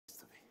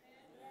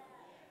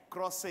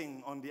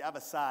crossing on the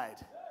other side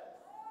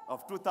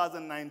of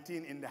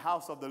 2019 in the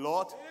house of the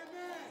Lord,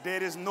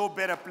 there is no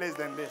better place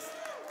than this.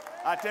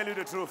 I tell you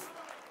the truth.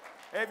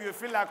 If you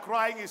feel like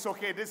crying, it's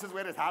okay. This is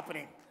where it's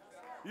happening.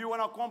 You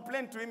want to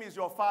complain to him, he's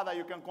your father,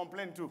 you can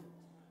complain too.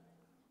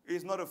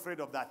 He's not afraid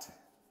of that.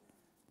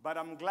 But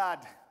I'm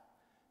glad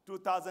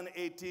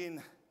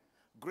 2018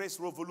 Grace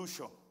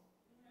Revolution.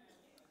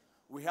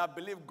 We have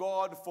believed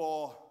God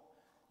for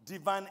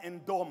divine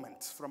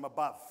endowment from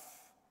above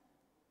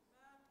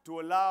to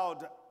allow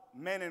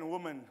men and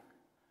women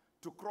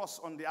to cross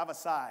on the other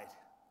side,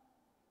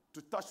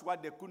 to touch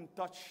what they couldn't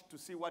touch, to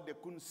see what they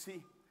couldn't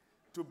see,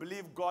 to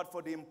believe God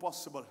for the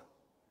impossible.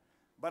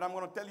 But I'm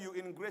going to tell you,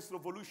 in Grace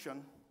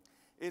Revolution,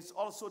 it's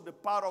also the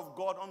power of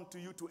God unto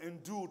you to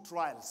endure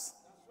trials.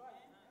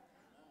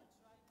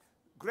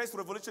 Grace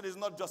Revolution is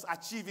not just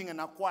achieving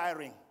and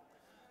acquiring.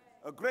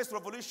 A Grace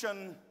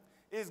Revolution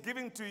is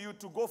giving to you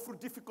to go through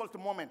difficult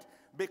moments.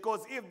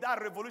 Because if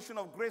that revolution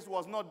of grace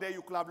was not there,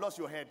 you could have lost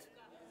your head.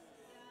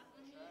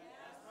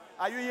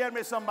 Are you hearing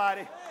me,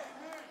 somebody?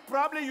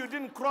 Probably you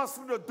didn't cross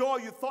through the door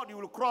you thought you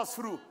would cross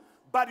through.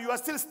 But you are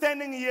still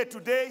standing here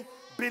today,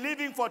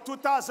 believing for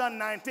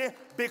 2019,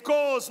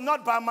 because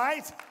not by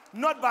might,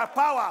 not by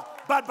power,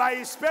 but by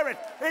His Spirit.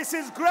 It's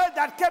His grace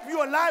that kept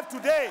you alive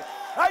today.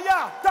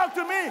 Yeah, talk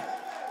to me.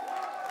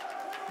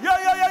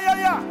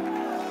 Yeah.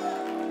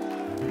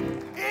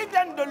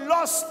 Even the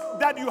loss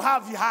that you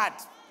have had.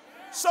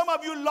 Some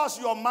of you lost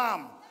your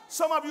mom.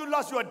 Some of you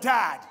lost your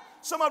dad.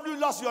 Some of you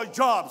lost your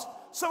jobs.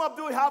 Some of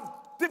you have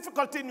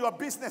difficulty in your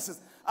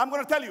businesses. I'm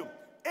going to tell you,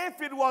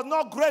 if it was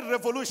not Great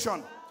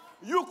Revolution,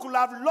 you could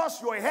have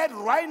lost your head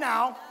right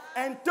now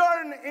and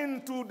turned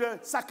into the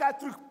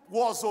psychiatric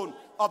war zone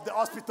of the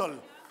hospital.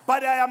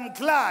 But I am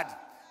glad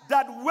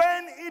that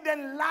when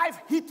Eden life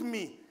hit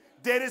me,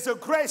 there is a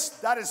grace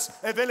that is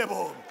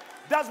available.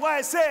 That's why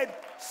I said,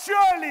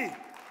 surely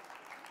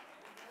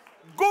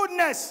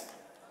goodness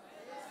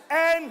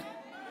and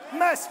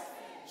mercy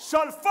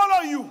shall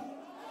follow you.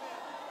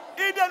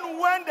 Even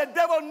when the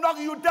devil knocked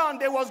you down,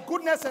 there was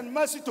goodness and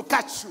mercy to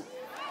catch you.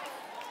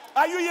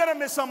 Are you hearing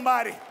me,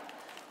 somebody?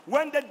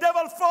 When the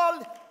devil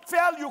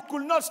fell, you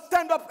could not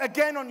stand up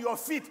again on your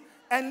feet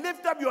and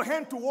lift up your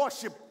hand to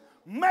worship.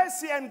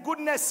 Mercy and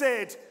goodness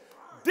said,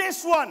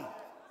 this one,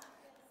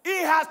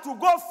 he has to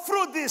go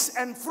through this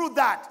and through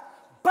that.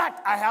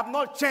 But I have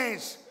not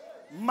changed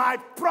my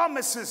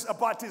promises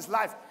about his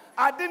life.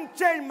 I didn't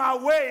change my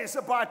ways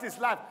about his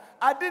life.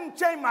 I didn't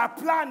change my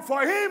plan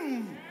for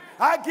him.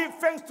 I give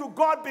thanks to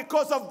God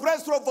because of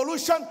Grace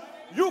Revolution.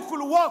 You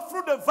could walk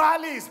through the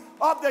valleys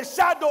of the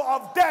shadow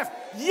of death,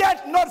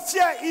 yet not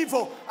fear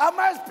evil. Am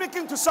I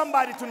speaking to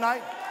somebody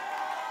tonight?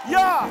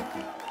 Yeah.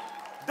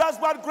 That's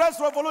what Grace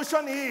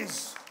Revolution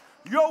is.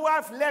 Your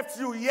wife left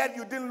you, yet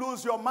you didn't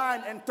lose your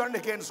mind and turn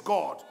against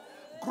God.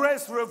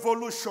 Grace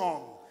Revolution.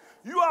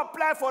 You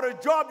applied for a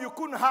job you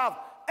couldn't have,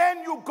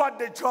 and you got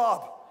the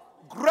job.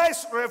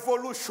 Grace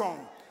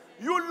Revolution.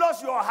 You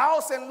lost your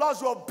house and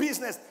lost your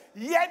business,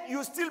 yet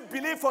you still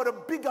believe for a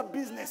bigger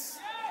business.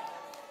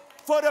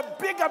 For a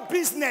bigger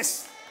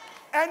business.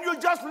 And you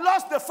just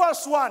lost the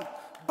first one,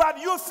 but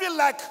you feel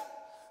like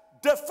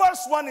the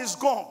first one is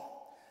gone.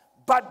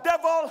 But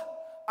devil,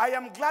 I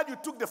am glad you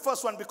took the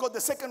first one, because the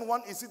second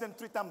one is even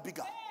 3 times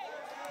bigger.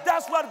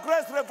 That's what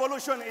Grace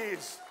Revolution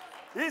is.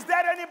 Is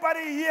there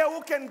anybody here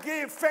who can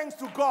give thanks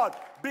to God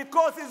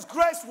because His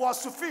grace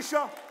was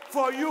sufficient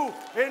for you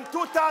in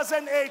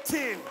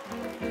 2018?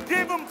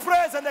 Give Him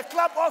praise and a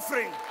clap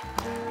offering.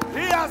 He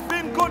has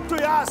been good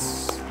to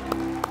us.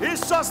 He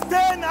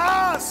sustained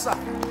us.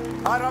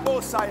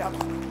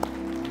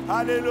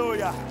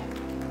 Hallelujah.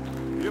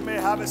 You may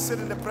have a seat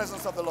in the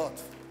presence of the Lord.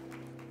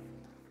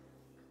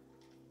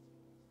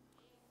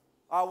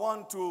 I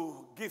want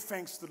to give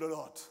thanks to the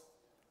Lord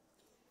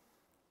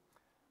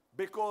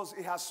because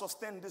He has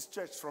sustained this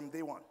church from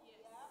day one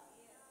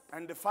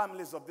and the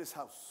families of this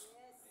house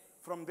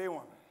from day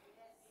one.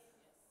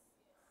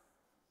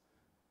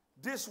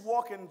 This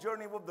walk and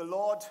journey with the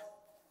Lord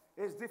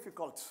is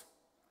difficult.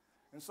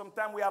 And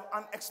sometimes we have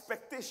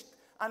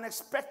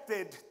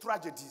unexpected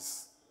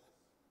tragedies.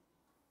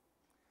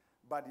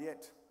 But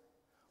yet,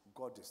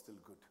 God is still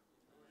good.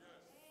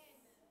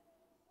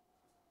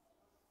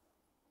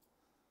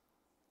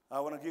 I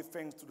want to give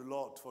thanks to the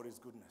Lord for His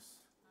goodness.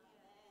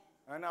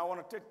 And I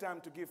want to take time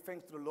to give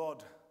thanks to the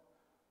Lord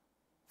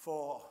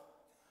for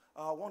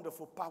our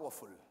wonderful,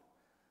 powerful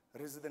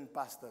resident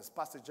pastors,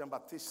 Pastor John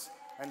Baptiste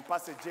and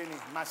Pastor Jenny,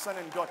 my son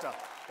and daughter,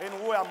 in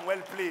whom I'm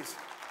well pleased.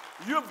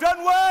 You've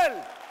done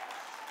well,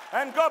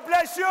 and God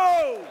bless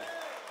you.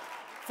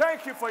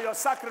 Thank you for your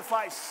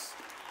sacrifice.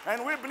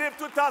 And we believe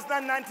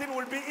 2019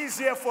 will be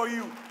easier for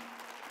you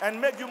and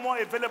make you more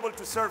available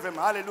to serve Him.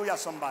 Hallelujah,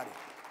 somebody.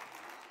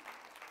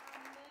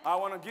 I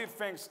want to give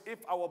thanks. If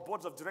our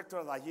boards of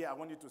directors are here, I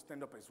want you to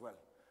stand up as well.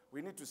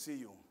 We need to see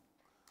you.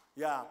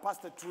 Yeah,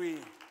 Pastor Tree,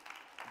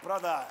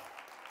 brother.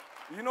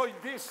 You know,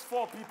 these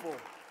 4 people,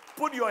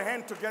 put your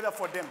hand together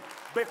for them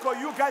because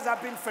you guys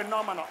have been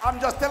phenomenal. I'm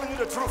just telling you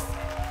the truth.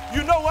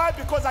 You know why?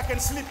 Because I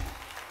can sleep.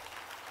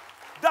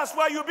 That's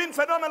why you've been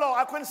phenomenal.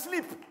 I couldn't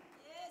sleep.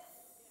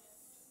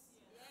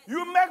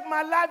 You make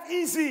my life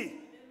easy.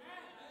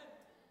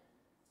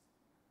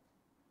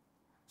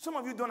 Some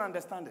of you don't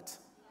understand it.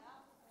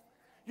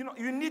 You know,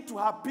 you need to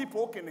have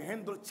people who can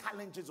handle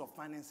challenges of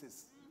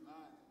finances.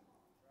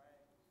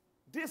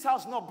 This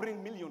house not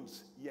bring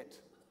millions yet.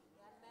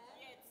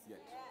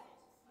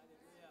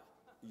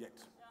 Yet.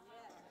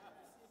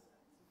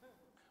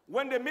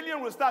 When the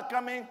million will start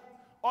coming,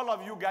 all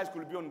of you guys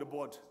could be on the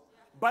board.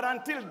 But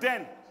until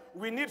then,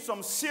 we need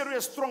some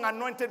serious, strong,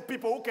 anointed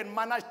people who can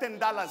manage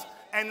 $10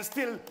 and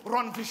still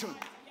run vision.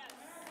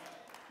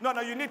 No,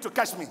 you need to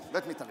catch me.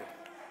 Let me tell you.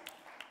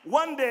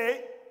 One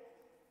day,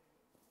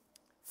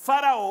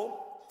 Pharaoh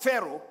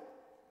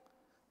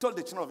told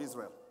the children of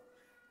Israel,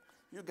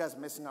 you guys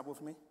messing up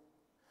with me?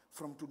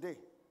 From today,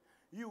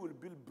 you will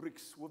build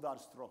bricks without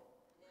straw.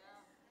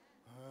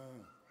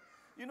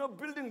 You know,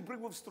 building brick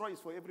with straw is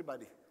for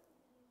everybody.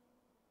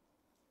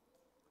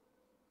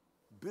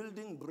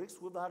 Building bricks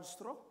without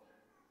straw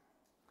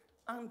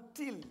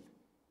until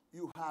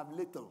you have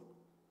little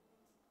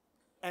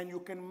and you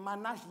can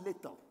manage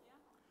little.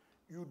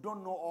 You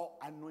don't know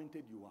how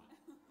anointed you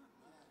are.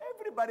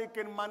 Everybody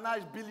can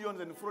manage billions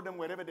and throw them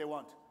wherever they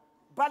want.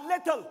 But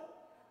little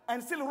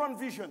and still run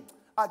vision.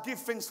 I give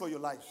thanks for your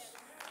life.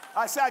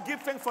 I say I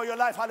give thanks for your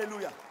life.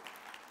 Hallelujah.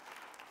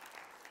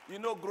 You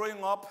know,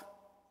 growing up,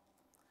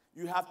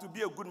 you have to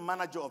be a good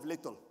manager of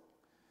little.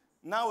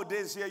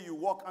 Nowadays here, you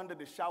walk under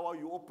the shower,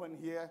 you open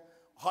here,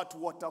 hot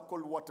water,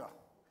 cold water.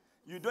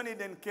 You don't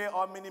even care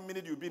how many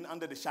minutes you've been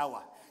under the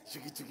shower.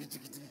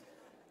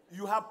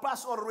 You have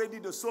passed already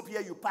the soap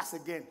here, you pass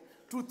again.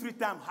 2-3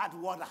 times hot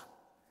water.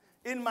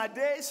 In my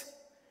days,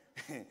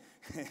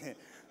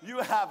 you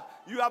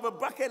have a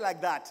bucket like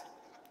that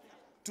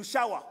to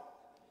shower.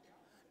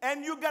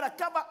 And you got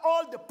to cover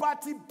all the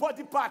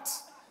body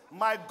parts.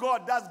 My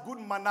God, that's good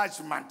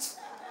management.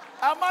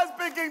 Am I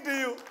speaking to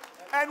you?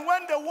 And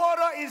when the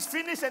water is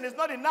finished and it's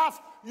not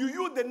enough, you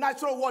use the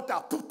natural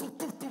water.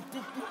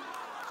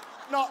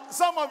 Now,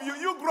 some of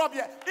you grew up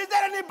here. Is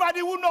there anybody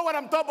who know what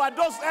I'm talking about?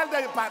 Those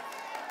elderly part.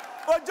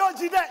 Oh,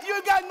 Georgie,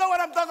 you guys know what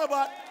I'm talking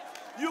about?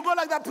 You go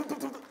like that.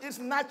 It's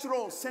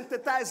natural,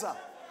 synthesizer.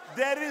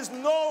 There is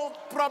no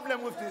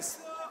problem with this.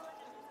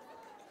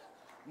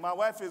 My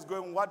wife is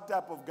going, what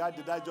type of guy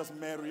did I just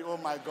marry? Oh,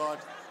 my God.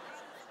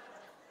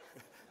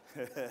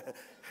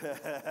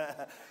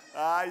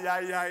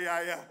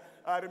 Yeah.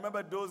 I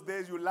remember those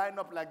days you line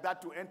up like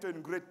that to enter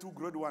in grade 2,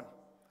 grade 1.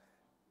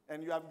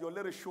 And you have your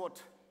little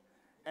short.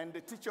 And the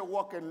teacher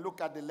walk and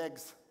look at the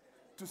legs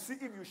to see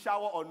if you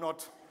shower or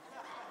not.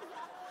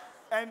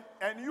 And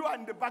you are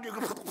in the back.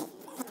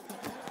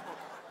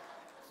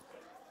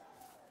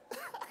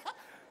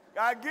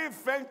 I give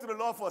thanks to the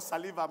Lord for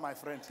saliva, my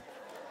friend.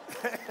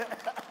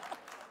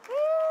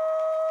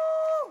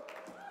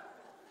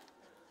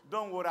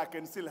 Don't worry, I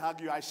can still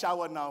hug you. I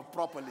shower now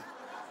properly.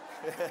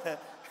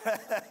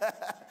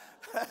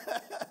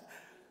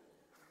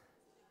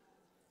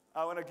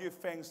 I want to give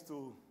thanks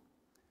to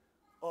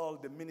all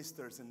the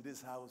ministers in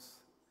this house,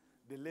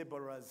 the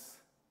laborers,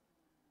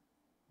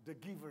 the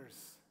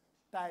givers,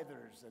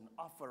 tithers and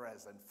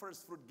offerers and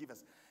first fruit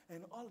givers,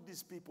 and all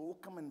these people who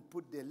come and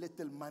put their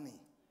little money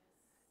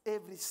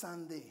every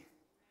Sunday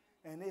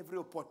and every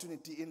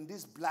opportunity in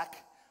these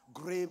black,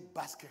 gray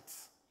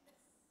baskets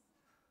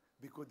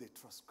because they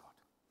trust God.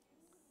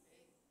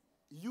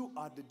 You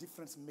are the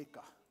difference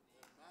maker.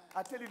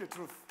 I tell you the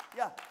truth.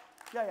 Yeah.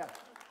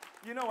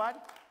 You know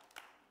what?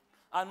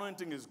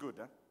 Anointing is good.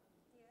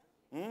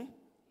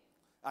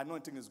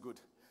 Anointing is good.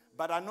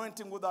 But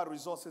anointing without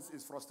resources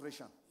is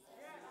frustration.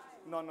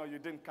 No, you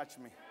didn't catch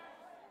me.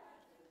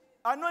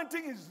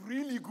 Anointing is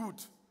really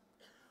good.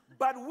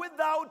 But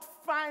without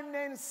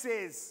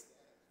finances,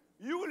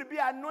 you will be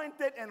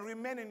anointed and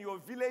remain in your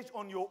village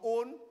on your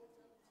own,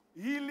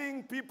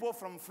 healing people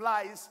from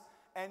flies,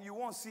 and you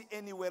won't see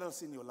anywhere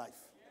else in your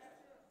life.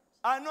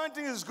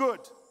 Anointing is good.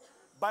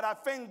 But I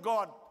thank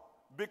God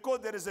because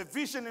there is a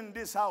vision in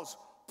this house,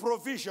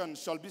 provision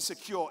shall be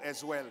secure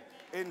as well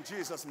in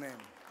Jesus' name.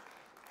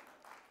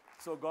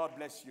 So God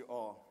bless you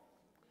all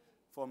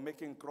for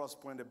making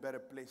CrossPointe a better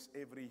place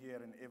every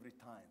year and every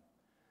time.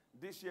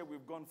 This year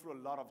we've gone through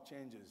a lot of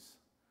changes.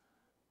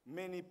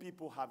 Many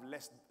people have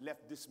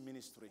left this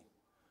ministry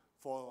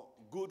for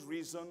good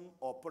reason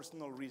or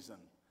personal reason.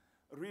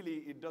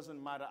 Really, it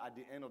doesn't matter at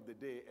the end of the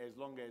day as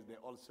long as they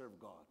all serve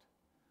God.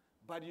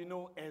 But you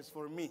know, as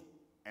for me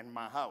and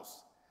my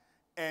house,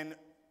 and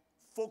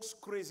folks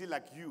crazy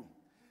like you,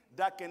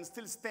 that can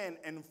still stand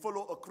and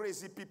follow a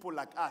crazy people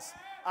like us,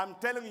 I'm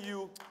telling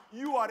you,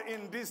 you are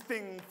in this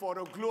thing for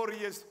a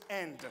glorious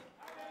end.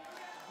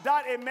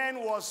 That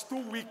amen was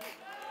too weak.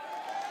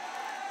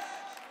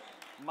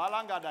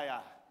 Malangadaya.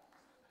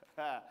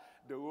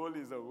 The world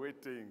is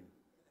awaiting.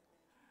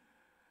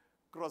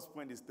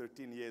 CrossPointe is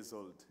 13 years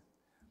old.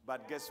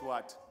 But guess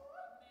what?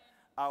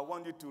 I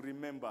want you to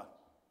remember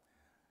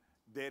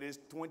there is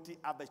 20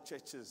 other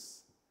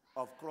churches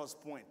of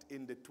CrossPointe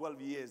in the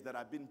 12 years that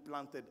have been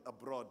planted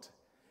abroad.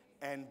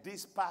 And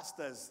these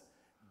pastors,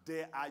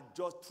 They are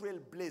just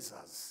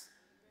trailblazers.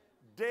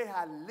 They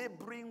are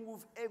laboring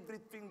with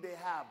everything they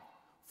have.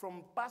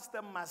 From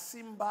Pastor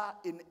Masimba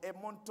in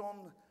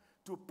Edmonton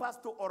to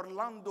Pastor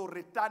Orlando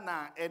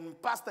Retana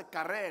and Pastor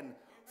Karen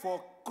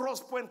for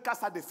CrossPointe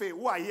Casa de Fe,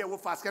 who are here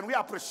with us. Can we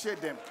appreciate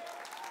them?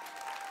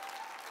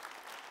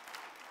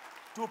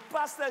 To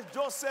Pastor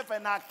Joseph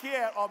and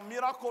Akia of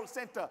Miracle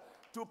Center,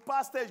 to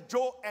Pastor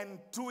Joe and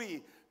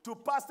Tui, to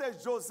Pastor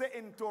Jose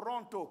in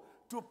Toronto,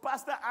 to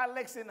Pastor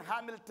Alex in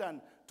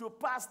Hamilton, to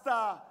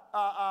Pastor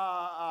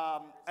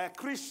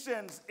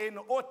Christians in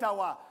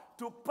Ottawa,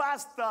 to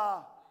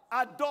Pastor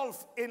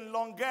Adolphe in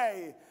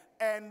Longueuil,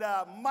 and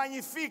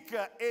Magnifique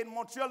in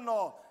Montreal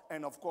Nord,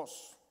 and of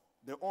course,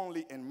 the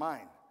only in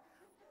mine,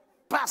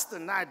 Pastor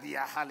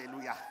Nadia,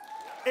 hallelujah,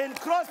 in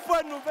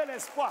CrossPointe Nouvelle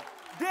Espoir.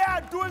 They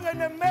are doing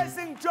an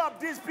amazing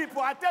job, these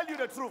people. I tell you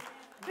the truth.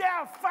 They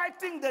are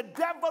fighting the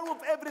devil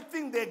with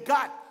everything they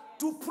got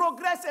to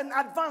progress and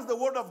advance the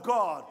word of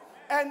God.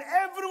 And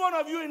every one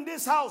of you in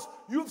this house,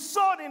 you've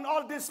sown in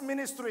all these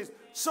ministries.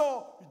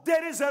 So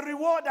there is a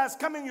reward that's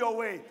coming your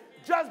way.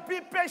 Just be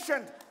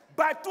patient.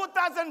 By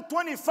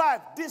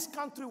 2025, this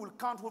country will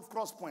count with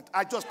CrossPointe.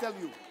 I just tell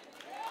you.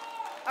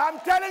 I'm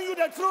telling you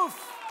the truth.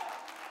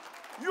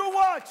 You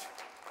watch.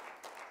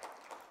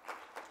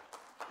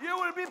 You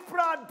will be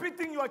proud,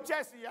 beating your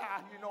chest.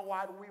 Yeah, you know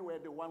what? We were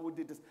the one who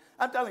did this.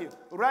 I'm telling you,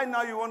 right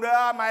now you wonder,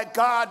 oh my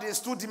God,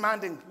 it's too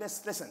demanding.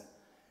 Listen,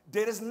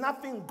 there is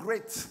nothing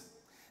great,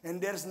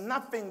 and there is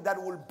nothing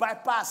that will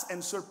bypass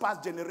and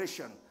surpass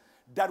generation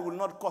that will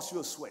not cause you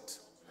a sweat.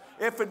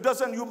 If it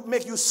doesn't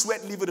make you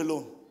sweat, leave it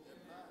alone.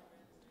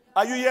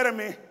 Are you hearing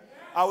me?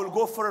 I will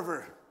go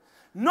further.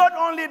 Not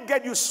only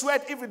get you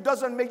sweat, if it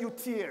doesn't make you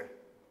tear,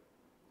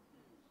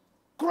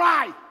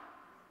 cry,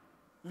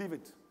 leave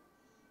it.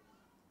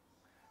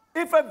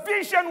 If a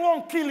vision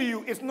won't kill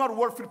you, it's not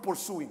worth it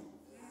pursuing.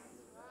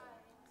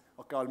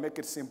 Okay, I'll make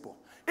it simple.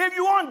 If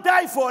you won't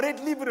die for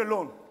it, leave it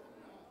alone.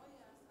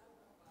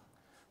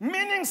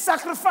 Meaning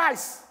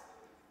sacrifice.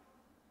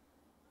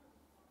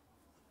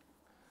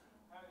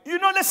 You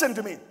know, listen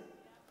to me.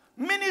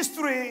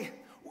 Ministry,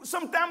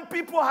 sometimes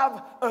people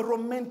have a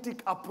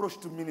romantic approach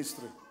to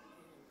ministry.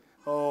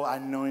 Oh,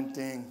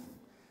 anointing,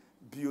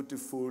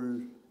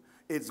 beautiful,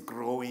 it's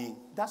growing.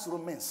 That's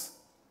romance.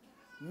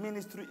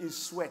 Ministry is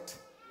sweat.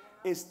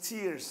 Is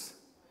tears.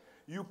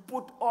 You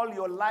put all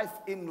your life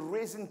in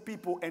raising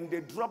people and they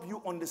drop you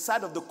on the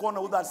side of the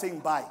corner without saying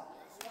bye.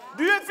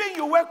 Do you think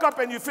you wake up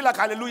and you feel like,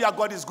 hallelujah,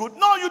 God is good?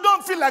 No, you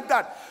don't feel like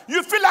that.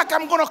 You feel like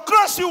I'm going to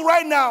crush you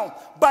right now.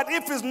 But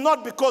if it's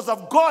not because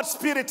of God's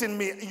spirit in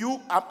me,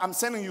 I'm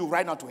sending you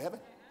right now to heaven.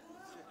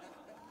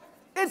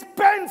 It's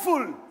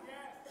painful.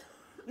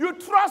 You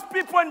trust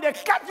people and they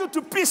cut you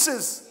to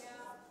pieces.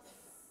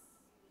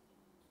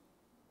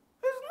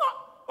 It's not.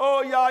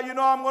 Oh, yeah, you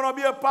know, I'm going to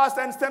be a pastor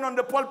and stand on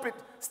the pulpit.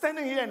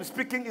 Standing here and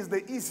speaking is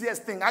the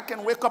easiest thing. I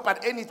can wake up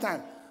at any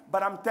time.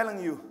 But I'm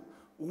telling you,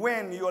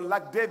 when you're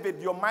like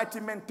David, your mighty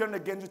men turn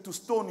against you to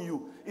stone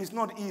you, it's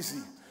not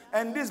easy.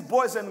 And these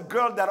boys and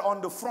girls that are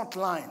on the front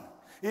line,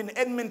 in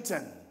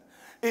Edmonton,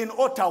 in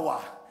Ottawa,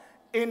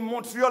 in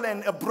Montreal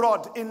and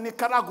abroad, in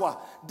Nicaragua,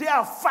 they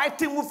are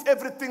fighting with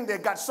everything they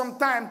got.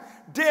 Sometimes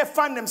they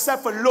find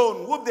themselves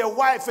alone with their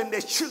wife and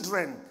their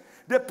children.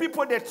 The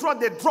people they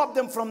trust, they drop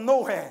them from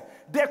nowhere.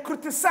 They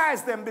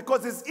criticize them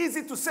because it's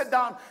easy to sit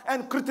down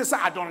and criticize.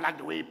 I don't like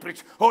the way you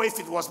preach. Oh, if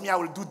it was me, I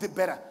will do it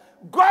better.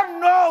 God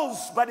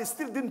knows, but he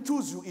still didn't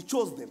choose you. He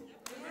chose them.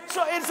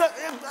 So it's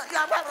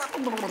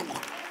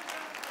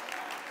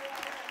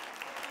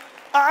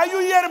are you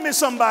hearing me,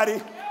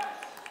 somebody?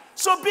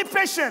 So be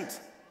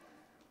patient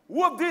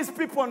with these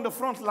people on the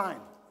front line.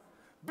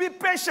 Be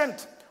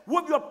patient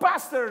with your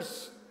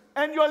pastors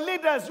and your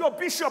leaders, your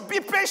bishop.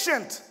 Be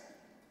patient.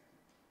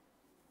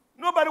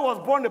 Nobody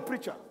was born a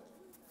preacher.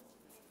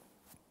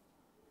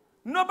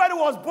 Nobody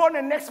was born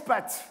an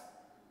expert.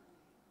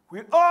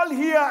 We're all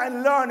here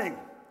and learning.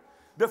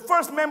 The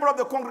first member of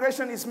the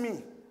congregation is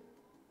me.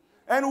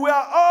 And we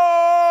are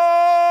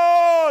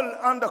all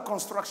under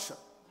construction.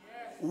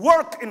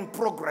 Work in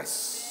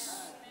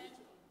progress.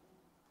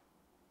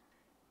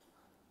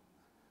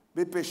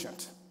 Be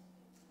patient.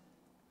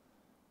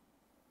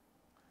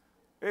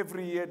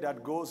 Every year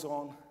that goes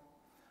on,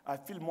 I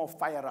feel more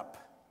fired up.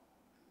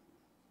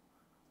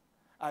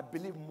 I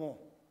believe more.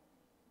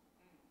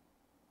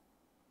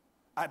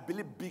 I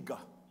believe bigger.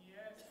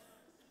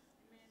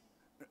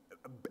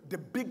 The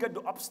bigger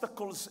the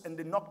obstacles and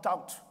the knocked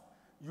out,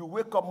 you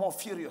wake up more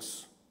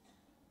furious.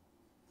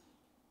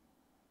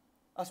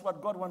 That's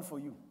what God wants for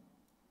you.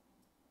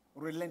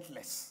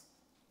 Relentless.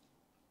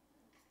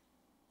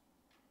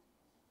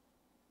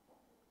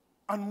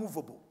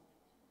 Unmovable.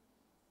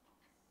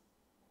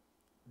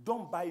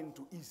 Don't buy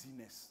into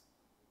easiness.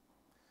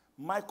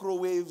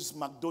 Microwaves,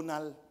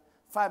 McDonald's,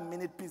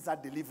 5-minute pizza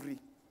delivery.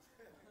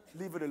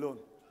 Leave it alone.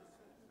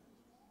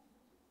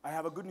 I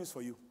have a good news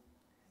for you.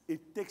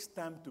 It takes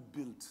time to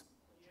build. Yes.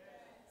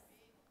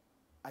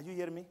 Are you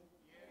hearing me?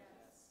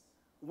 Yes.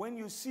 When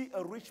you see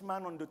a rich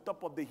man on the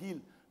top of the hill,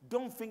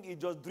 don't think he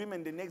just dreamed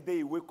and the next day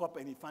he wake up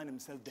and he find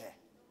himself there.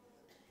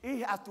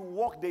 He has to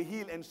walk the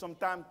hill, and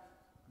sometimes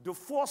the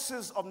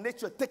forces of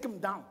nature take him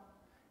down,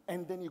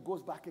 and then he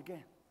goes back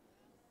again.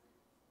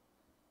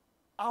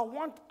 I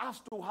want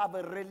us to have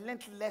a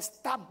relentless,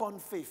 stubborn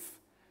faith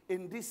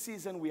in this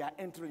season we are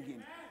entering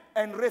in,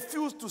 and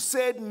refuse to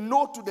say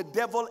no to the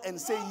devil and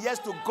say yes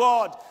to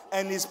God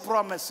and his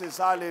promises.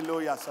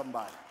 Hallelujah,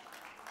 somebody.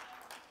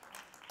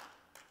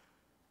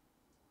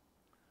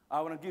 I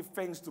want to give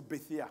thanks to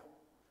Bethia.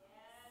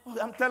 Oh,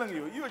 I'm telling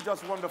you, you're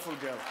just a wonderful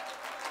girl.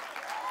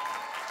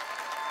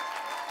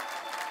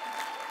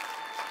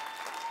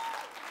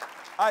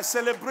 I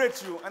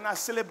celebrate you, and I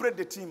celebrate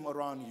the team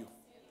around you.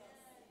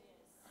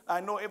 I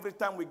know every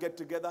time we get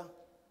together,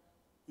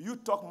 you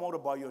talk more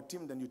about your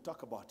team than you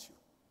talk about you.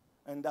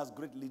 And that's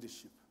great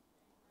leadership.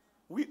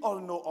 We all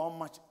know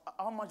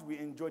how much we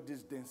enjoy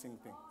this dancing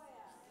thing.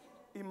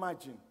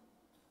 Imagine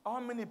how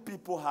many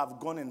people have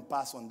gone and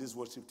passed on this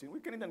worship team. We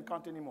can't even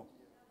count anymore.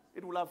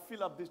 It will have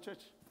filled up this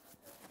church.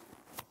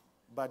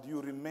 But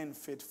you remain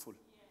faithful.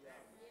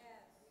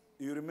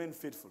 You remain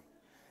faithful.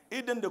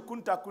 Even the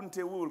Kunta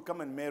Kunte who will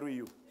come and marry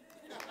you.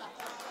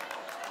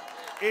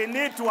 You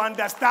need to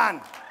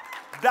understand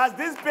that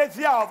this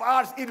Bethia of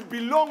ours, it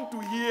belongs to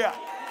here.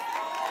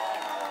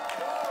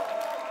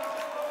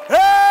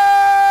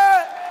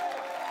 Hey!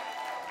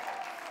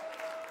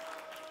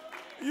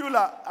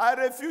 Eula, I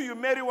refuse you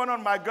marry one of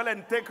my girl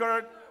and take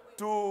her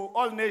to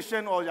All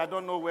Nation, or I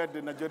don't know where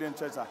the Nigerian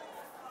churches are.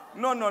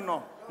 No, no,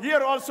 no.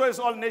 Here also is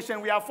All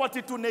Nation. We have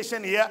 42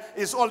 nations here.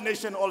 It's All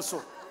Nation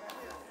also.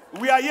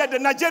 We are here. The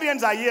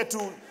Nigerians are here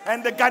too.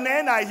 And the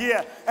Ghanaians are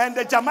here. And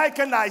the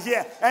Jamaicans are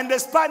here. And the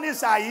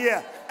Spanish are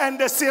here. And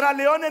the Sierra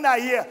Leoneans are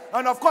here.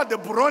 And of course the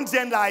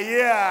Burundians are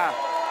here.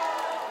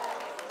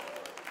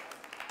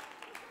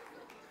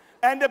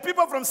 And the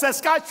people from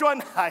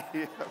Saskatchewan are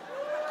here.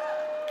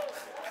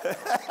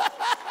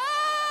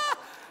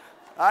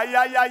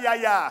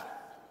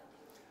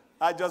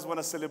 I just want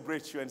to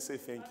celebrate you and say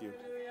thank you.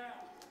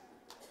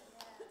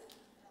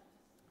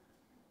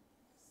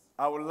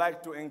 I would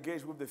like to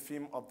engage with the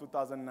theme of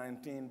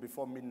 2019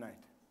 before midnight.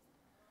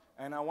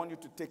 And I want you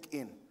to take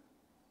in.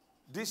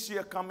 This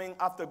year coming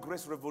after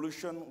Grace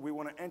Revolution, we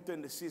want to enter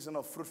in the season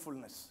of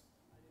fruitfulness.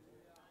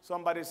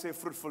 Somebody say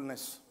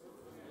fruitfulness.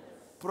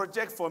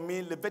 Project for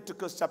me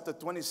Leviticus chapter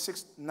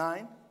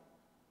 26:9.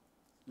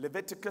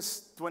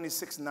 Leviticus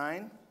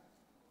 26:9.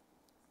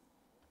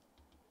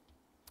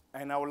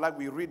 And I would like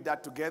we read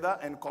that together.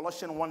 And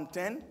Colossians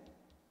 1:10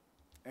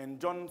 and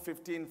John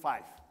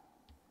 15:5.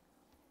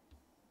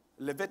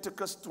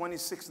 Leviticus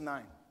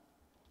 26:9.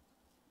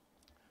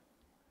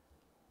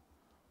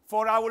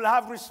 For I will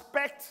have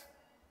respect.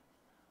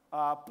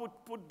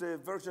 Put the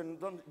version,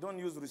 don't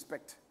use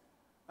respect.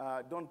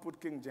 Don't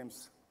put King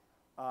James.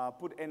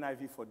 Put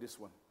NIV for this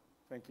one.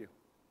 Thank you.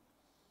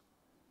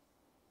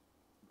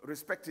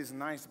 Respect is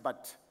nice,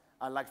 but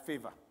I like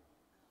favor.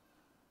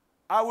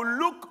 I will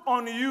look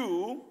on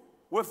you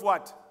with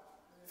what?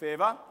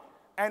 Favor.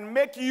 And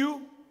make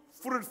you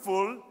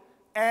fruitful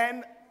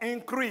and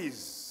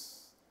increase.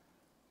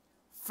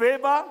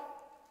 Favor,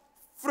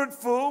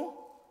 fruitful,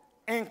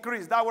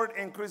 increase. That word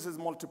increase is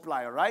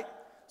multiplier, right?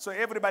 So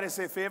everybody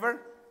say favor.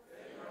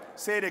 Favor.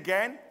 Say it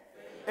again.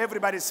 Favor.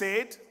 Everybody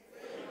say it.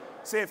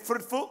 Favor. Say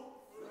fruitful,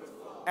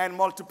 and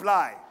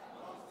multiply,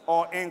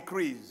 or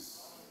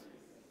increase.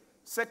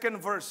 Second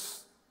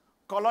verse,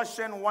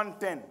 Colossians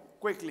 1:10.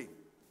 Quickly.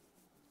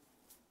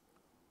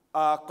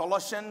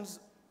 Colossians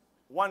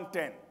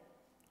 1:10.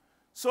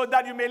 So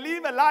that you may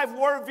live a life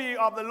worthy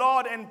of the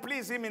Lord and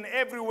please him in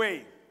every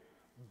way,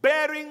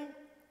 bearing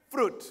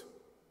fruit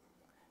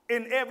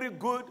in every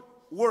good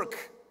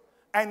work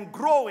and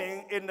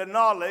growing in the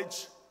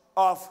knowledge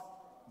of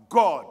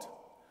God.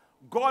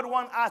 God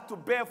wants us to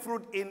bear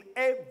fruit in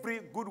every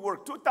good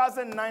work.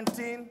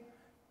 2019,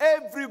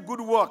 every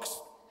good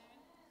works,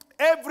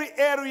 every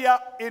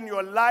area in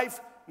your life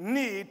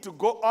need to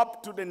go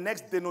up to the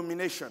next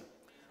denomination.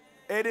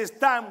 It is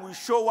time we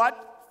show what?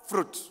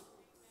 Fruit.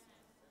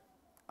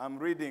 I'm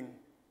reading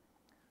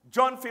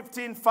John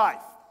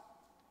 15:5.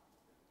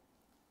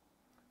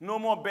 No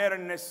more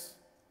barrenness.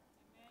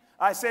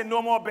 I say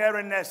no more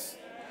barrenness.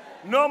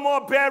 No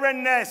more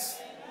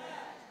barrenness.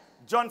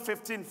 John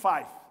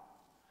 15:5.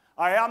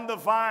 I am the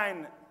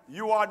vine,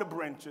 you are the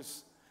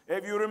branches.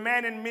 If you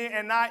remain in me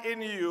and I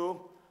in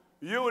you,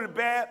 you will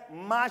bear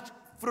much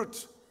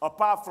fruit.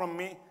 Apart from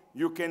me,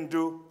 you can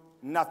do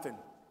nothing.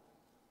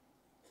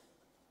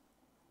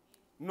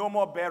 No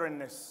more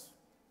barrenness.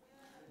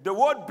 The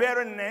word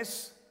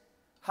barrenness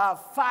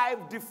have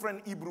 5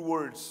 different Hebrew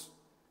words.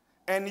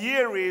 And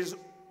here is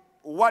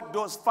what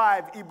those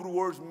 5 Hebrew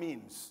words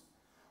means.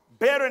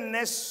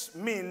 Barrenness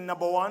means,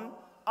 number 1,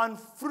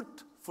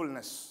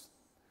 unfruitfulness.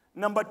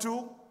 Number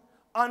 2,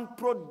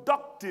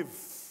 unproductive.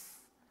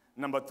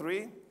 Number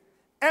 3,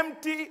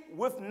 empty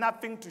with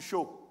nothing to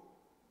show.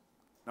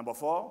 Number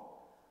 4,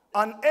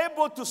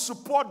 unable to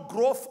support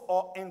growth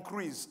or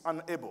increase.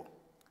 Unable.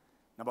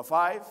 Number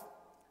 5,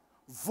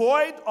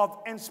 void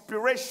of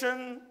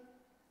inspiration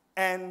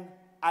and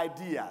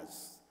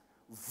ideas.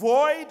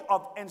 Void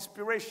of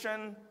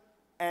inspiration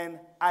and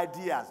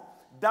ideas.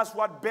 That's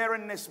what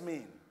barrenness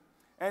means.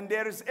 And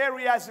there is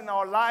areas in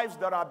our lives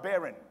that are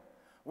barren.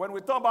 When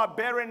we talk about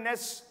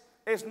barrenness,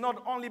 it's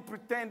not only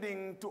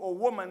pretending to a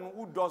woman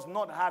who does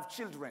not have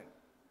children.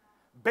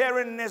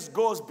 Barrenness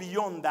goes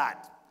beyond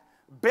that.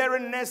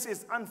 Barrenness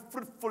is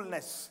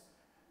unfruitfulness.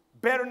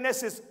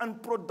 Barrenness is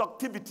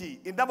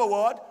unproductivity. In other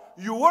words,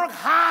 you work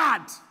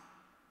hard,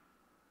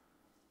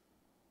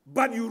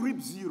 but you reap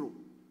zero.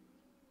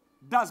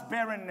 That's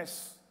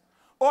barrenness.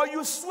 Or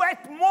you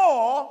sweat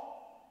more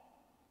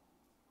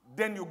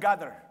than you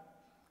gather.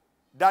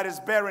 That is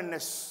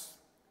barrenness.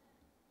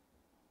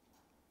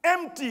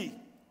 Empty,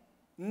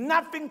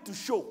 nothing to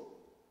show.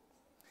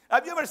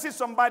 Have you ever seen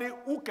somebody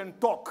who can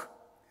talk?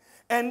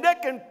 And they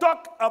can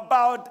talk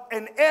about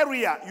an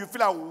area. You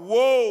feel like,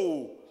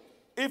 whoa.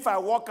 If I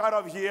walk out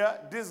of here,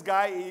 this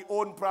guy, he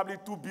owns probably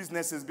 2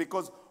 businesses.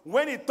 Because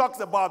when he talks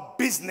about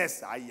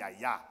business,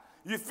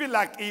 you feel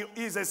like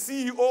he's a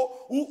CEO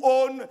who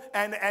owns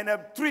and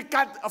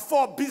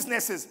 4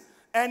 businesses.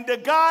 And the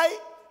guy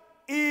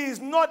is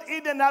not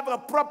even have a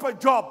proper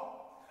job.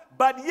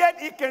 But yet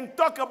he can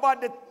talk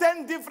about the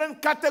 10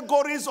 different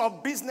categories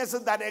of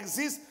businesses that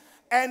exist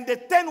and the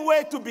 10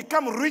 ways to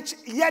become rich,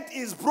 yet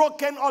is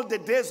broken all the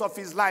days of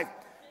his life.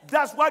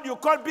 That's what you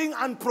call being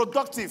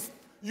unproductive.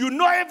 You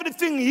know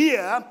everything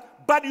here,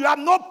 but you have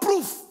no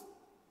proof.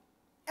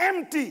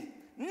 Empty,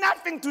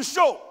 nothing to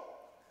show.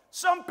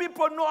 Some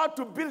people know how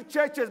to build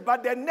churches,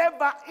 but they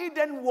never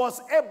even was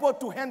able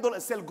to handle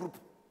a cell group.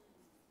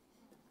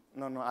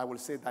 No, I will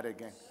say that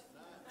again.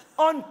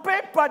 On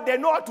paper, they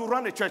know how to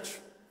run a church,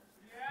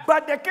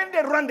 but they can't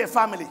run the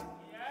family.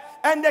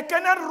 And they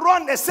cannot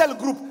run a cell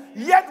group.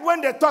 Yet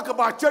when they talk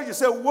about church, you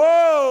say,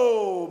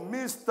 whoa,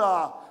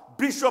 Mr.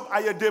 Bishop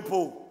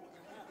Ayadepo.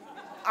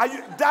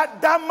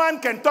 That man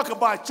can talk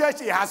about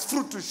church, he has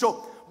fruit to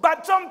show.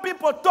 But some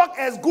people talk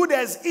as good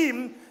as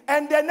him,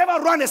 and they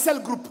never run a cell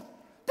group.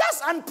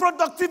 That's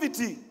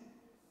unproductivity.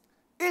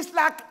 It's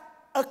like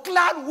a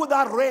cloud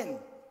without rain.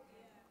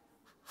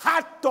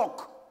 Hard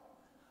talk.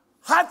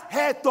 Hard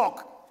hair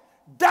talk.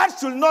 That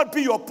should not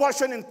be your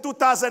portion in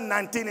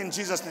 2019 in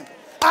Jesus' name.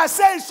 I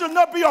say it should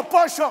not be your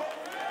portion.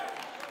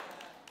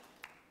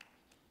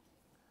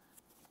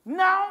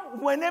 Now,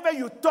 whenever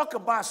you talk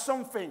about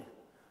something,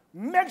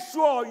 make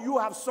sure you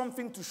have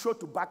something to show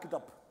to back it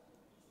up.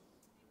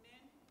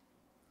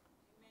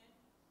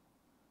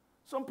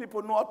 Some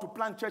people know how to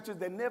plant churches.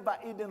 They never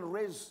even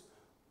raise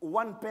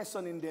one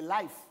person in their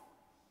life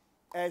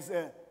as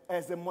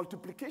a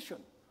multiplication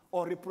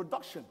or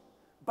reproduction.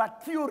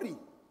 But theory,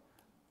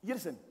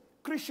 listen,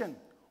 Christian,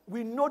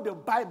 we know the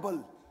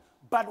Bible,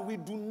 but we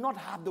do not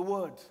have the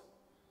word.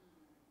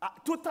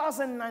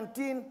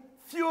 2019,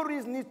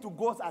 theories need to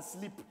go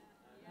asleep. Do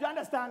you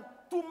understand?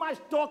 Too much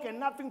talk and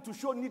nothing to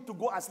show need to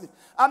go asleep.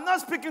 I'm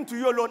not speaking to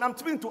you alone. I'm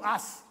speaking to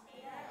us.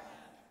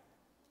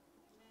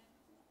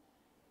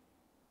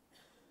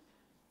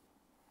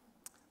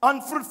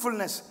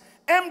 Unfruitfulness,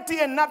 empty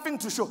and nothing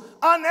to show,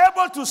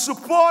 unable to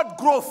support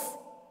growth.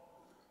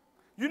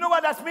 You know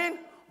what that means?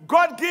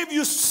 God gave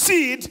you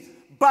seed,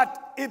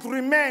 but it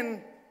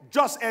remained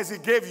just as he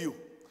gave you.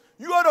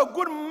 You are a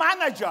good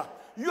manager.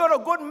 You are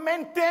a good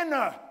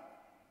maintainer.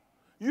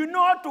 You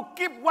know how to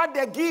keep what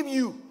they give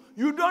you.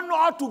 You don't know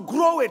how to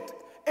grow it,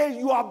 and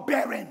you are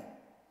barren.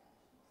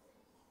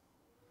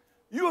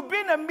 You've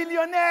been a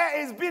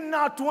millionaire. It's been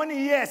now 20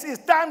 years.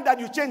 It's time that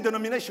you change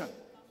denomination.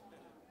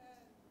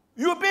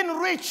 You've been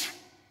rich.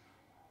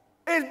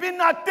 It's been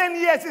now 10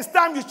 years. It's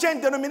time you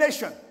change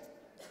denomination.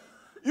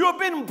 You've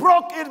been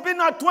broke. It's been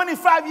now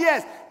 25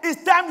 years.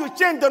 It's time you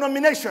change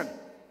denomination.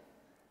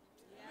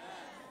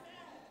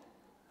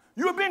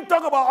 You've been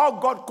talking about how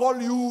God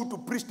called you to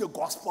preach the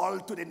gospel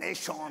to the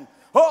nation.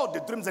 Oh, the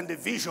dreams and the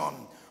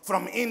vision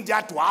from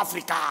India to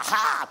Africa.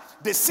 Ha!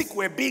 The sick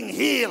were being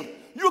healed.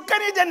 You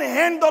can't even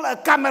handle a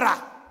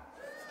camera.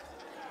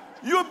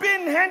 You've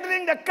been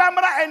handling the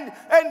camera and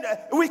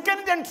we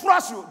can't even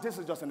trust you. This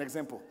is just an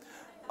example.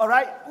 All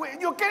right?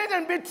 You can't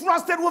even be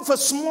trusted with a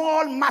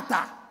small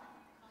matter.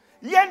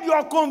 Yet you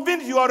are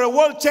convinced you are a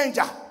world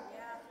changer.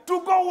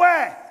 To go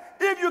where?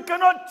 If you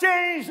cannot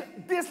change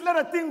this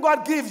little thing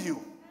God gives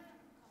you.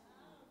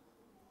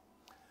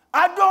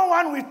 I don't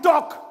want we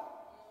talk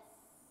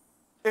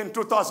in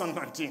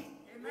 2019.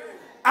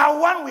 I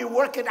want we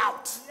work it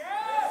out.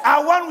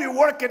 I want we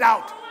work it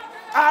out.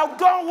 I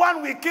don't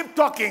want we keep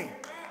talking.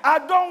 I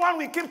don't want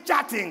we keep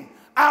chatting.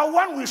 I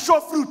want we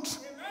show fruit.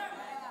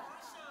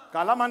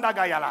 Kalamanda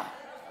Gayala.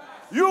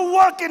 You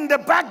work in the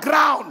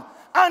background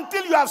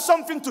until you have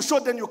something to show,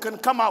 then you can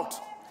come out.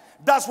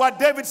 That's what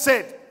David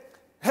said.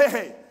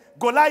 Hey,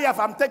 Goliath,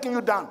 I'm taking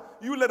you down.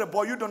 You little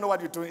boy, you don't know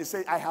what you're doing. He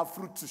said, I have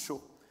fruit to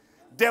show.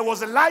 There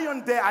was a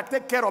lion there, I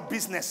take care of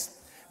business.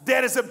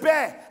 There is a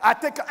bear,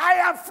 I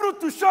have fruit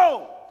to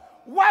show.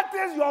 What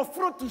is your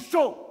fruit to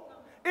show?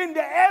 In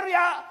the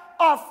area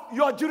of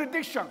your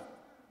jurisdiction.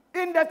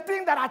 In the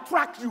thing that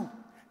attracts you,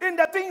 in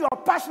the thing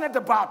you're passionate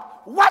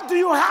about, what do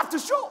you have to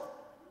show?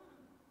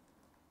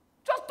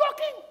 Just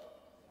talking.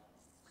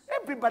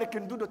 Everybody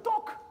can do the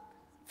talk.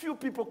 Few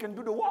people can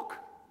do the walk.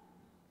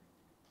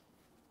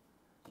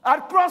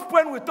 At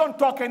CrossPointe, we don't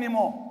talk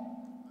anymore.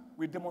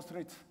 We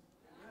demonstrate.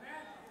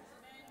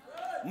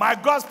 My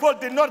gospel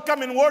did not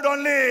come in word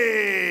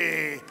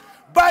only,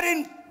 but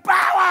in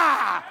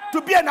power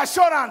to be an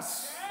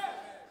assurance.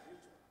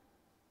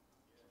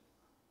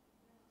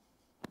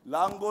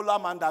 Langola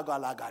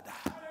mandagalagada.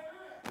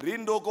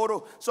 Rindo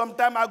goro.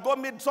 Sometimes I go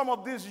meet some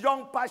of these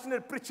young,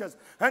 passionate preachers,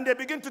 and they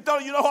begin to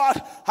tell you know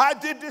what? I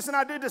did this and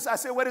I did this. I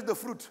say, where is the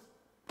fruit?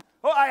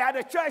 Oh, I had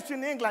a church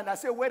in England. I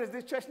say, where is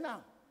this church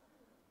now?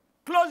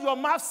 Close your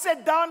mouth,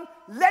 sit down.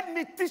 Let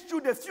me teach you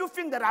the few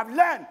things that I've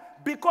learned,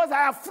 because I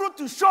have fruit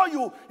to show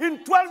you.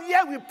 In 12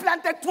 years, we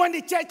planted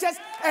 20 churches,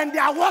 and they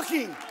are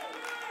working.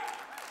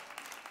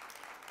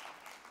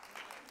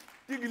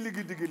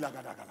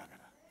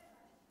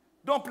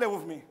 Don't play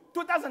with me.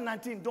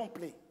 2019, don't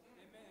play.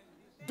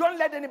 Don't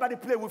let anybody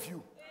play with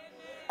you.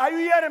 Are you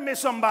hearing me,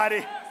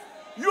 somebody?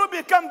 You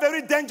become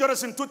very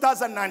dangerous in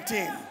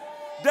 2019.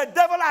 The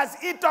devil has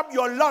eaten up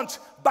your lunch,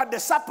 but the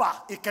supper,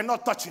 he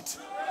cannot touch it.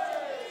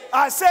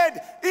 I said,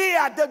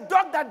 here, the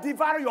dog that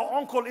devoured your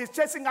uncle is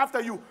chasing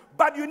after you,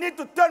 but you need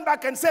to turn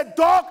back and say,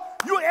 dog,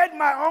 you ate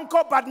my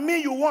uncle, but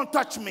me, you won't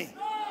touch me.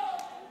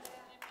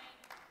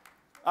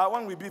 I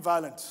want we be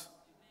violent.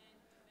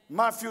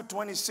 Matthew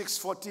 26,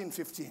 14,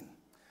 15.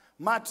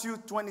 Matthew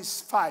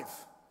 25,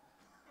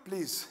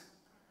 please.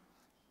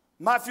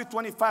 Matthew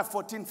 25,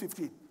 14,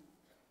 15.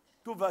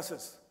 2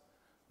 verses.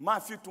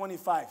 Matthew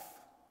 25,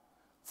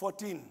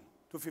 14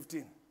 to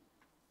 15.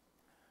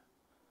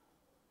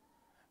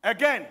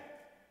 Again,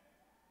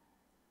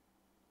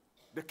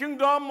 the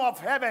kingdom of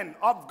heaven,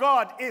 of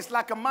God, is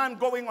like a man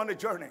going on a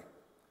journey.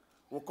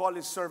 We'll call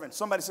his servant.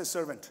 Somebody say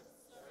servant.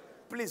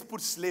 Please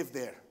put slave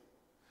there.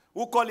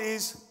 We'll call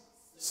his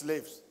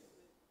slaves.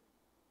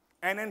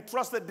 And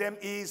entrusted them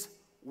his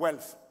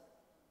wealth.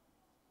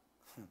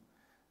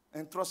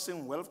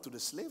 Entrusting wealth to the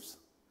slaves?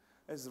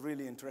 That's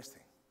really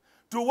interesting.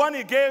 To one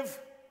he gave,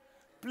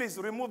 please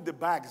remove the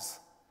bags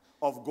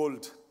of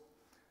gold.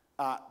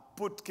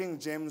 Put King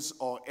James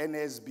or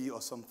NSB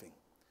or something.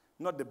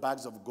 Not the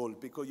bags of gold,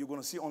 because you're going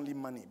to see only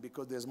money,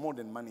 because there's more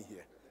than money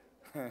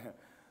here.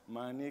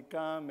 Money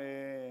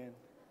coming.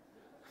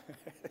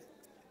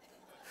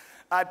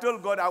 I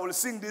told God I will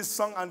sing this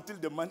song until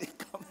the money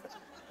comes.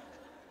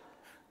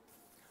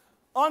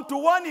 Unto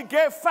one he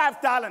gave 5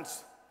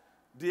 talents,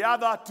 the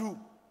other 2,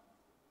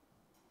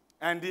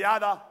 and the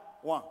other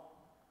 1.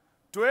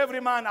 To every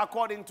man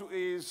according to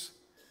his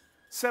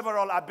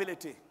several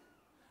ability.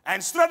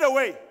 And straight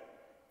away,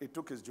 he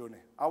took his journey.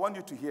 I want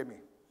you to hear me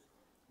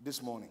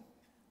this morning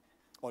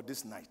or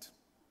this night.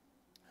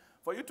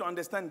 For you to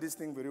understand this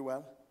thing very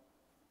well,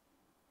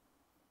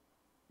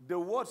 the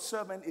word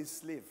servant is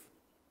slave.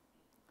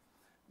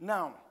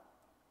 Now,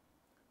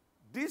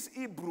 these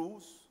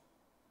Hebrews,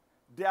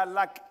 they are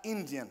like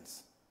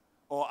Indians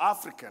or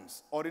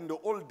Africans, or in the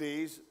old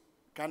days,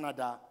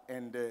 Canada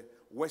and the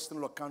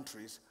Western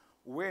countries,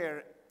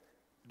 where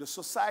the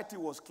society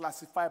was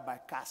classified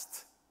by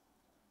caste.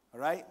 All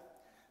right?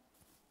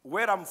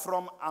 Where I'm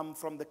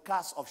from the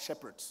caste of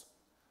shepherds.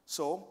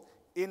 So,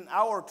 in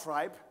our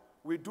tribe,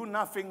 we do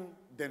nothing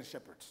than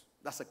shepherds.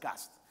 That's a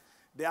caste.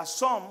 There are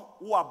some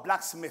who are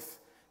blacksmiths.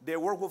 They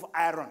work with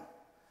iron.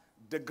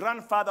 The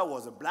grandfather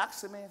was a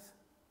blacksmith.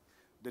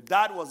 The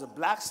dad was a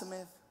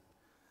blacksmith.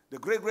 The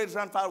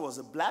great-great-grandfather was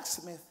a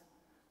blacksmith.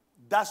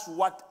 That's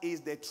what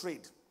is their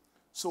trade.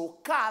 So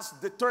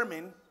caste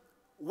determine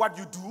what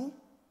you do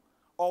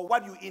or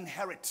what you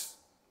inherit.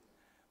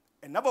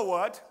 In other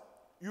words,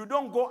 you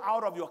don't go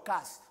out of your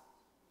caste.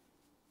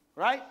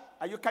 Right?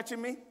 Are you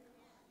catching me?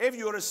 If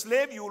you're a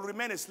slave, you will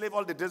remain a slave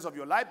all the days of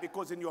your life,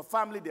 because in your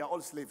family, they are all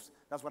slaves.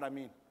 That's what I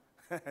mean.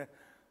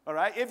 All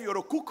right? If you're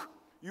a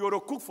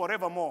cook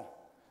forevermore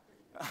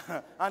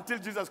until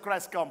Jesus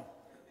Christ comes.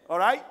 All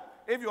right?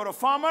 If you're a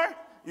farmer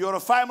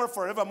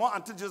forevermore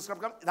until Jesus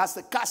Christ comes. That's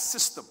the caste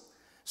system.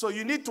 So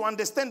you need to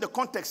understand the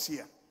context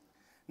here.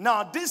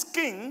 Now, this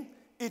king,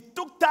 he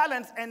took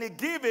talents and he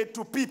gave it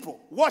to people.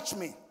 Watch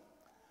me.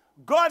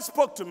 God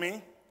spoke to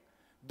me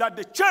that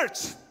the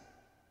church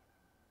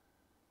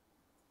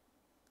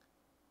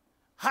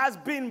has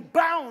been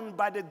bound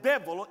by the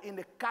devil in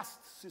the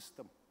caste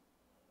system.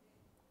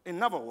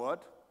 In other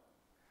words,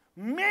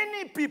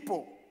 many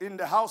people in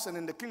the house and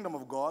in the kingdom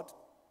of God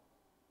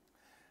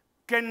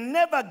can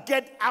never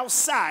get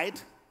outside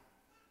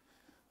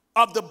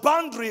of the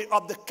boundary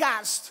of the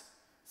caste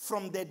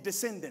from their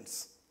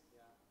descendants.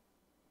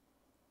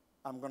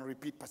 I'm going to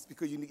repeat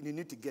because you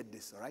need to get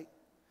this, all right?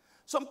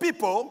 Some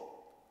people,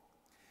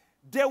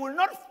 they will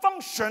not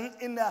function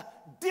in a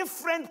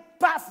different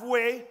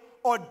pathway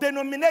or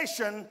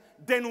denomination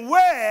than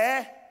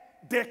where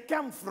they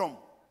come from.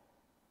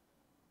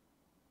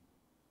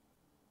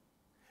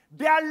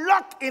 They are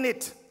locked in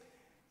it.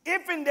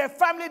 If in their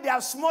family they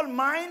have small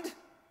mind,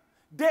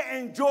 they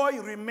enjoy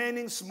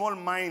remaining small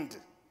mind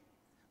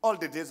all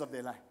the days of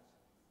their life.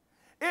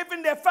 If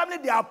in their family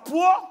they are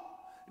poor,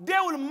 they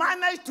will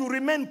manage to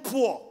remain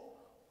poor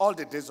all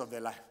the days of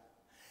their life.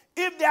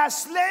 If they are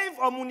slave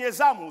or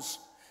munyezamus,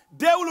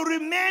 they will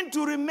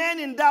remain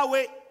in that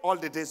way all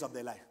the days of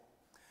their life.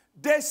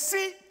 They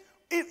see,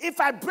 if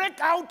I break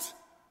out,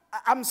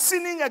 I'm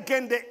sinning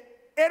against the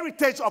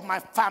heritage of my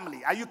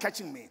family. Are you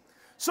catching me?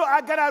 So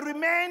I gotta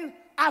remain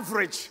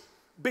average,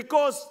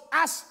 because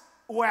as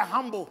we're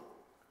humble,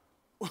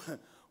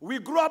 we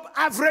grew up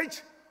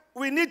average,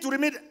 we need to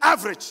remain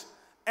average.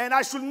 And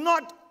I should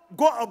not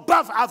go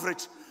above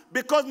average,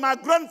 because my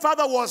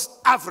grandfather was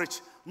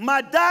average.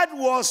 My dad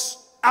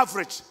was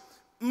average.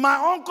 My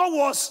uncle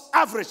was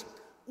average.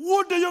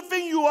 Who do you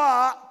think you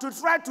are to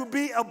try to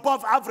be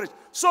above average?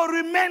 So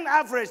remain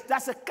average.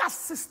 That's a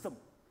caste system.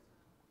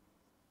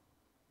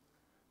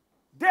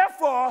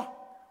 Therefore,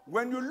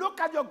 when you look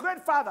at your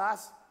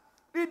grandfathers,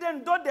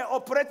 even though they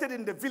operated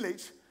in the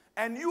village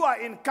and you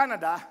are in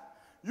Canada,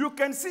 you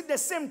can see the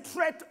same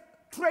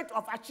trait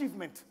of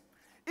achievement.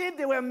 If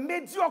they were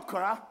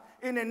mediocre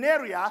in an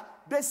area,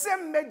 the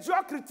same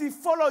mediocrity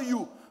follow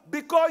you,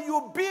 because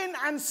you've been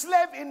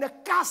enslaved in the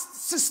caste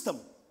system.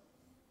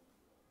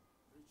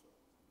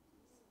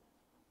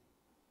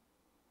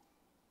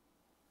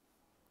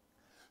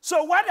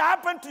 So what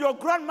happened to your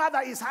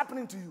grandmother is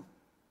happening to you.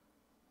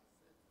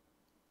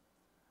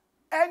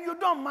 And you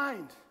don't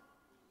mind,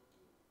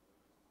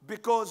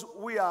 because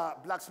we are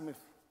blacksmith.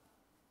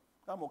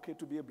 I'm okay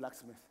to be a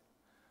blacksmith.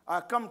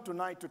 I come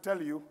tonight to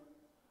tell you,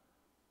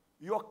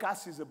 your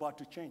caste is about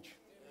to change.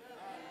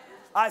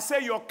 I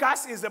say your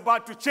caste is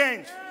about to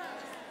change.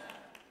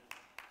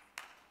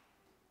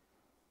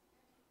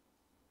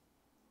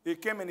 He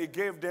came and he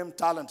gave them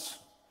talents.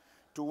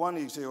 To one,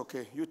 he said,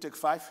 okay, you take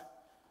 5,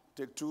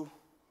 take 2,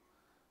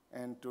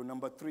 and to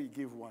number 3,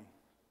 give 1.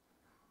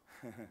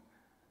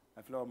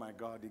 I thought, oh my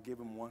God, he gave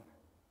him 1.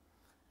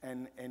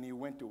 And he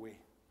went away.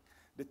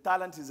 The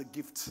talent is a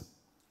gift.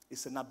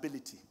 It's an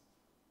ability.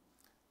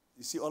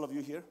 You see all of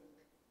you here?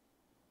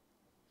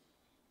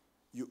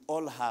 You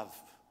all have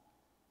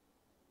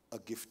a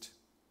gift.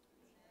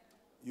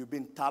 You've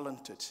been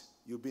talented.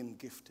 You've been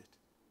gifted.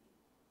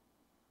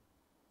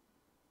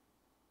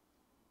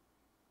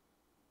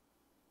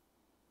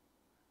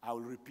 I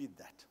will repeat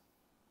that.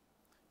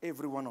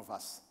 Every one of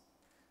us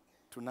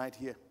tonight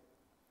here,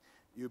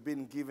 you've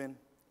been given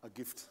a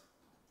gift,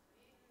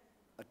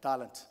 a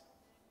talent.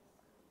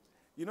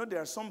 You know,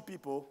 there are some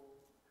people,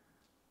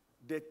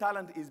 their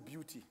talent is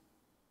beauty.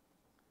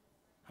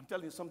 I'm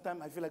telling you,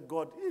 sometimes I feel like,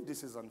 God,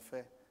 this is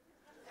unfair.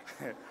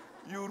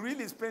 You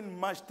really spend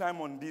much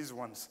time on these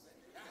ones.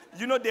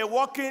 You know, they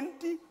walk in,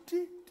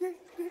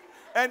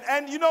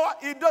 and you know,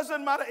 it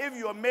doesn't matter if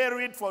you're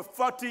married for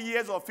 40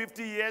 years or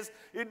 50 years.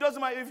 It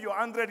doesn't matter if you're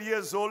 100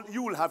 years old.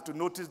 You will have to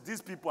notice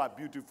these people are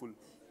beautiful.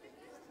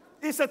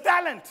 It's a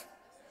talent,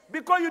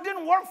 because you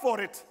didn't work for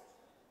it.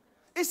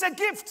 It's a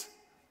gift.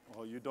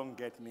 Oh, you don't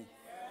get me.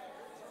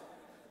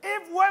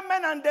 If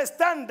women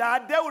understand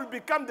that, they will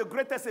become the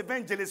greatest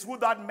evangelists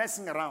without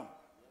messing around.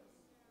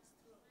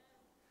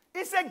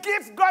 It's a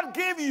gift God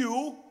gave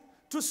you,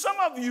 to some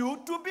of you,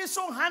 to be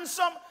so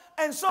handsome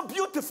and so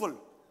beautiful.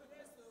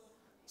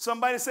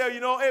 Somebody say,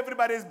 you know,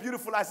 everybody is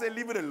beautiful. I say,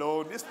 leave it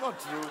alone. It's not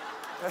true.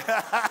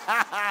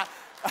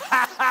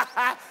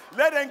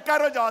 Let's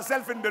encourage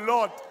ourselves in the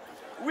Lord.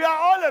 We are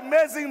all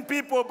amazing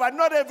people, but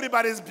not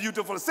everybody is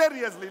beautiful.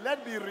 Seriously,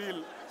 let's be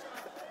real.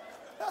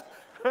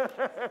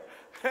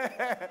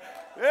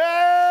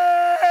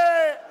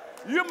 Hey,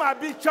 you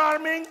might be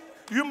charming,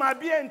 you might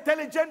be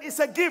intelligent. It's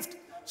a gift.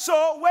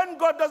 So when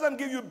God doesn't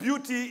give you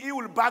beauty, he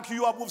will back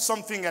you up with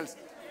something else.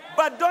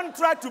 But don't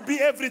try to be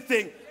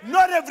everything.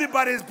 Not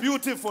everybody is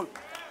beautiful.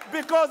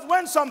 Because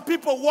when some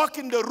people walk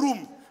in the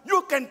room,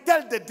 you can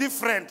tell the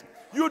difference.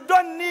 You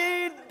don't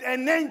need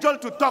an angel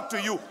to talk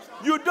to you.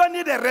 You don't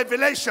need a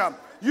revelation.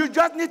 You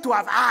just need to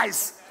have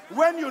eyes.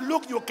 When you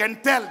look, you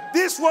can tell.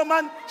 This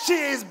woman, she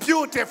is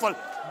beautiful.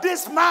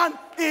 This man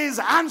is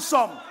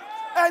handsome.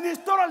 And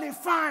it's totally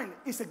fine.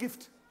 It's a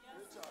gift.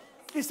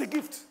 It's a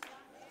gift.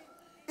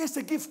 It's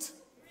a gift.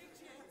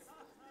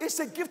 It's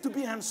a gift to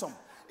be handsome.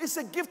 It's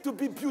a gift to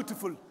be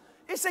beautiful.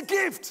 It's a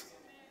gift.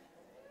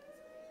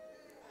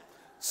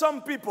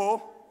 Some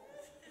people,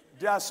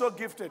 they are so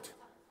gifted.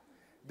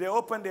 They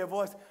open their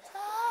voice.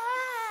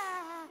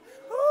 Ah,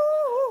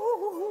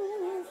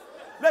 ooh.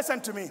 Listen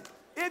to me.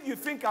 If you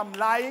think I'm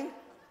lying,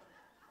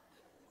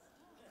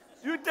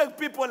 you take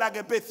people like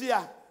a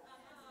Bethia,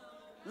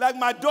 like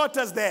my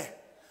daughter's there,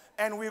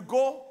 and we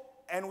go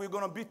and we're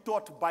going to be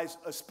taught by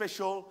a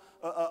special,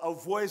 a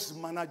voice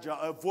manager,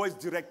 a voice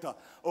director,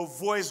 a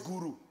voice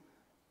guru.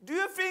 Do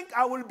you think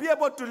I will be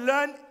able to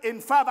learn in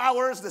 5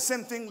 hours the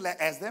same thing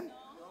as them?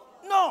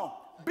 No,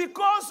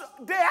 because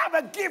they have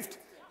a gift.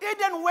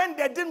 Even when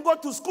they didn't go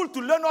to school to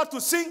learn how to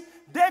sing,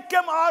 they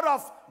came out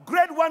of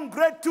grade 1,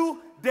 grade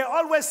 2, they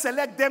always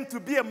select them to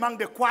be among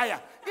the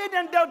choir.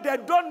 Even though they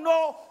don't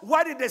know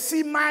what is a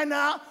C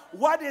minor,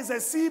 what is a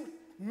C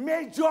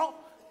major,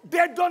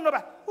 they don't know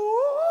that.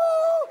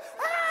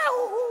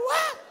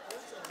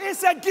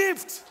 It's a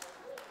gift.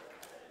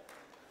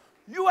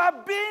 You are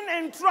being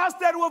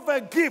entrusted with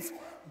a gift.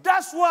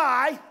 That's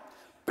why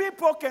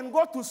people can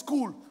go to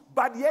school,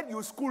 but yet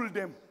you school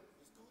them.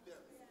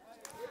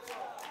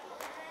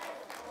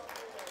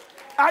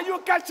 Are you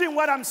catching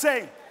what I'm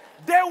saying?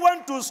 They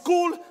went to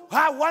school,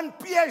 had 1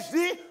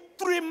 PhD,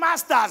 3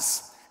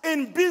 masters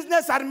in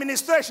business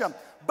administration.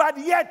 But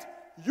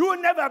yet, you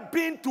never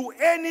been to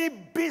any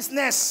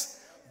business.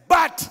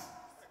 But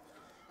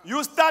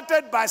you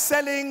started by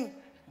selling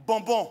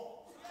bonbon,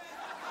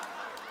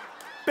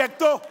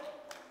 pecto.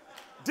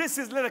 This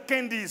is little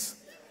candies.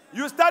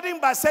 You starting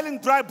by selling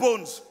dry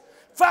bones.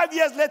 5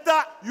 years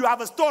later, you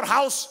have a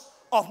storehouse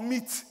of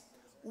meat.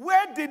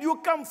 Where did you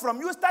come from?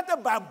 You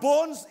started by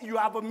bones, you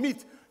have a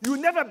meat. You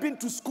never been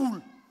to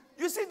school.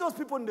 You see those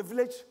people in the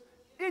village?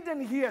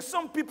 Even here,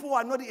 some people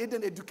are not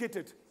even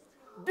educated.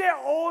 They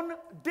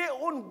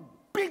own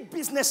big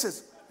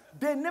businesses.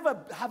 They never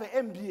have an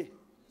MBA.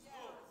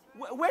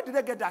 Where did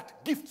they get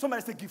that? Gift.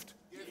 Somebody say gift.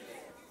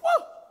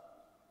 Whoa.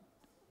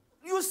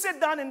 You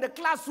sit down in the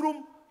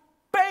classroom,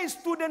 pay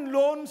student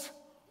loans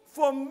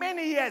for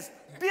many years.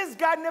 This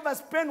guy never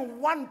spent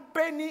 1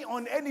 penny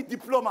on any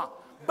diploma,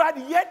 but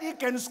yet he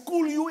can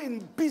school you in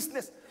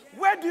business.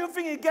 Where do you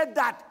think he get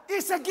that?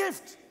 It's a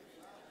gift.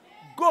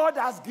 God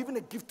has given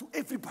a gift to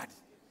everybody.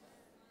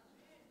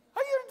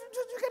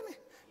 You get me?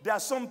 There are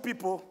some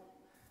people,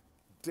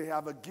 they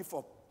have a gift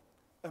of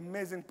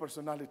amazing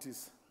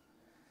personalities.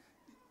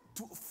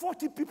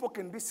 40 people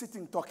can be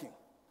sitting talking.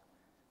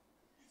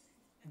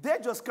 They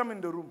just come in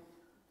the room.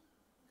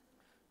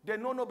 They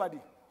know nobody.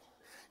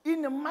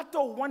 In a matter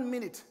of 1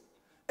 minute,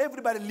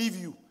 everybody leave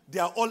you. They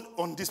are all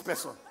on this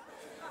person.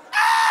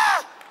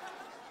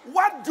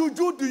 What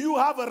juju do you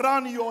have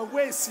around your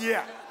waist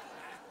here?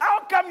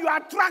 How come you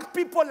attract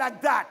people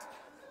like that?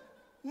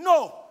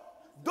 No,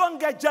 don't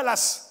get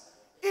jealous.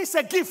 It's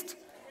a gift.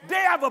 They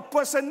have a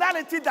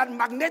personality that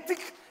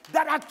magnetic,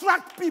 that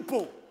attract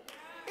people.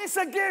 It's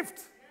a gift.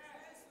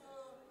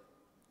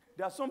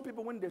 There are some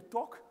people, when they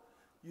talk,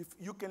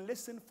 you can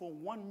listen for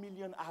 1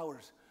 million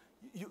hours.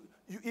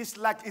 It's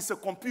like it's a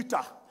computer.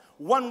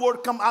 One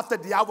word come after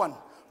the other one.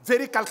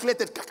 Very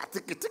calculated.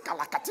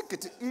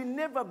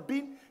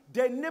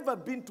 They never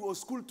been to a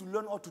school to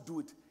learn how to do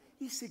it.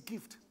 It's a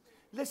gift.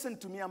 Listen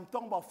to me, I'm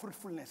talking about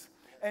fruitfulness.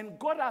 And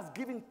God has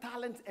given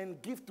talent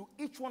and gift to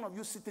each one of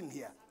you sitting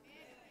here.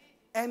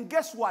 And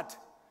guess what?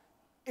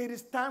 It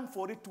is time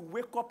for it to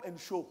wake up and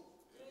show.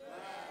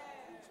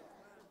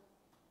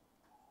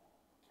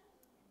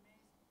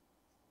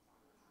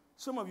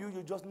 Some of you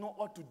just know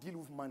how to deal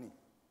with money.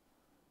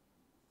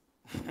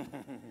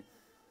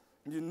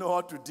 You know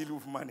how to deal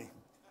with money.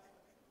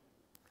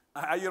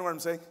 Are you know what I'm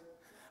saying?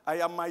 I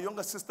am my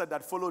younger sister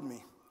that followed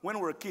me when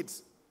we were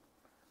kids.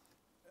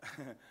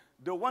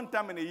 The one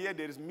time in a year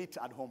there is meat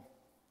at home.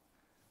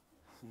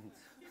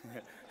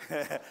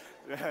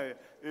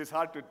 It's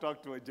hard to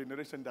talk to a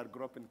generation that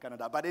grew up in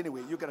Canada. But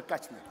anyway, you can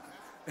catch me.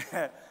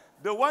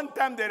 The one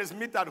time there is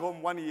meat at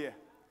home 1 year.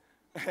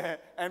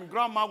 And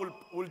grandma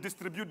will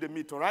distribute the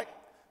meat, all right?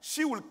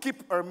 She will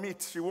keep her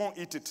meat. She won't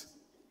eat it.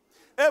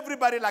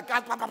 Everybody like,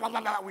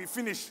 we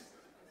finish.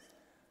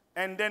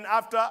 And then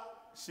after,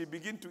 she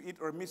begin to eat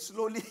her meat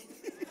slowly.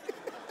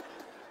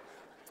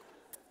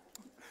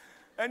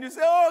 And you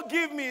say, oh,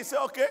 give me. You say,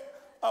 okay,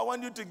 I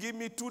want you to give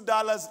me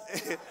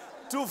 $2,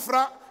 2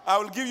 francs. I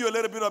will give you a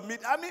little bit of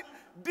meat. I mean,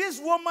 this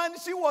woman,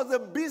 she was a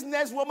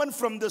businesswoman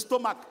from the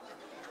stomach.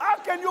 How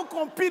can you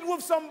compete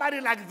with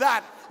somebody like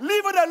that?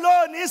 Leave it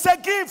alone. It's a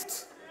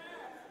gift.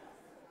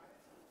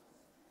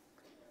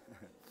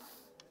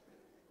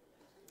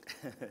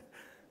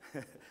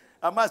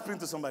 Am I speaking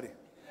to somebody?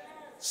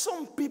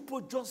 Some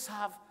people just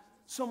have,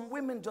 some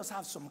women just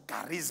have some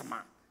charisma.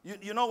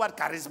 You know what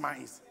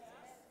charisma is?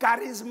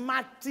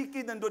 Charismatic,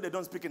 even though they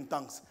don't speak in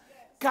tongues.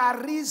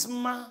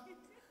 Charisma.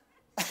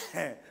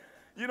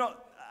 You know,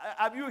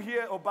 have you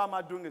heard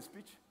Obama doing a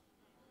speech?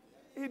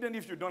 Even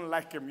if you don't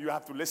like him, you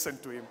have to listen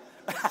to him.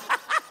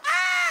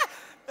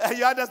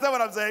 You understand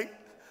what I'm saying?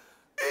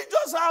 He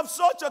just have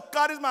such a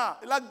charisma.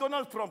 Like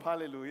Donald Trump,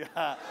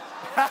 hallelujah.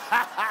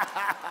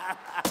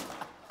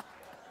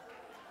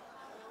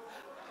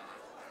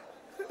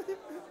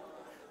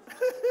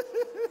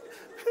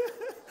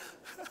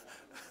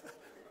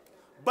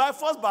 By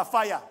force, by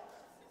fire.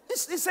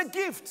 It's a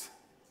gift.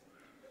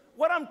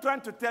 What I'm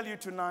trying to tell you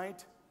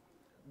tonight,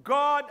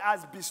 God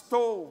has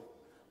bestowed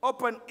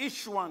upon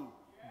each one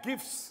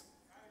gifts,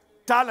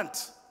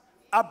 talent,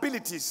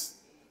 abilities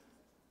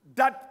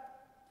that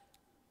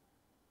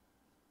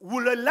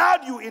will allow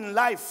you in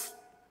life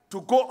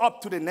to go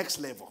up to the next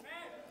level.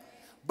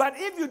 But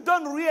if you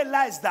don't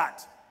realize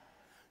that,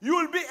 you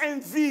will be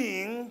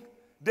envying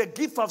the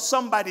gift of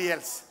somebody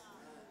else.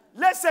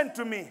 Listen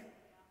to me.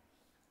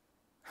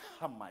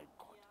 Oh my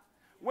God.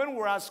 When we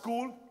were at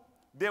school,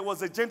 there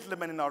was a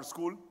gentleman in our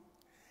school.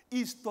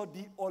 He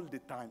studied all the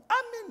time.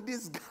 I mean,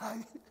 this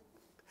guy,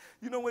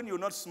 you know, when you're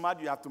not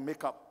smart, you have to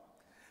make up.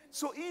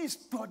 So he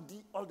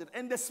studied all the time.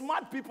 And the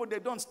smart people, they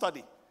don't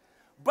study.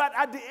 But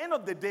at the end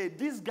of the day,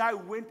 this guy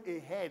went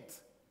ahead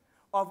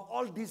of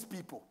all these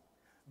people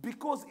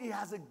because he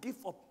has a gift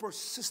of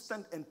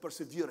persistence and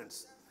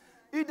perseverance.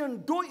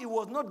 Even though he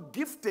was not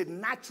gifted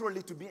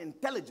naturally to be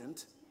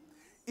intelligent,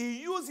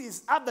 he used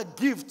his other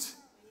gift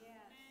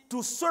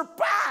to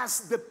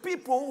surpass the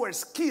people who were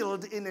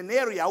skilled in an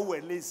area who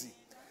were lazy.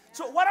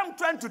 So what I'm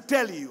trying to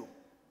tell you,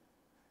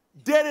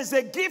 there is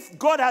a gift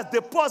God has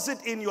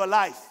deposited in your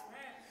life.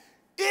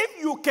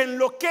 If you can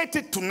locate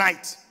it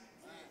tonight,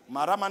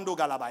 Maramando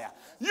Galabaya,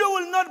 you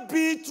will not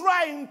be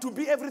trying to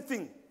be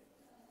everything.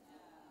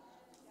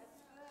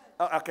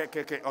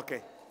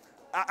 Okay.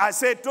 I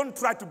said, don't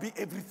try to be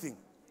everything.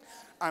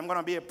 I'm going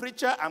to be a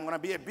preacher, I'm going to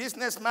be a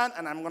businessman,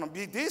 and I'm going to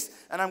be this,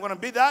 and I'm going to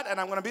be that, and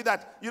I'm going to be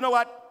that. You know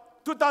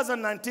what?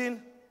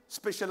 2019,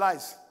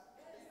 specialize.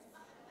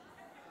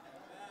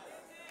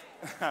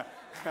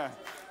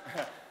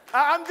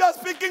 I'm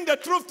just speaking the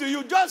truth to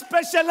you. Just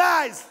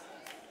specialize.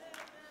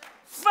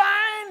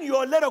 Find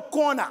your little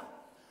corner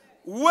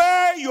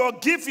where your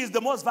gift is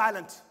the most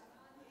violent.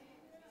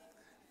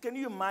 Can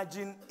you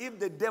imagine if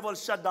the devil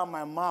shut down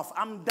my mouth?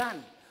 I'm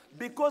done.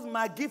 Because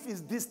my gift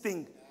is this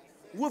thing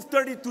with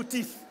 32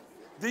 teeth.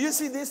 Do you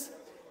see this?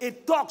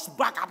 It talks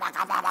back.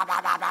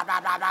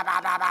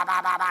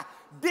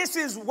 This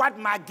is what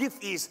my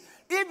gift is.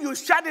 If you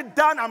shut it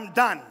down, I'm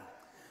done.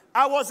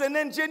 I was an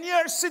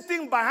engineer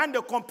sitting behind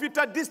the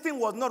computer. This thing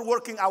was not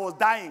working. I was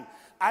dying.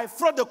 I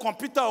threw the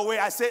computer away.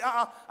 I said,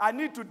 I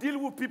need to deal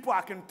with people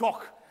I can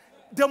talk.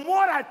 The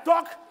more I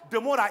talk, the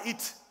more I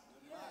eat.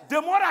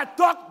 The more I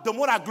talk, the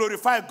more I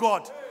glorify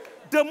God.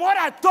 The more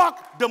I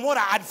talk, the more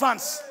I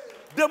advance.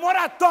 The more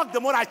I talk, the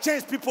more I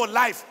change people's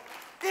life.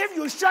 If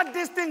you shut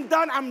this thing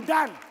down, I'm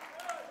done.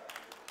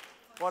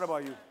 What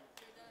about you?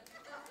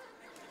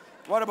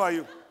 What about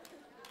you?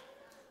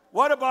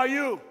 What about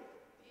you?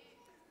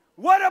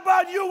 What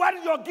about you? What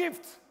is your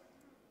gift?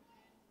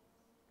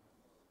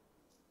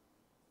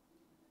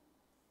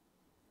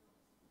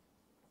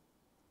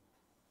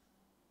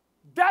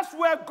 That's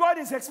where God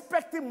is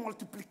expecting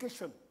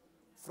multiplication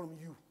from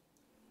you.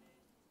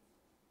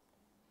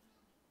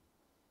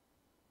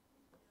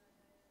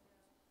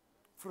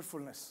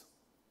 Fruitfulness.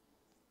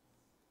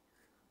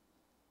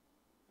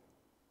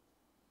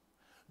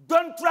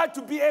 Don't try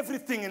to be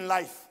everything in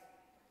life.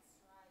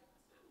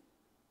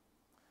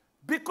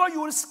 Because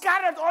you will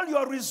scatter all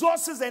your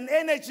resources and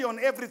energy on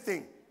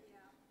everything.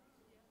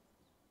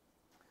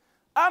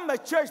 I'm a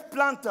church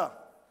planter,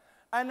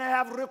 and I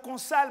have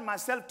reconciled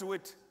myself to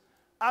it.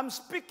 I'm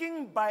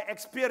speaking by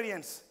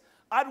experience.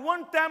 At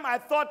one time, I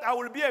thought I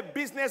will be a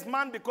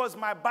businessman because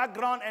my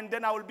background, and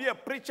then I will be a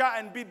preacher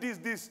and be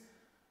this.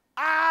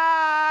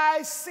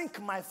 I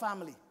sink my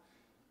family.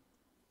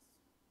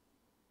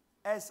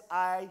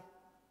 S-I-N-K,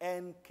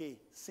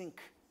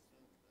 sink.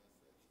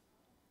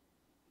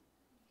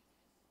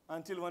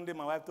 Until one day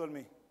my wife told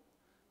me,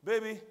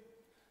 baby,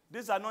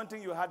 this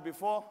anointing you had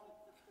before,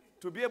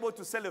 to be able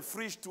to sell a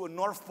fridge to a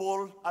North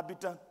Pole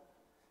habitant,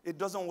 it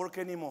doesn't work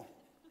anymore.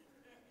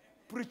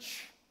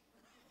 Preach.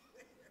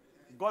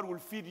 God will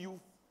feed you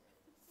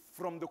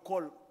from the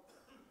call.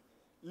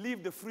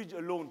 Leave the fridge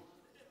alone.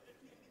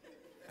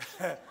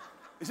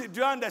 You see, do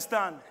you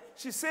understand?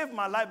 She saved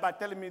my life by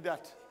telling me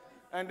that.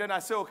 And then I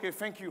said, okay,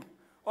 thank you.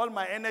 All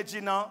my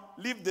energy now,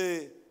 leave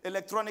the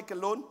electronic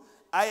alone.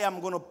 I am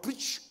going to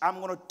preach, I'm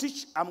going to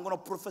teach, I'm going to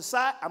prophesy,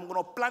 I'm going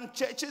to plant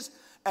churches,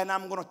 and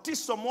I'm going to teach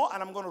some more,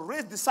 and I'm going to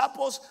raise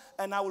disciples,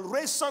 and I will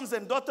raise sons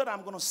and daughters,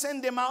 I'm going to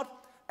send them out,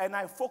 and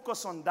I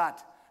focus on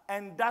that.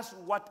 And that's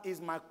what is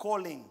my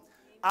calling.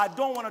 I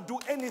don't want to do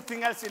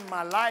anything else in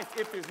my life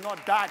if it's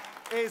not that.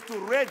 It's to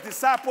raise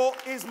disciples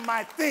is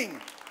my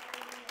thing.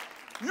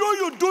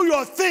 You do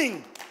your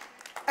thing,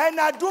 and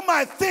I do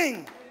my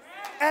thing,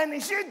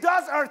 and she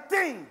does her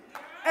thing,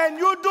 and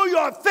you do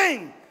your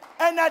thing.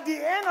 And at the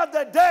end of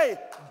the day,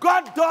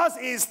 God does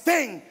his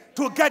thing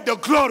to get the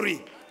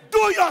glory.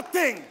 Do your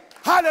thing.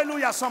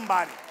 Hallelujah,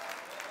 somebody.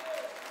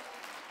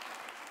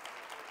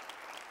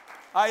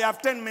 I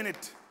have 10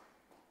 minutes.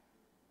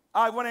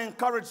 I want to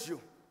encourage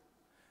you.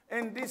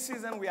 In this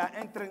season we are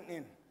entering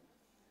in,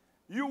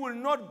 you will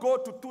not go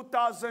to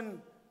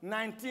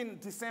 2019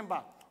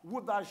 December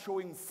without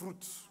showing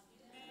fruit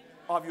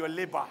of your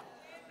labor,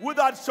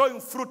 without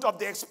showing fruit of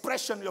the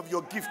expression of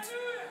your gift.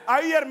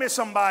 Are you hearing me,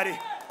 somebody?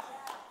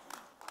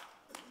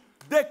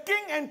 The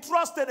king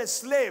entrusted a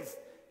slave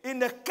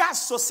in a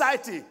caste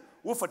society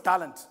with a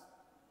talent,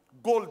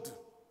 gold,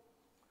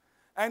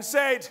 and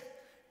said,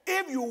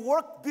 if you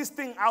work this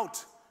thing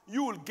out,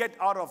 you will get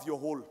out of your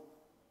hole.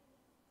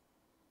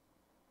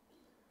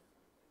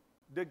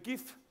 The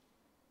gift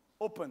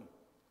opened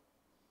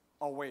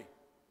a way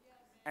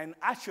and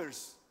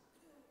ushers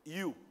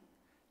you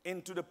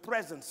into the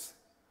presence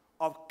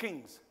of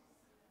kings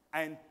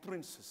and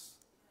princes.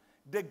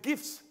 The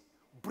gifts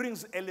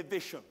brings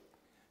elevation.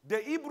 The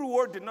Hebrew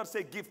word did not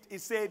say gift. It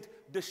said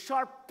the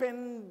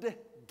sharpened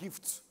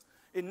gift.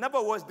 In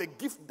other words, the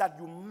gift that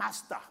you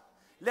master.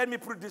 Let me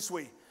put it this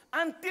way.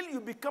 Until you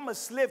become a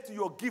slave to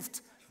your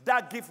gift,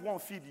 that gift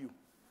won't feed you.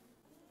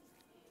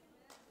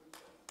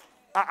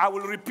 I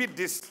will repeat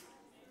this.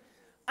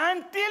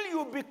 Until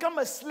you become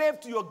a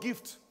slave to your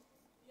gift,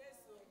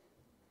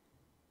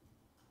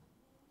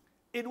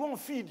 it won't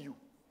feed you.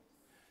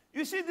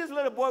 You see this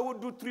little boy who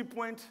do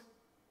 3-point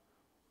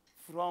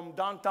from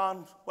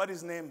downtown, what is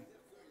his name?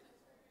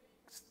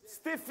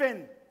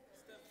 Stephen.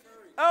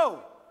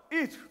 Oh,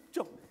 eat.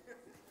 Chop.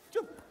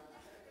 Chop.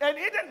 And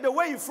even the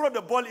way you throw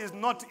the ball is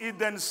not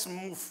even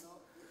smooth.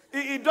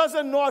 He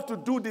doesn't know how to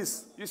do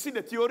this. You see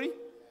the theory?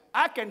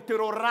 I can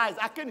terrorize.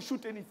 I can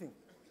shoot anything.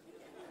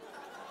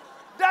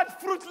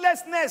 That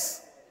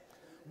fruitlessness.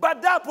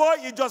 But that boy,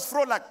 he just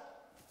throw like,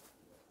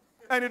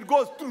 and it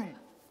goes through.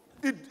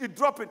 It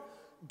drop it.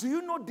 Do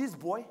you know this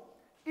boy?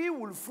 He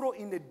will throw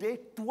in a day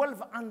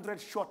 1,200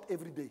 shots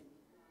every day.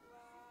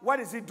 What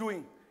is he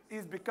doing?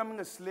 He's becoming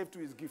a slave to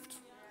his gift.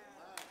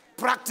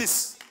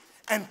 Practice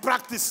and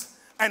practice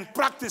and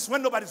practice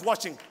when nobody's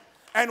watching.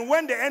 And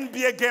when the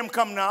NBA game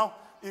come now,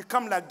 it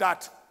come like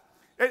that.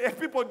 And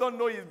people don't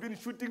know he's been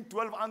shooting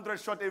 1,200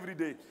 shots every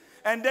day.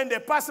 And then they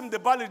pass him the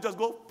ball, it just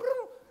go,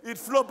 it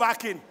flow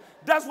back in.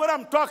 That's what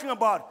I'm talking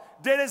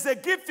about. There is a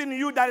gift in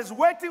you that is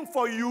waiting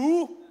for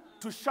you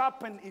to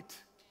sharpen it.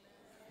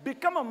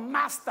 Become a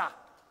master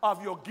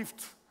of your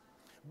gift.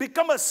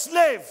 Become a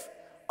slave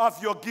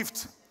of your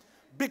gift.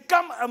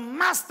 Become a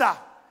master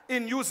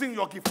in using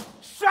your gift.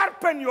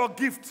 Sharpen your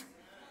gift.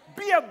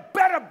 Be a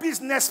better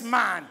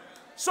businessman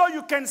so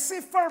you can see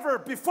further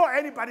before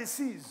anybody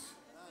sees.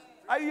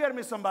 Are you hearing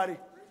me, somebody?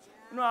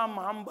 You know, I'm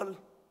humble.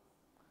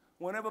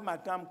 Whenever my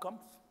time comes,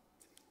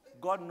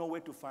 God knows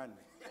where to find me.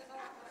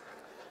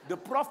 The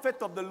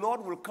prophet of the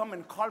Lord will come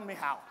and call me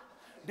out.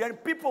 Then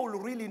people will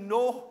really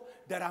know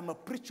that I'm a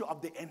preacher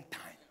of the end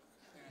time.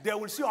 They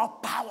will see how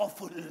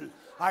powerful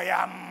I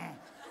am.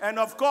 And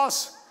of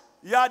course,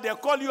 yeah, they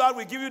call you out,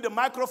 we give you the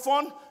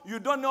microphone. You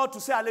don't know how to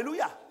say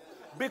hallelujah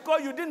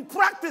because you didn't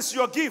practice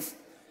your gift.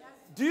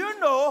 Do you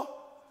know,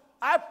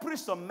 I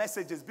preached some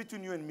messages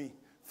between you and me.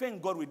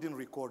 Thank God we didn't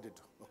record it,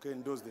 okay,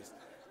 in those days.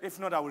 If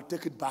not, I will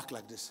take it back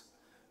like this.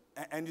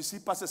 And you see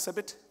Pastor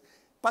Sabbath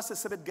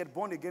get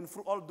born again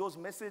through all those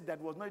messages that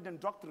was not even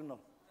doctrinal.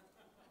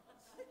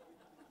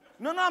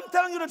 No, I'm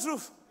telling you the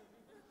truth.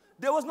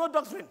 There was no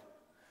doctrine.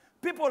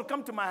 People will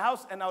come to my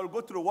house and I will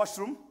go to the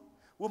washroom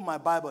with my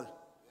Bible.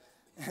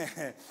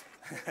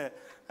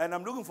 And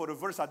I'm looking for the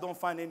verse. I don't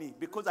find any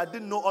because I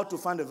didn't know how to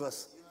find the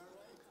verse.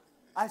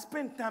 I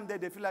spend time there.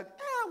 They feel like,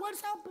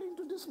 what's happening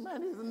to this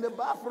man? He's in the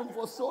bathroom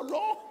for so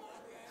long.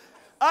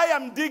 I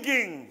am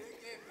digging.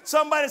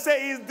 Somebody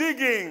say he's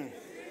digging.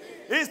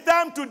 It's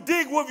time to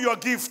dig with your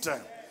gift.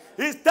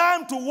 It's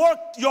time to work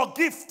your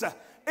gift.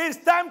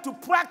 It's time to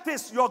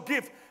practice your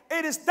gift.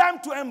 It is time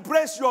to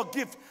embrace your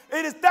gift.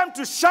 It is time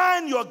to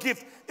shine your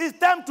gift. It's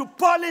time to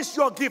polish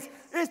your gift.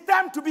 It's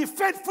time to be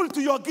faithful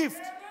to your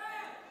gift.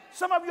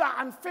 Some of you are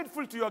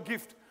unfaithful to your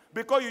gift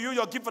because you use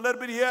your gift a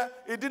little bit here.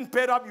 It didn't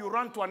pay up. You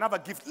run to another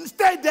gift.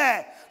 Stay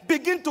there.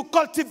 Begin to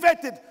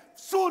cultivate it.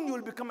 Soon you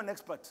will become an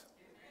expert.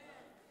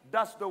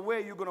 That's the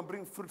way you're going to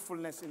bring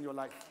fruitfulness in your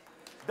life.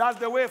 That's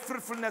the way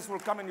fruitfulness will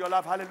come in your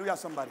life. Hallelujah,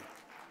 somebody.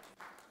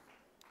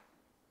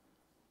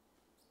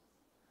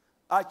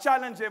 I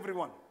challenge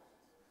everyone,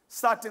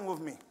 starting with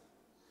me.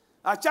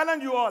 I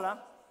challenge you all.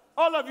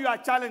 All of you, I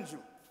challenge you.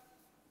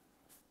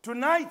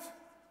 Tonight,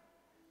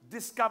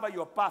 discover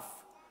your path.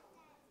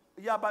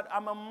 Yeah, but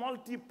I'm a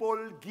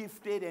multiple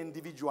gifted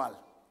individual.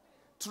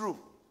 True.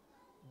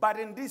 But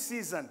in this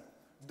season,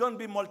 don't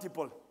be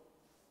multiple.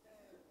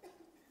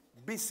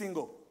 Be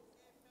single.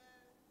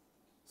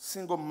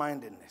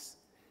 Single-mindedness.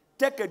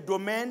 Take a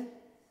domain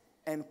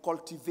and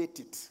cultivate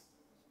it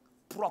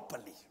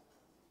properly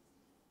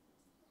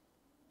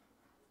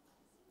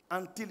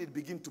until it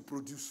begins to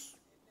produce.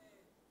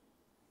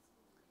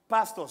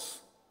 Pastors,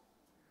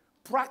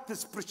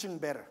 practice preaching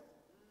better.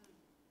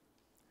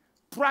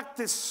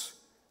 Practice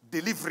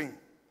delivering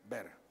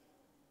better.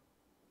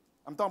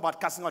 I'm talking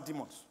about casting out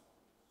demons.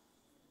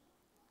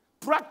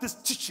 Practice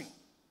teaching.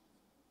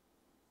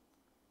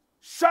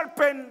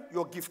 Sharpen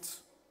your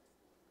gifts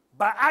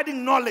by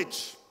adding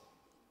knowledge.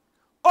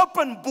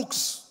 Open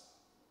books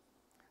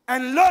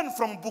and learn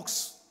from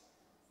books.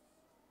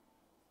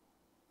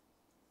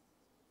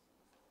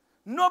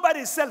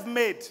 Nobody is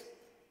self-made.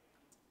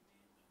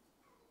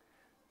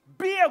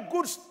 Be a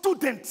good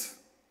student.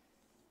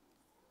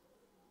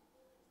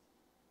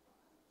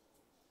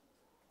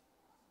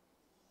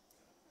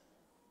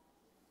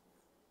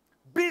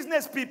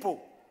 Business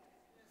people,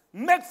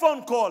 make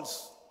phone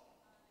calls.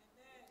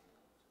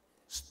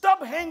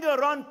 Stop hanging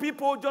around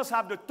people who just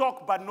have the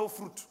talk but no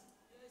fruit.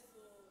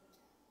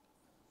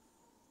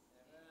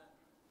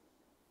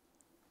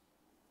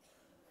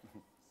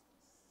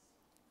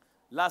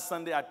 Last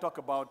Sunday, I talked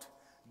about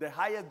the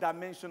highest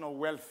dimension of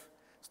wealth.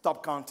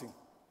 Stop counting.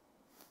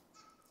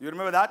 You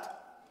remember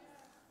that?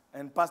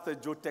 And Pastor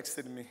Joe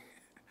texted me.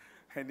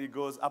 And he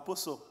goes,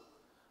 Apostle,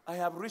 I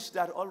have reached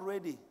that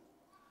already.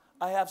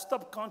 I have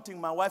stopped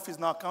counting. My wife is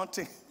now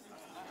counting.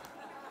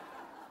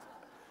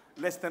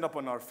 Let's stand up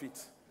on our feet.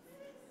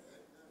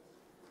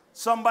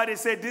 Somebody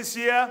say, this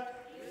year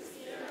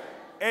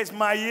is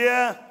my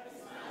year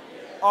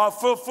of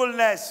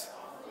fruitfulness.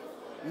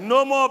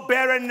 No more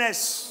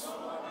barrenness.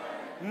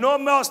 No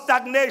more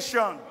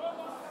stagnation.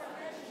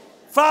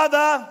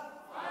 Father,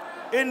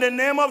 in the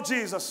name of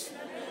Jesus,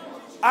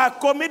 I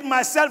commit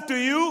myself to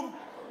you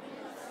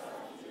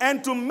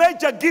and to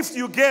major gift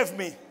you gave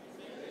me.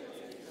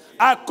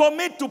 I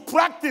commit to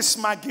practice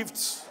my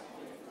gifts.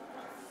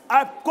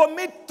 I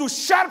commit to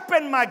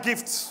sharpen my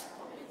gifts.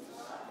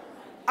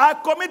 I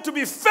commit to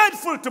be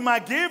faithful to my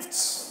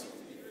gifts.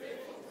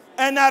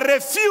 And I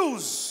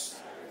refuse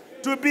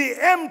to be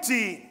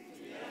empty.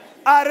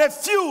 I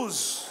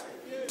refuse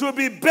to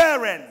be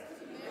barren.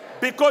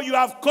 Because you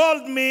have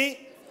called me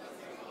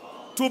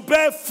to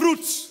bear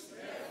fruits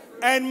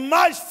and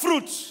much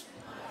fruit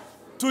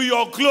to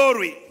your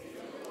glory.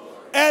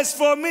 As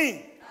for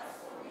me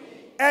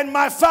and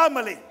my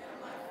family,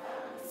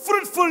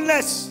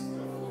 fruitfulness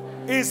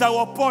is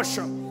our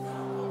portion.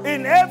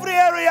 In every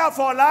area of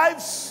our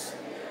lives,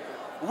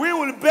 we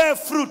will bear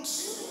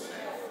fruits.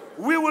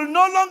 We will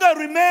no longer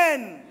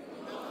remain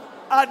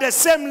at the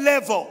same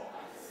level.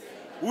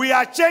 We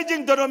are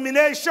changing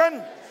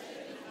denomination.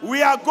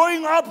 We are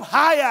going up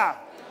higher.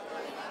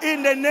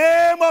 In the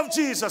name of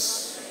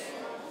Jesus.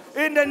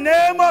 In the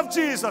name of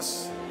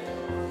Jesus.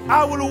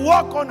 I will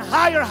walk on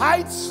higher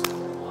heights.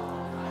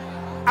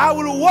 I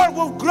will work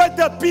with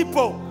greater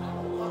people.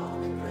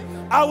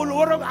 I will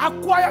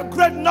acquire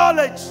great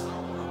knowledge.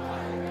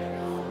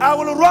 I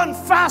will run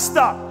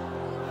faster.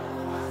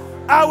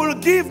 I will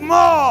give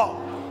more.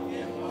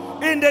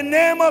 In the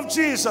name of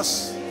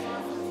Jesus.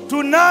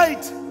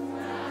 Tonight,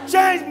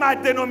 change my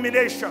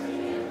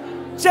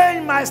denomination.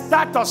 Change my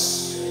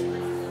status.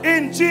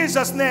 In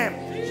Jesus' name.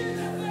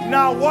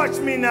 Now watch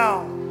me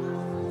now.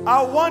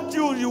 I want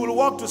you will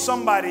walk to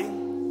somebody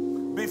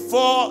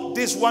before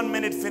this 1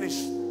 minute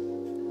finish.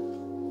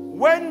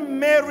 When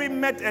Mary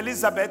met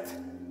Elizabeth,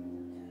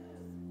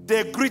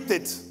 they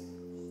greeted.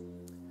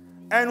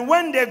 And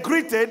when they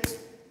greeted,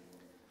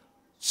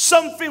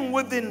 something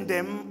within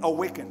them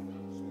awakened.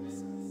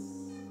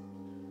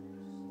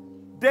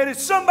 There is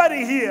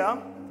somebody here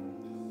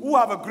who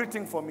have a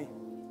greeting for me.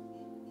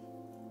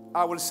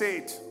 I will say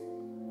it.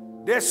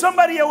 There's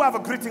somebody here who have a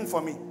greeting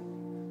for me.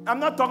 I'm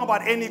not talking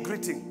about any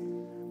greeting.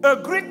 A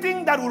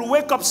greeting that will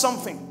wake up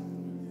something.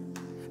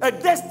 A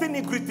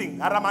destiny greeting.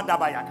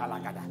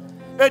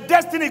 A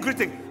destiny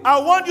greeting. I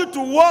want you to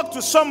walk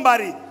to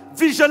somebody,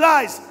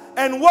 visualize,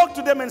 and walk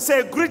to them and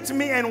say, greet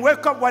me and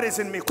wake up what is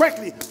in me.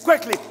 Quickly,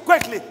 quickly,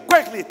 quickly,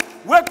 quickly.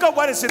 Wake up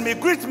what is in me.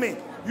 Greet me.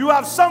 You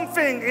have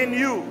something in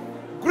you.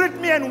 Greet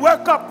me and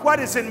wake up what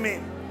is in me.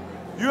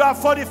 You have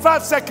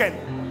 45 seconds.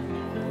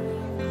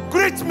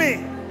 Greet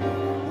me.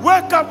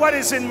 Wake up what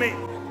is in me.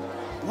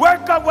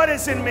 Wake up what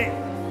is in me.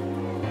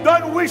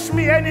 Don't wish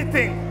me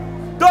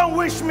anything. Don't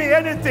wish me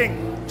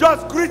anything.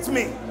 Just greet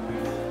me.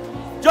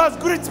 Just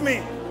greet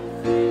me.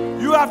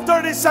 You have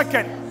 30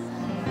 seconds.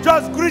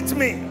 Just greet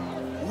me.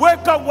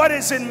 Wake up what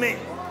is in me.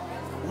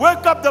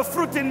 Wake up the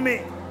fruit in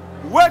me.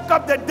 Wake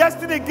up the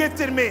destiny gift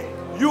in me.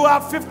 You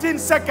have 15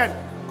 seconds.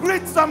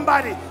 Greet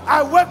somebody.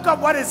 I wake up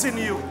what is in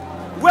you.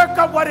 Wake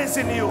up what is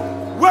in you.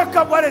 Wake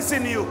up what is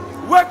in you.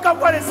 Wake up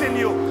what is in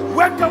you.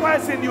 Wake up what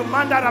is in you.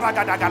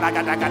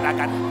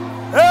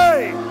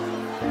 Hey.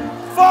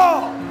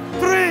 4,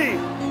 3,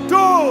 2,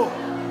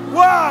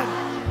 1.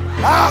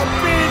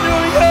 Happy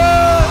New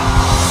Year.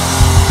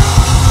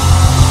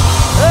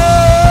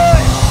 Hey.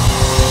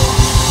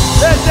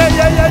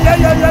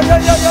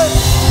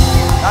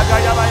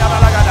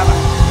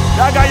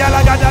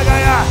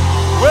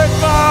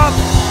 Wake up.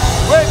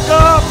 Wake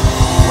up.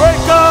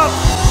 Wake up.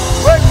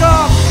 Wake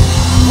up.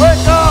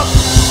 Wake up.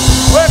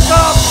 Wake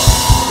up.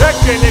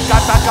 Lekele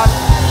katakata.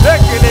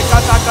 Lekele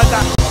katakata.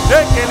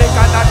 Lekele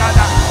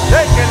katakata.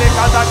 Lekele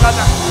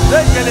katakata.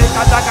 Lekele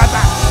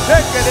katakata.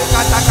 Lekele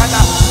katakata.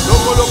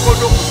 Loko loko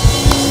loko.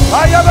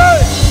 Ayabe.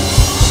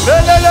 Le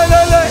le le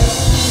le le.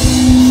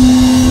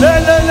 Le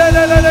le le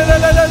le le le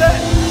le le le.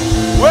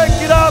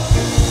 Wake it up.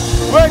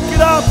 Wake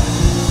it up.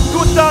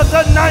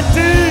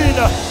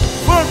 2019.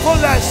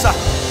 Fruitfulness.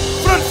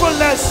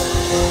 Fruitfulness.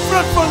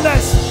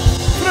 Fruitfulness.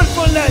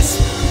 Fruitfulness.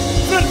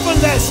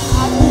 Fruitfulness.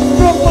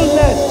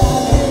 Fruitfulness.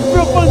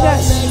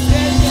 Fruitfulness.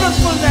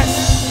 Fruitfulness.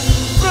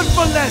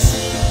 Fruitfulness.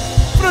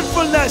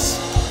 Fruitfulness.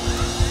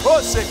 Oh,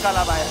 se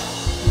kalabaya.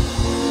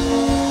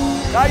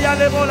 Kaya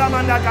lebo la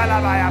manda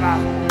kalabaya ba.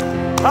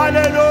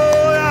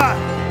 Hallelujah.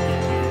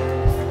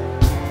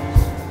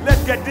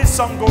 Let's get this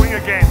song going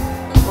again.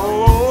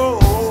 Oh,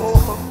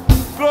 oh, oh.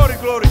 Glory,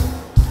 glory.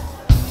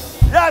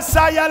 Yes,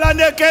 ayala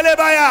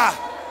nekelebaya.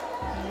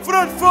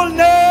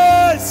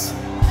 Fruitfulness.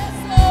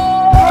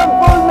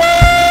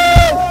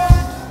 Fruitfulness.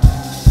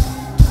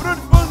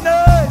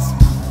 Fruitfulness.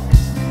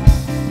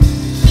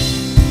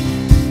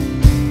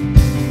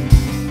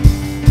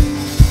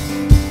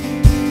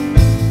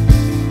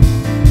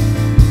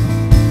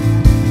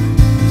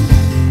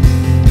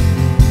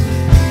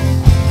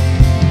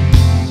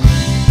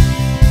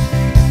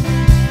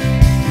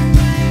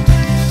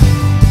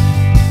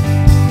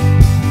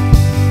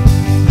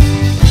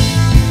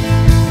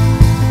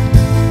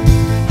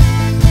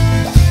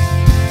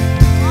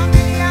 How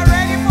many are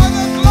ready for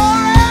the glory?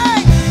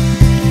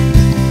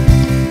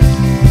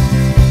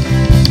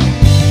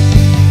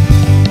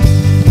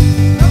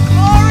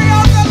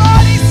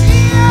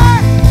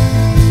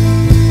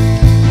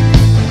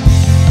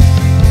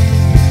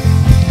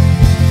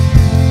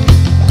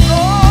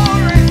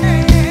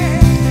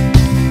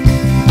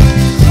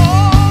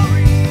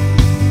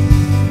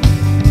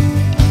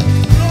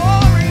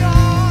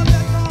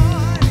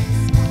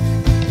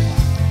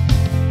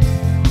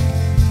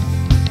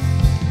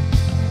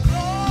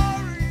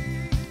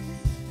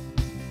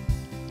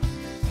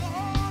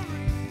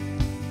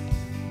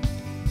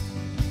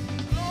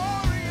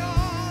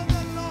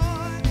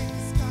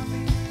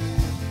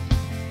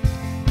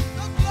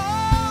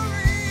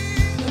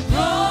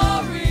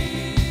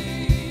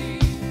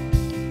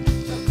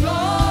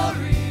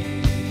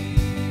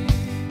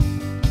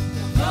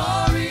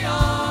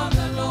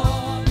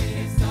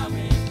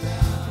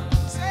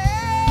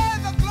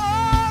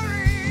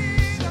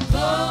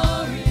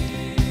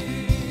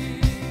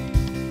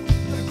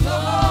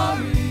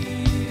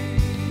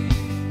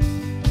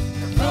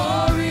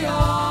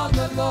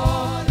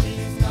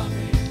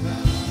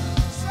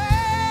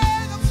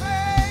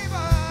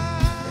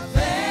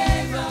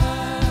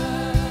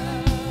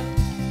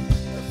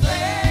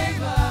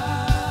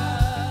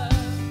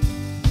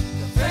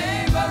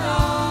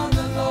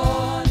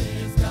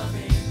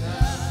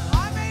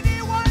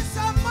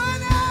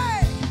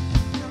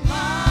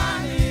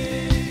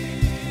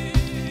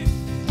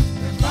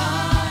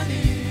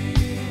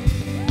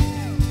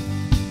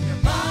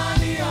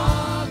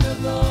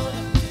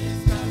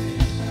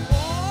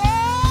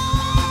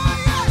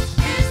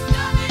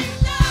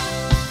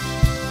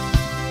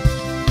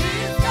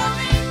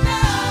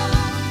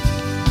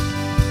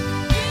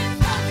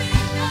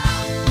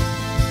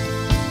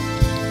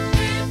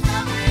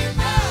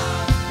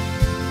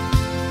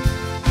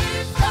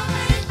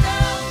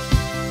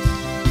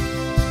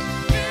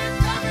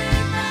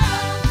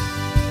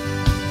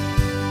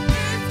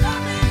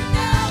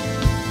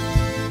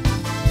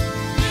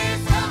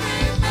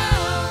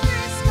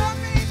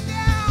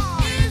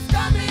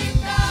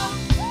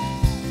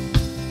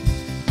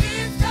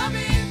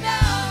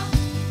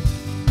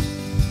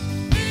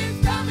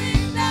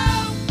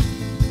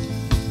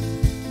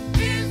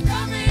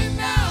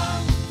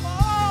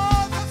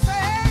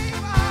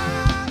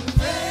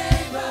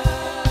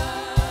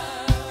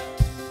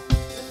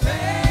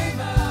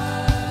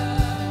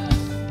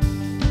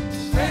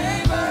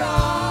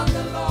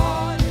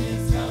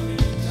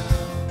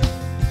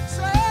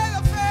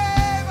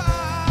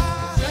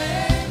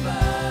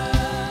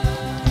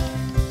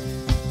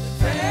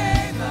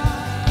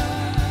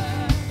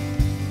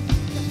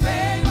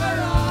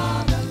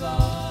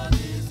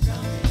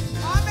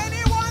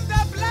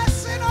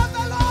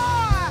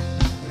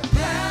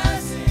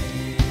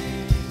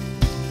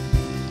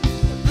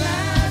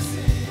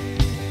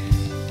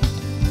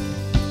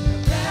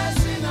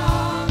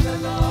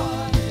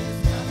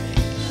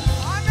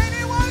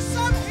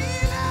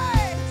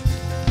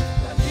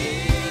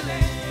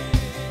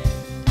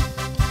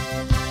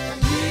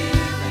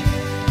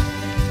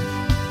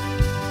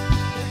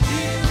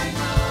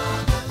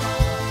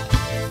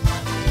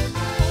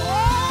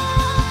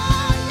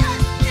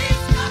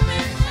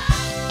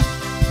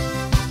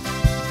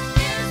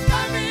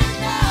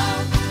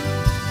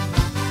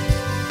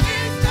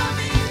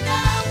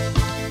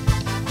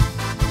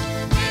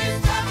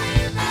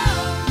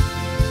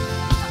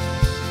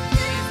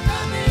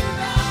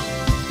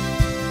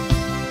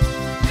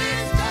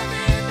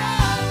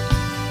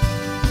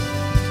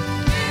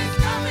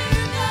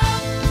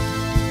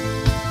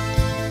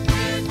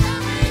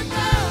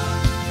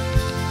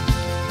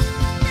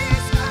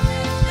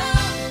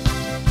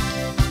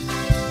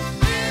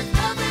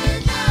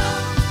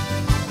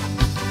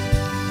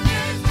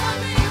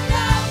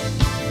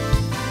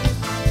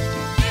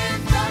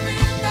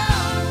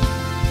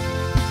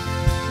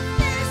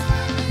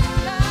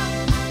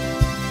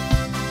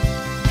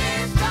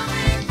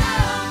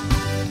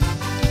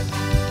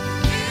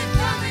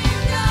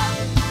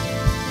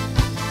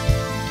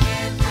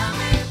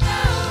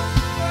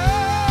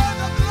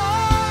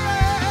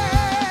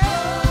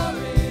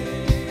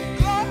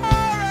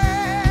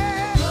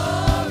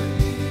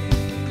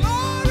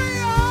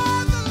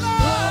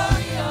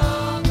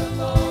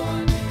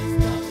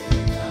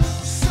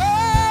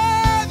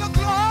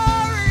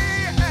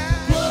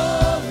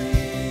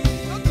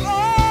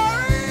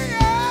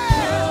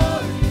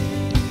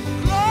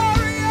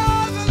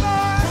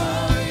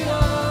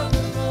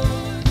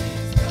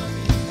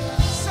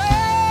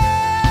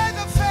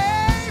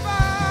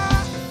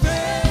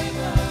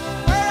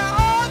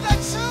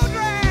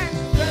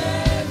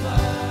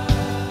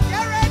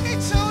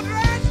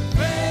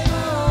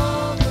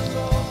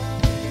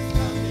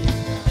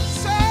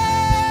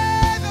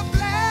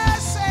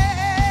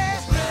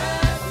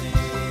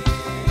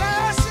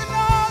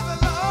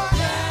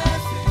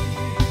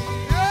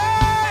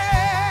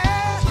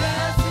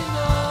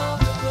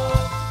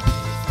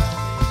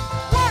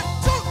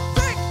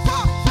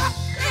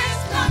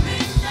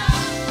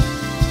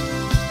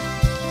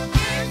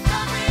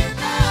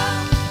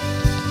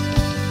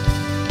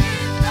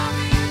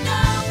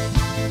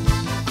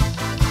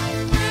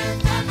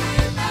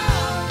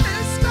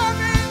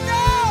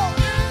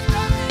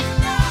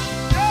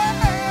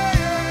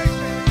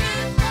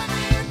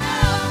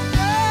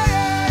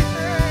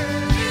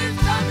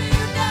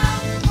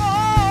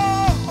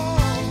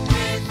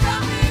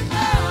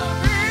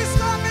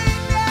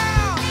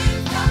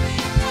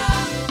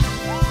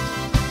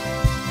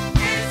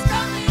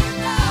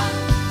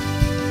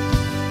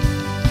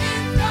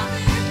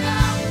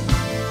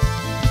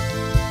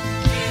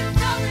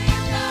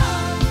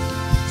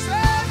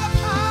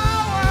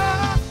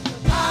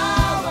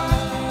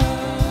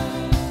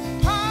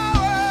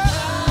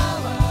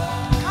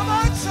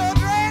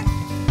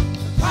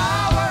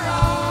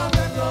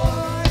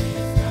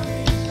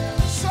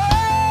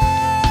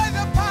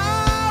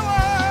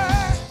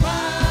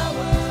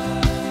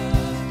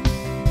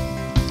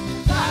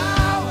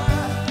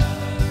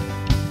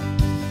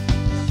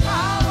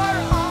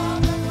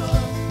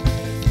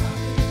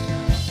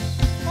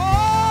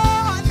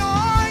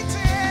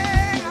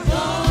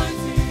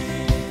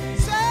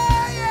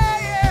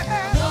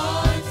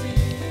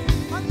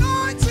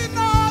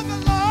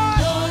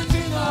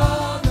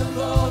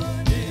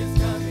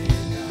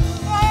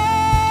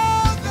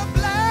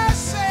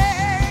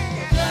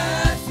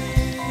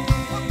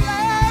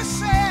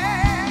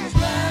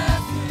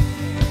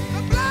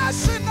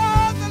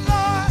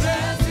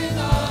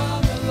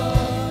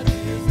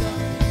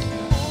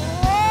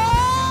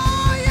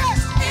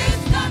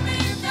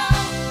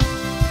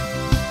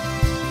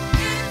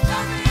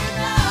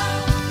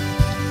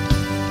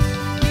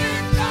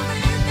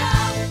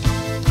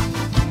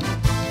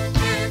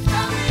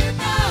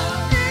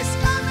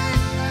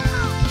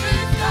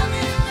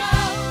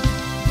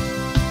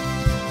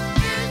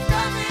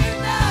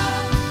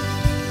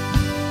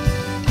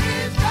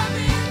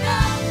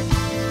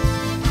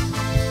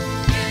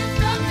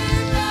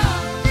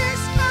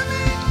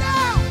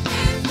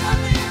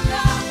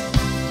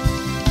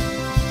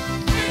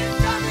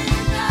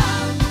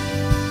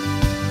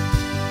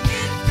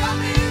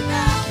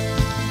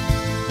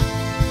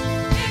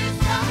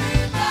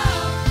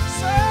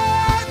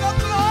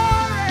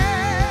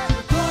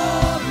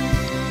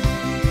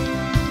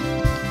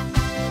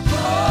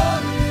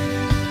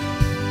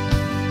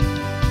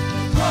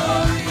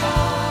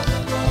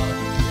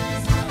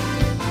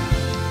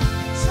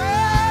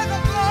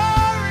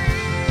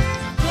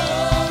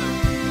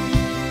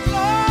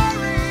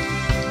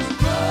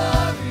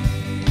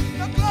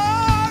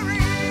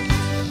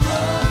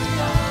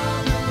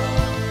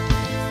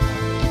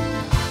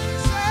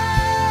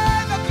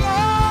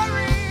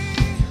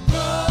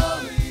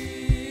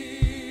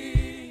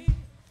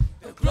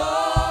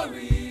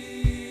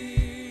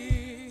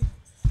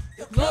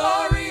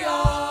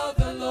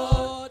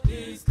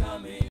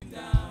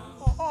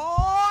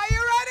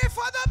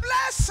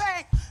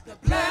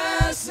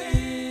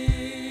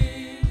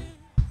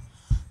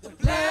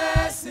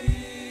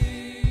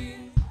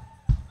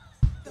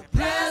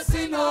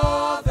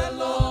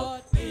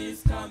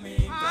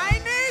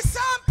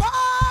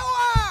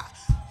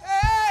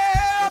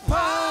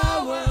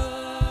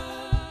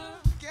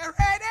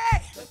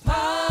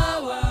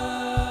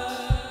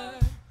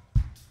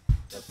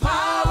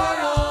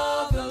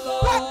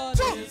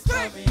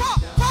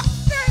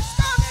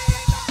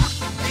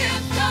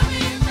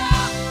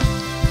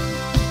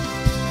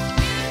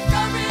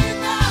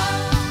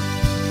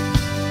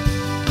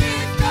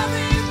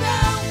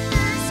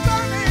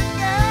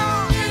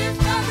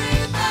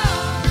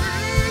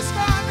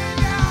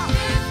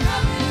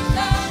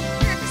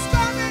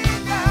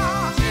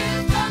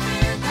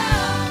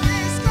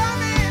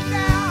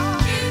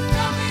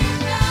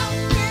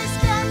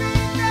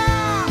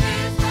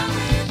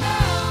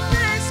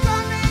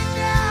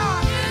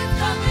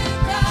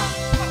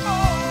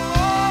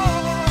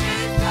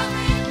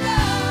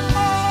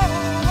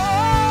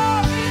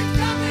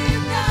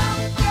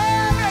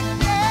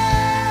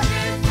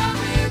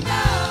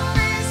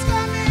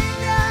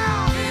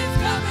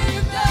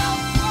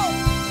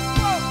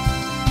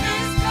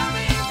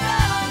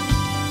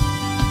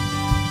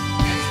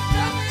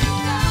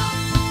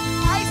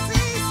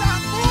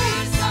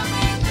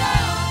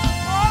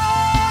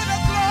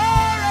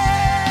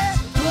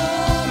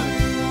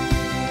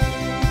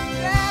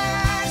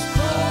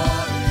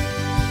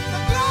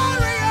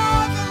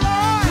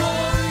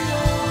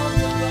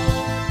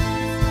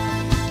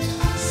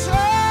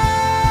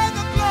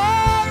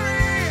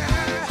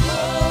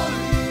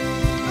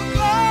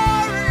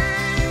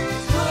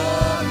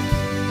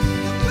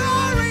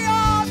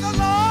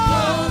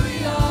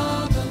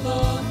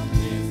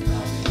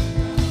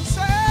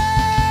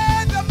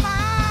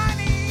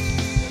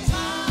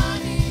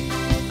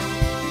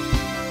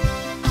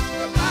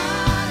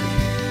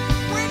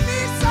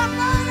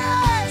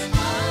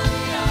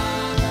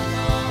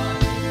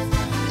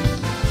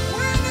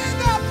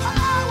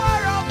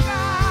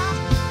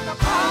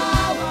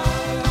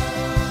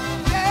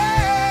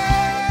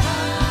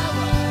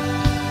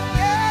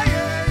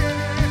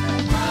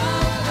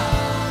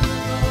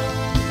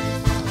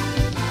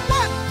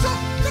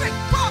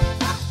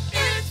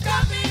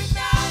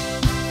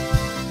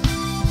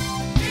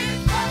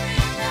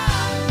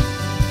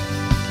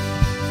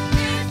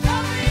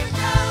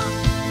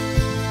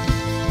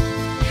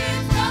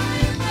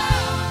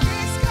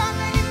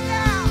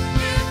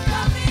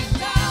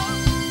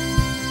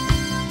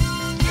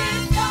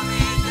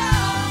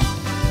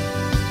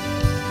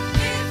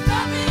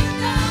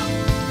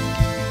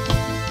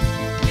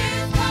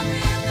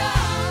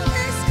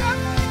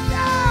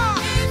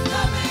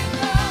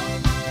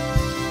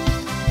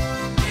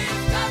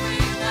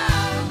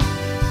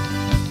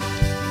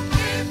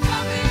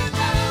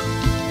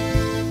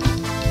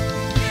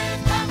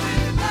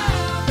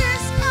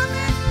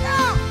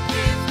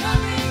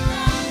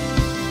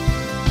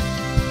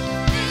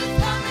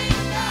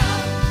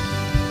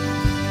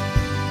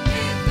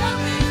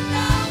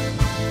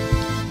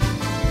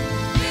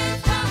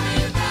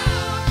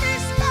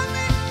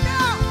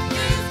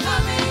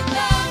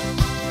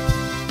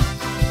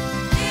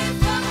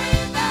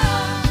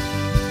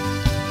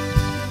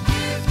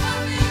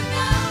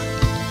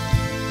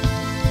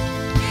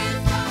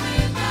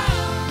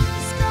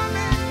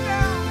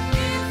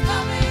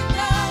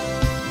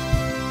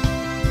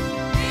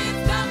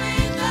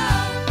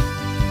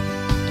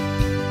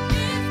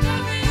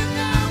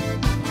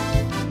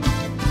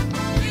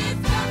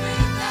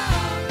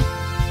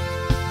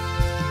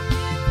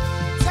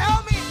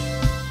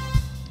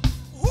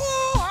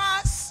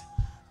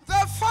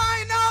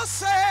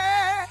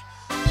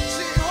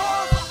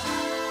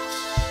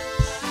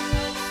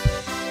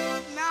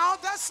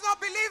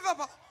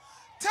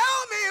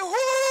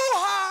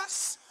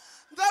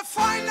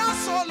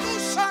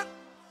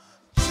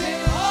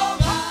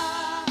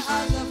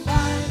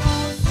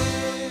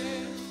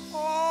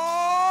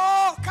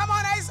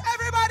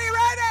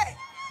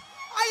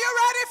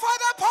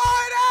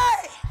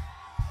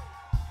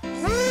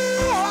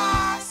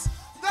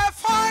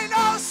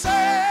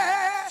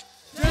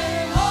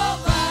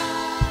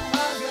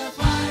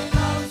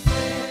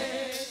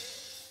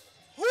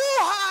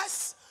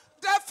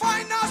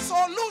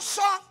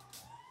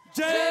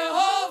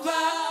 Jehovah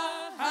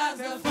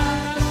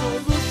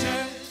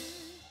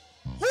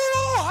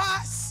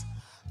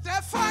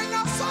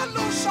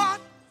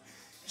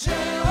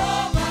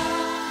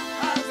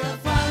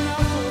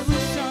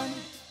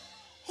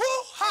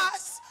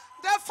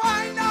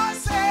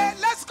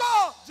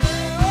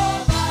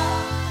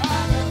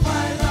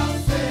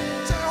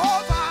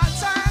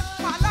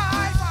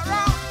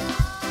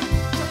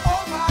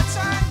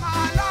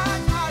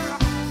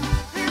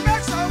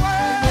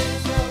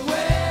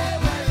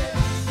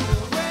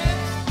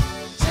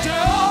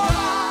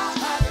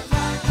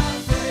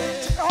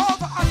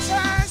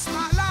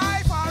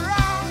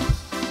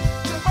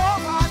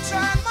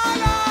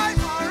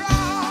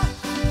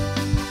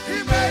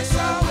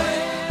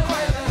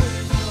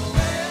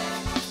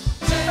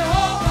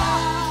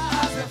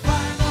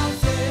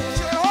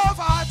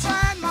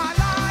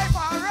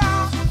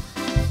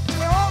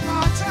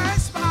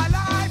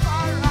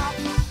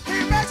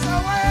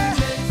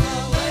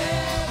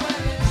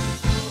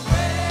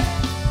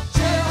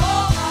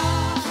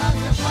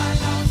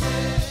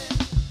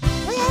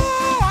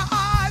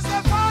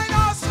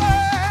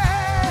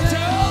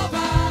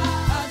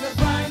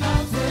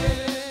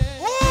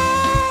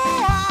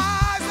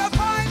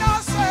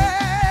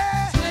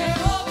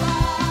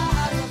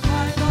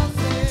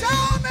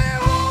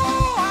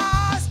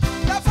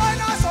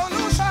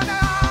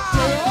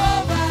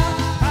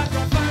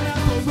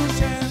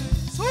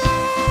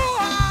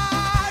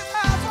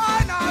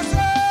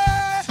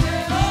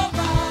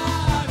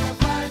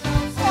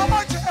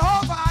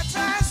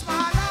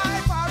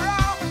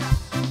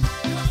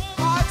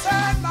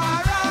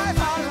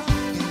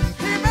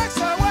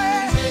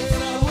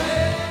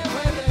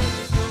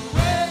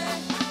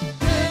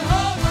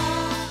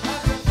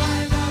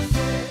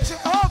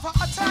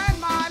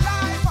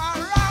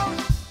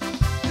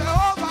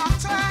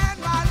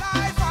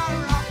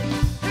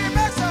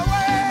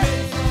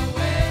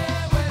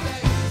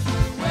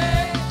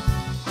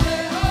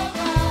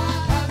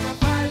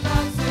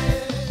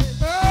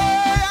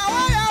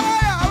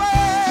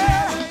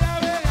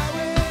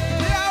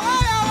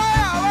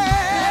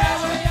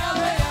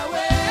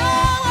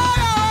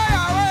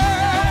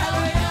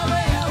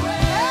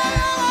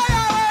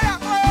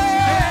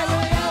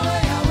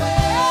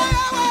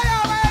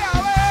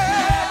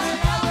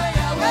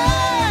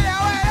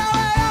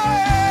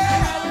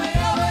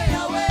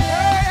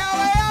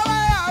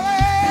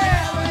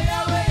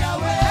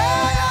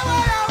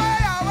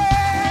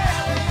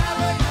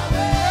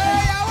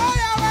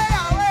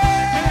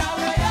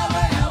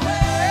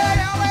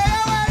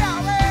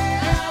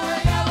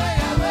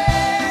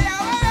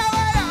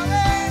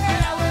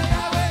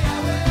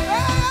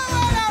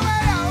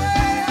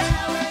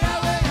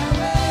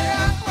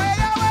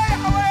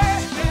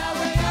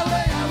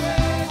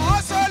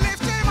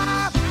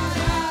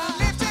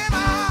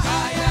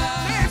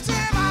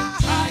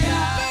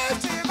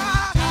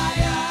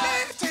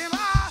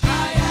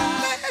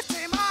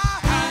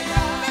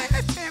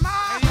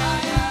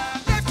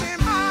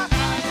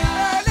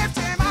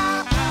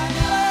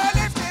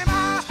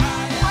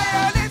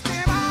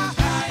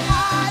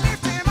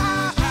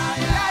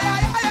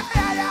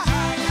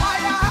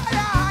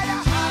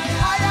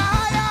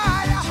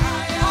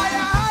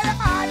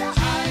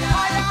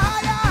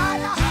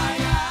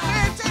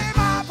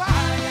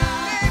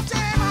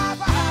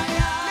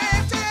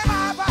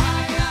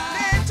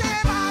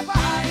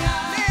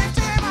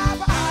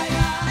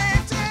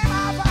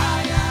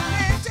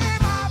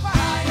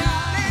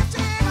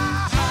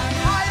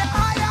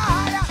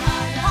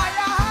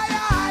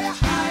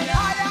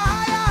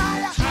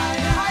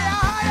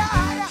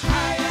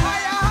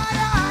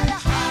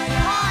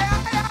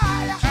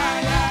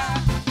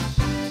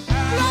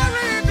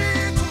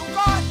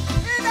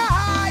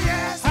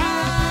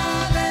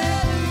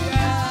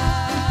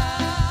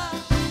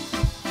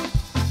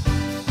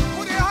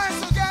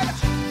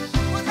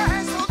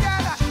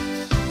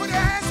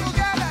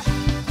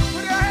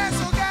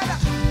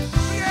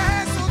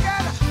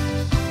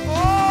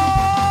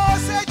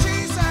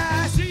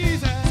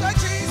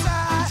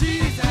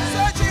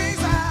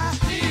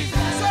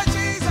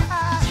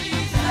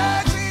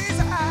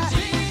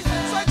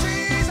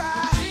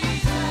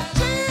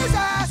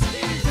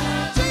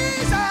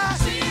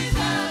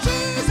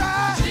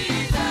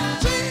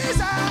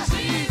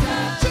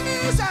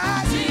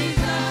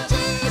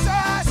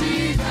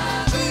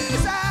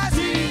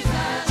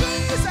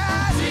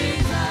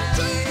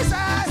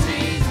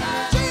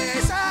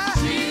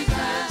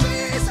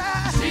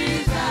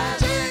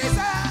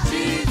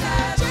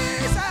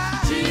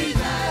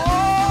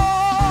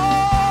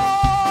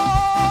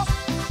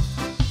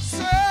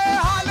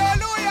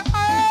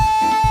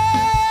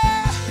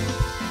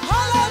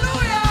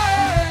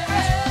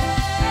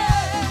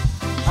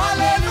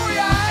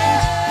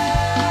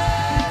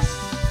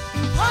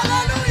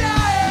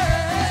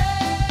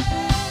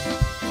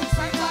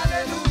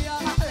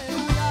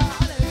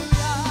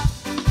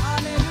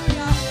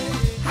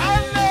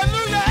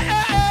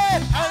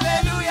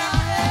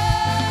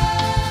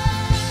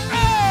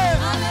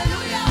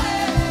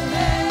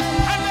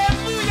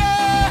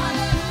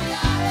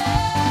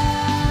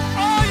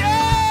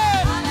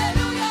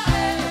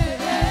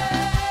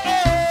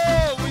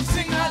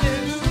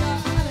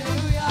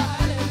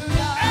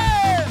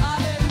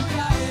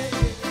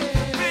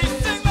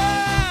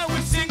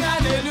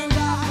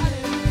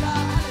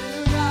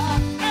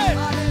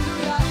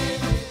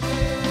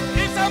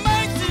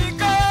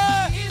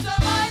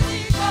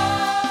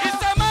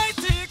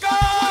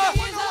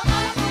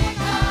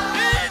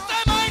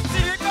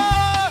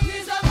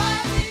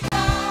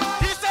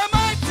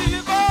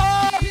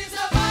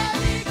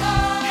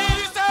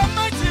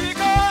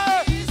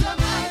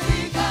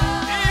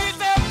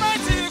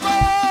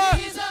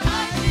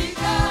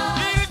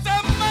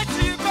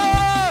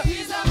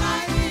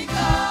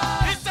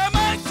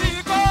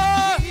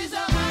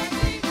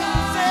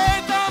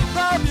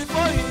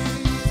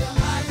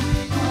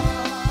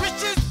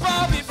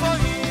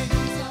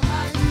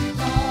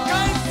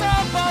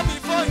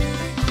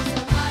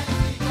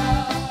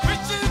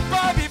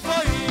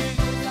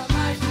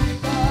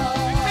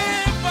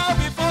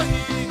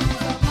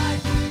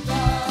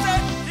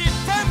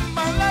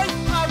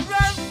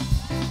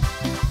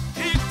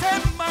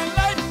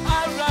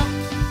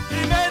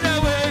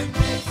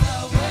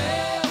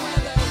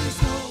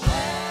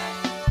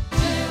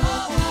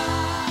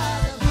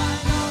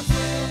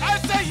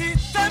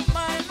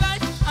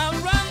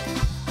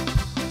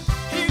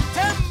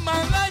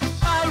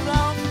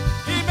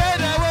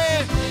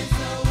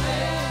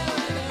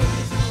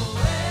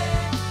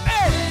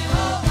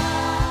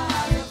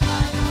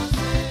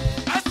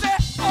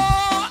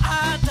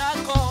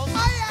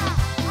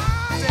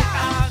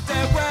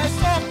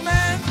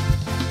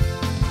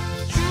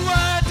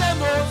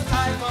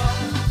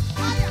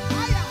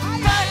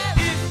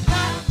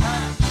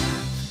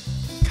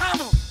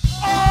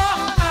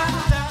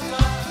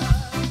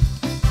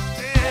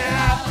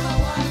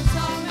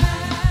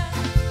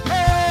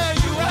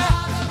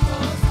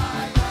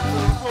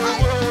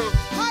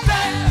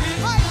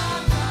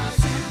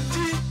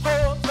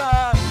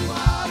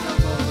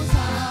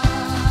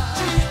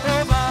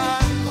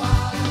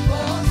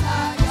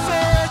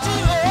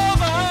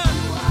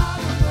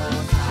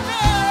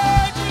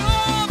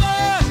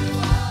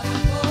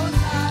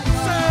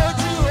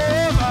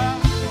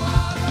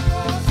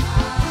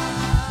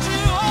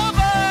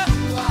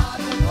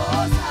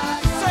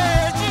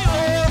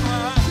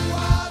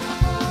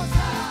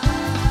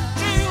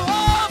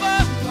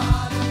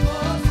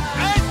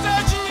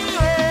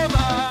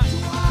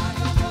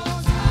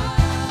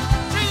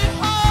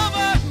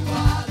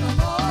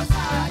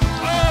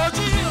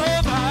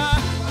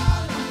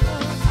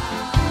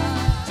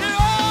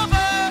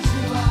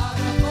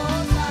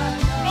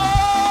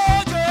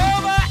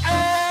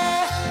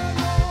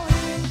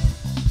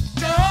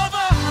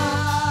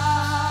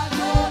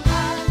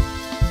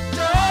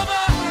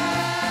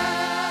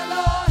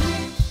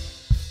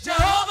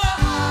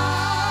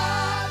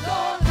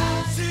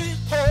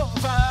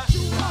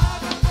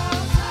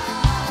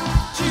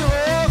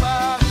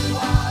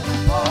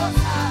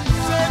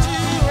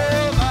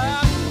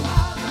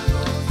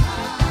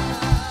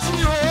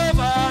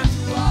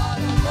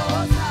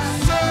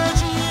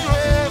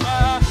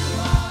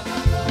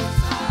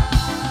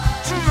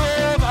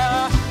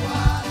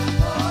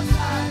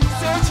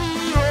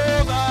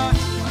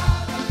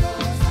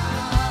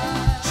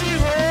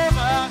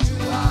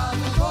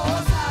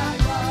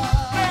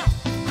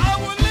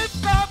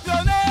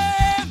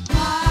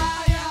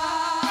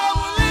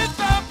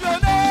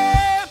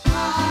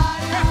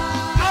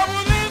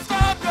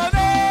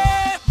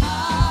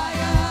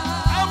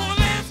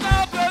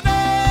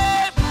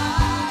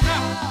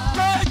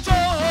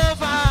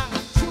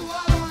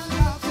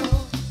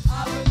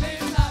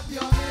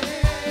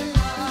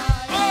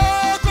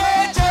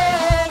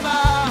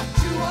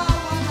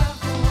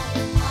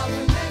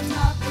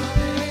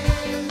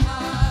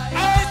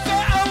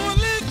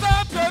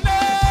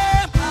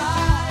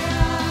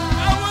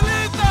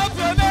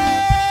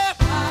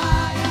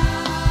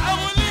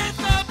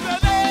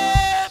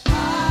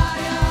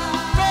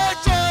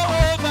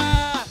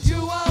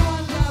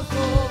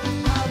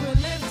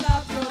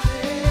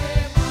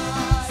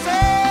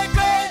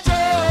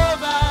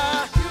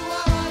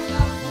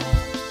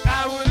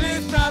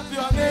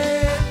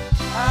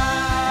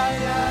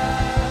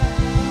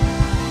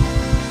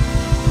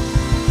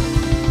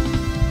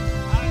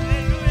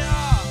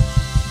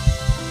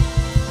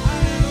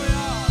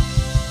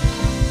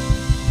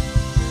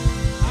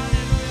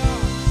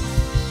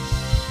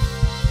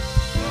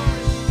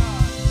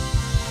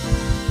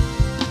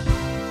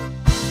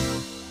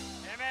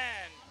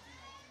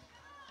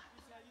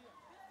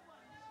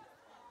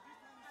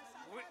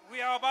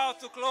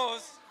about to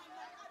close.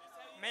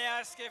 May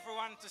I ask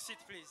everyone to sit,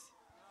 please?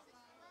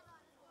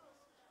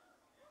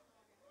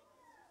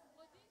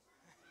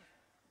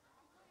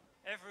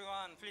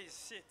 Everyone, please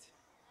sit.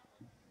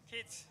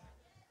 Kids,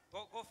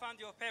 go find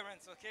your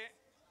parents, okay?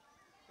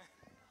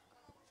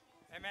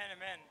 Amen,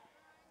 amen.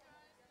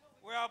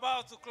 We're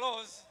about to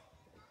close.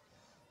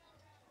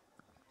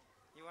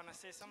 You want to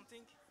say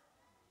something?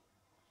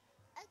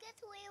 I get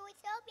to wait with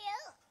you.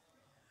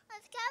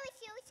 Let's go with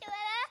you,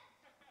 Sarah.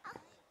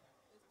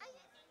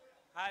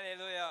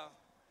 Hallelujah.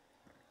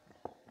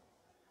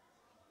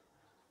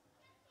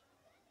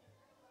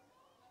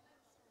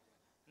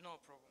 No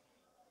problem.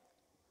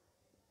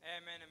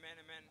 Amen, amen,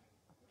 amen.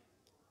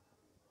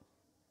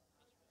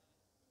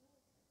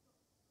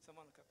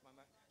 Someone cut my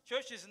mic.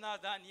 Church is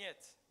not done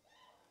yet,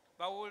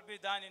 but we'll be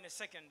done in a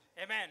second.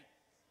 Amen.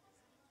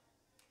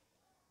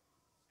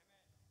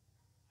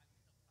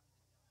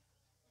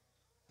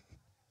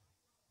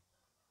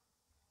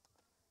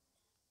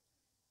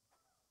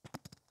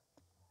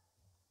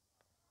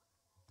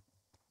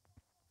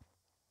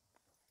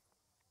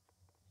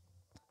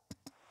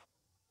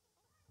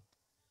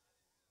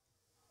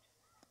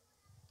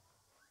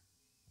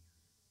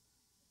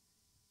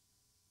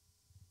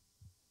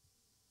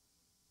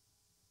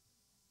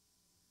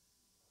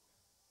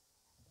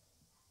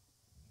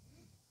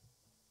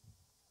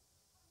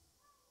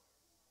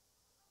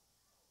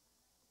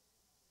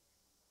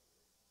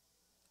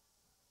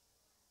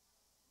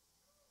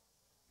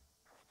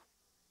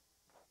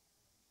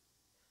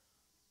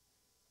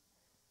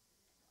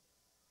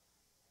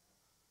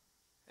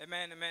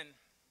 Amen, amen.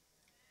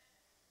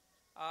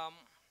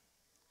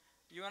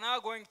 You are now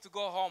going to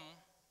go home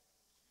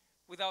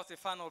without a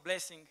final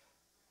blessing.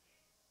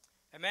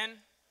 Amen.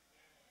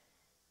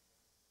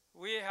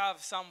 We have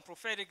some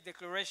prophetic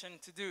declaration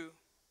to do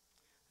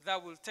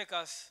that will take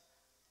us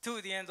to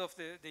the end of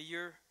the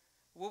year.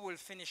 We will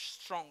finish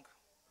strong.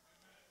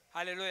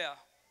 Hallelujah.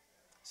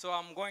 So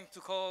I'm going to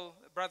call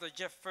Brother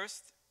Jeff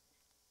first.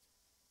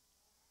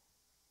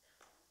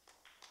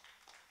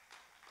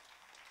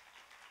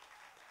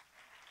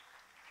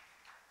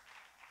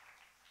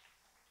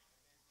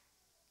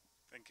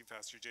 Thank you,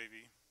 Pastor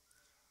JV.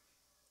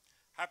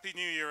 Happy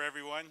New Year,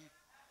 everyone.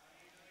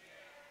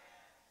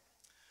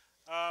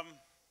 I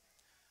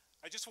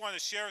just want to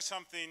share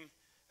something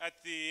at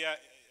the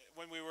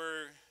when we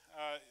were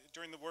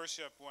during the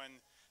worship,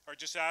 or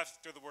just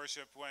after the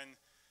worship, when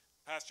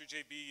Pastor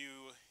JB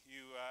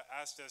you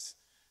asked us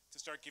to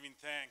start giving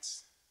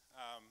thanks,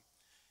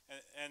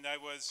 and I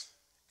was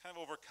kind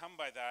of overcome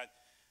by that.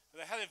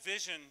 But I had a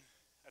vision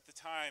at the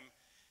time,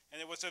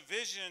 and it was a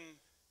vision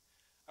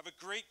of a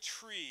great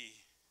tree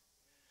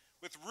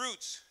with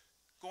roots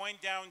going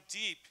down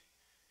deep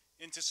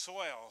into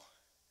soil.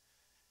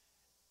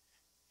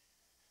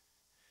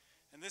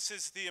 And this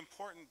is the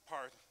important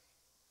part,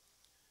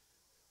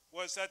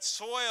 was that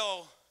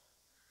soil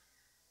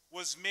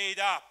was made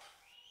up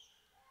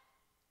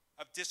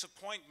of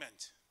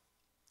disappointment.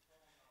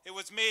 It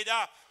was made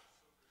up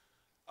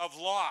of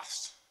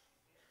loss.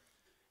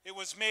 It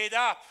was made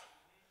up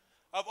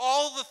of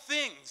all the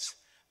things,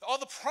 all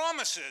the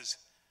promises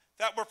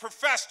that were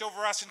professed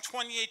over us in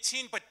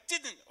 2018 but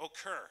didn't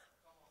occur.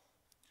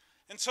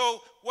 And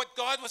so what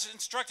God was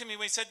instructing me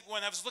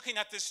when I was looking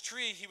at this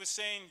tree, he was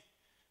saying,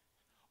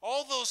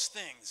 all those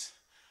things,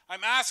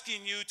 I'm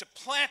asking you to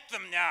plant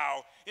them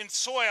now in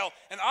soil,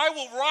 and I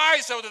will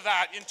rise out of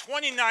that in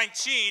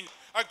 2019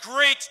 a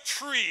great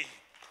tree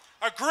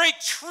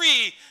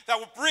that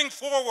will bring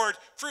forward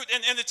fruit.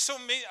 And it's so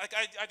amazing, like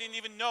I didn't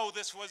even know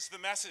this was the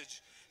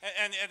message.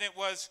 And it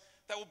was,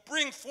 that will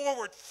bring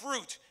forward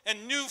fruit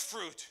and new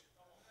fruit.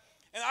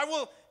 And I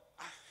will,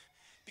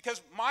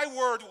 because my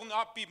word will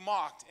not be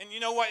mocked. And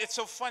you know what? It's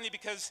so funny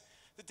because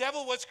the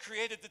devil was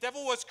created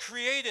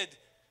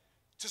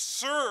to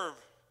serve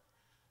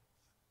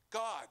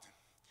God.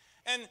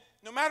 And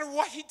no matter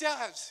what he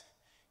does,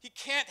 he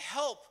can't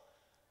help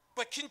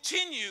but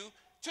continue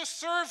to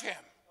serve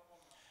him.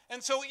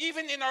 And so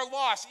even in our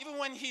loss, even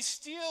when he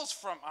steals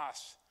from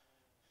us,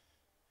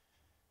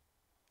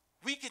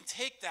 we can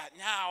take that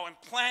now and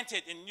plant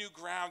it in new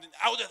ground. And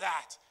out of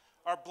that,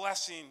 our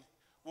blessing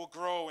will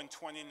grow in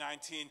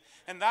 2019.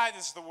 And that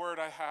is the word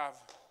I have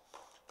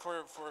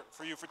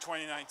for you for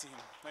 2019.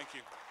 Thank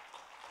you.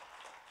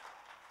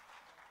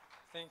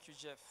 Thank you,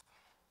 Jeff.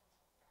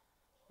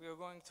 We are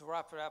going to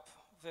wrap it up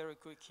very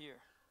quick here.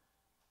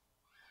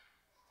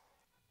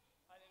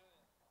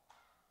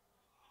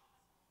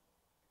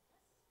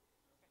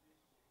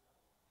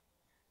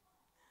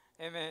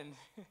 Amen.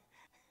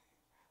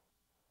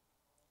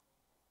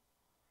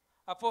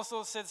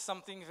 Apostle said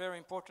something very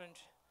important.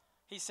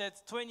 He said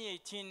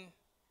 2018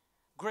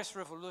 Grace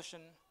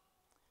Revolution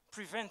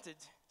prevented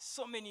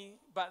so many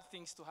bad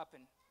things to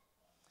happen.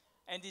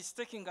 And it's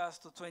taking us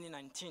to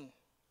 2019.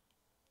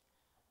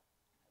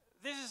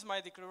 This is my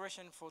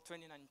declaration for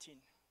 2019.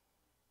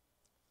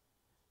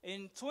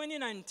 In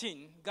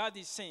 2019, God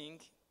is saying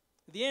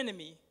the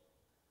enemy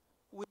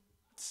will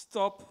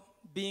stop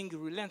being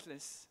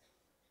relentless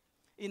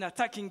in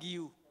attacking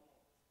you.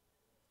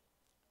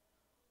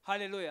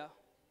 Hallelujah.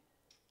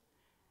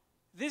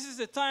 This is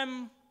the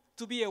time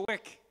to be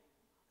awake,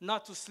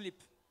 not to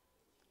sleep.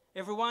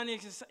 Everyone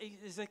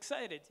is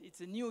excited.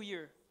 It's a new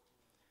year.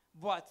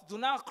 But do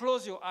not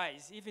close your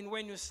eyes. Even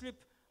when you sleep,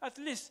 at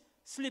least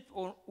sleep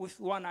with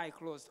one eye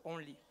closed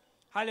only.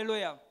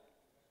 Hallelujah.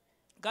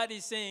 God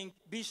is saying,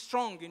 be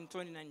strong in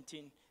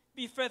 2019.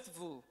 Be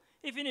faithful,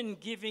 even in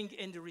giving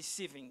and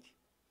receiving.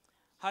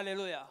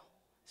 Hallelujah.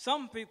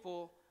 Some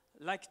people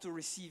like to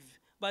receive,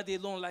 but they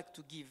don't like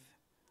to give.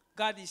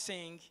 God is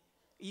saying,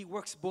 He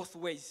works both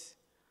ways.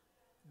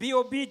 Be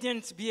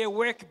obedient, be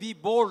awake, be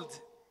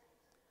bold.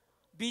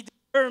 Be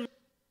determined.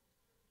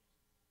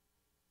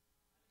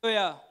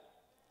 Hallelujah.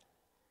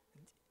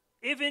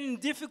 Even in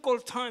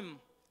difficult time,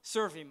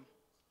 serve Him.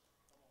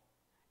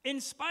 In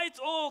spite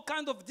of all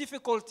kind of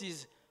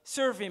difficulties,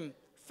 serve Him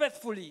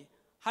faithfully.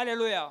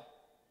 Hallelujah.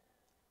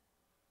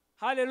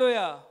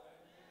 Hallelujah.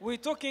 We're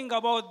talking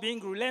about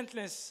being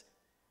relentless.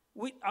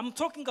 I'm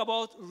talking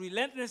about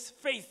relentless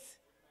faith.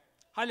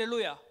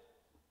 Hallelujah.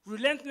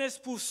 Relentless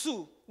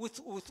pursuit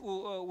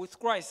with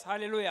Christ.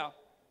 Hallelujah.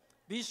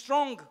 Be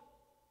strong,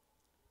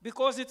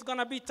 because it's going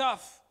to be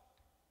tough.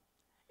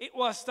 It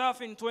was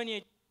tough in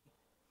 2018,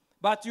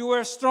 but you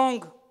were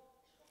strong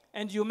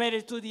and you made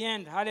it to the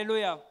end.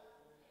 Hallelujah.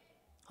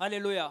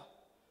 Hallelujah.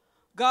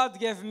 God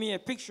gave me a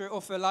picture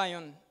of a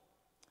lion,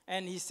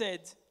 and He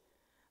said,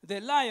 the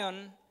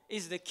lion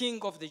is the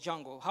king of the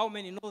jungle. How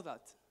many know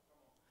that?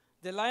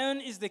 The lion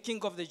is the king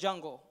of the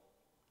jungle.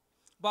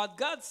 But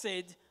God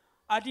said,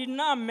 I did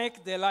not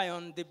make the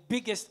lion the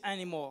biggest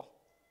animal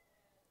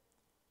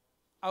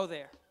out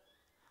there.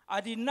 I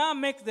did not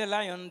make the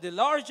lion the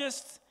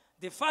largest,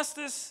 the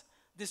fastest,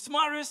 the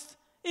smartest,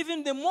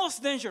 even the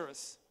most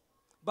dangerous.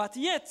 But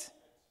yet,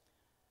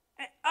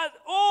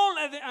 all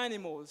other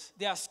animals,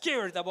 they are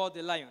scared about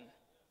the lion.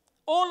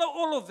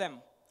 All of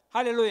them.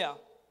 Hallelujah.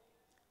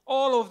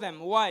 All of them.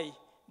 Why?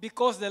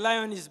 Because the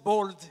lion is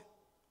bold.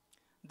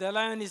 The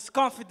lion is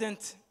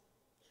confident.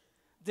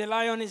 The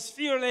lion is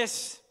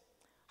fearless.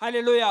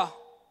 Hallelujah.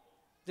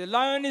 The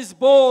lion is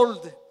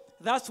bold.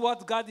 That's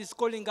what God is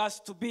calling us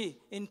to be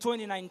in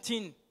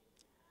 2019.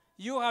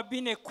 You have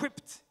been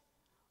equipped.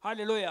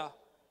 Hallelujah.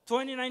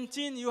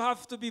 2019, you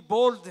have to be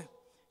bold.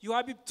 You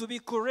have to be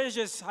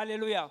courageous.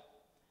 Hallelujah.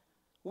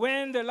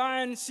 When the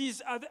lion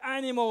sees other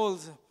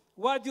animals,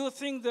 what do you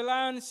think the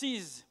lion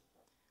sees?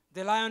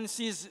 The lion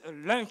sees a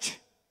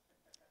lunch.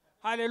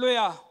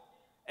 Hallelujah.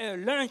 A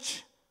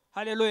lunch.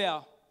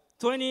 Hallelujah.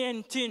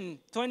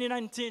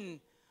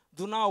 2019,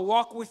 do not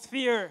walk with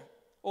fear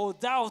or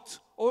doubt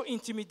or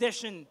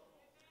intimidation.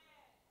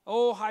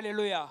 Oh,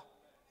 hallelujah.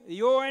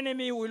 Your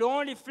enemy will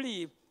only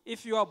flee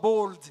if you are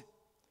bold,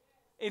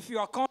 if you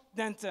are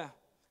confident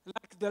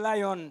like the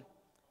lion.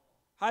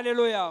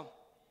 Hallelujah.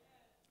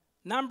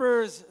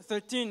 Numbers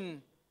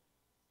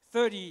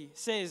 13:30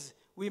 says,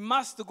 we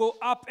must go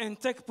up and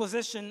take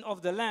possession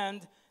of the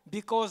land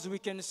because we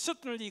can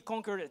certainly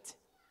conquer it.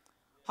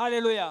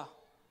 Hallelujah.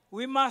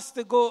 We must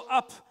go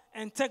up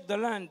and take the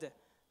land.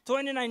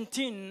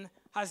 2019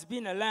 has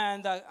been a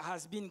land that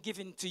has been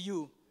given to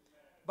you,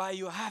 but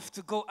you have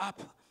to go up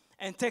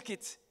and take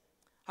it.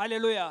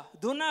 Hallelujah.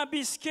 Do not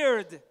be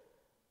scared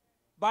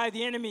by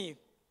the enemy.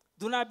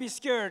 Do not be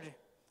scared.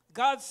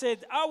 God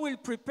said, I will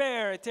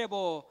prepare a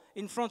table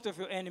in front of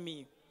your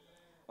enemy.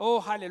 Oh,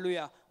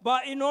 hallelujah.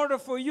 But in order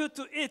for you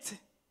to eat,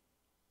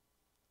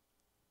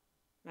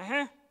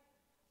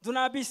 do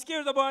not be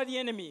scared about the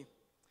enemy.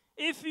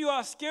 If you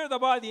are scared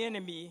about the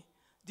enemy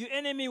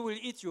will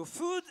eat your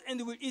food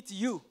and will eat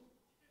you.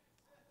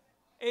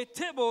 A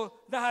table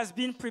that has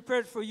been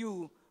prepared for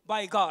you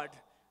by God.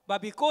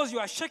 But because you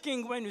are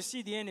shaking when you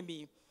see the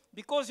enemy,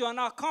 because you are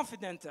not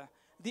confident,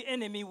 the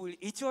enemy will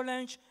eat your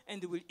lunch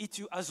and will eat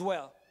you as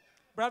well.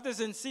 Brothers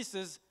and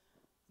sisters,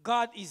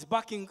 God is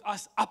backing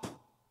us up.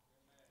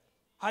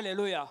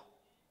 Hallelujah.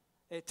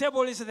 A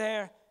table is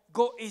there.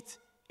 Go eat,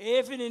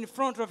 even in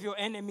front of your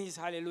enemies.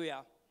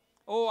 Hallelujah.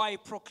 Oh, I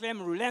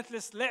proclaim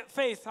relentless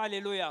faith.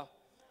 Hallelujah.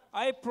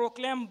 I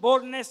proclaim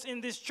boldness in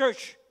this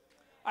church.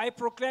 I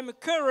proclaim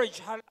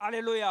courage.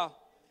 Hallelujah.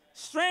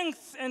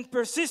 Strength and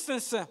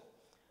persistence.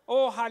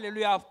 Oh,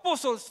 hallelujah.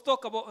 Apostles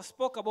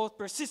spoke about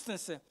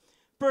persistence.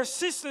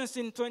 Persistence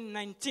in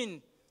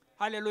 2019.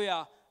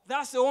 Hallelujah.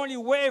 That's the only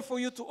way for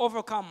you to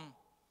overcome.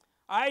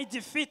 I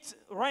defeat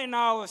right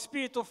now a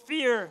spirit of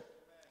fear,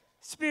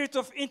 spirit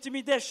of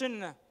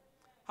intimidation.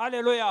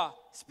 Hallelujah.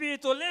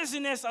 Spirit of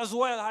laziness as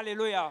well.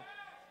 Hallelujah.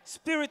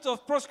 Spirit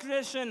of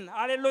procrastination.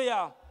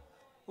 Hallelujah.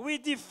 We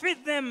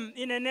defeat them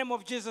in the name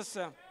of Jesus.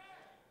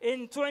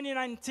 In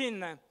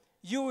 2019,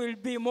 you will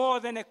be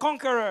more than a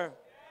conqueror.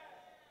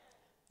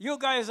 You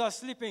guys are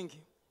sleeping.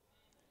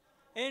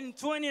 In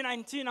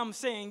 2019, I'm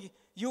saying,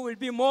 you will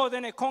be more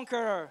than a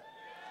conqueror.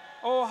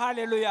 Oh,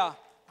 hallelujah.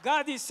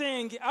 God is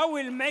saying, I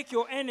will make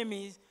your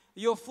enemies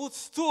your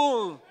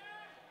footstool.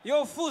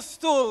 Your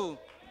footstool.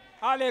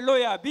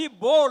 Hallelujah. Be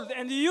bold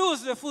and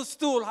use the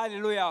footstool.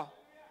 Hallelujah.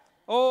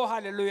 Oh,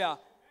 hallelujah.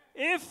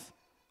 If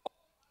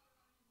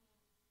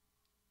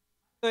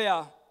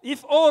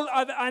all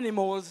other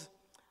animals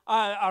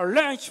a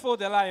lunch for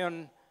the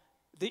lion,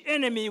 the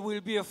enemy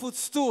will be a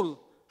footstool.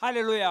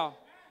 Hallelujah.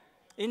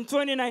 In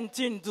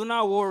 2019, do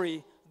not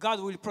worry. God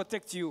will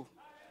protect you.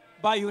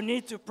 But you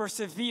need to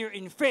persevere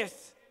in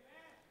faith.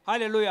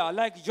 Hallelujah.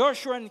 Like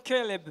Joshua and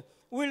Caleb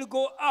will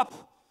go up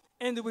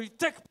and will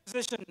take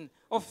possession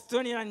of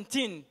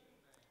 2019.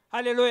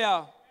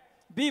 Hallelujah.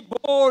 Be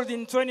bold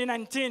in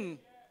 2019.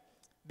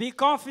 Be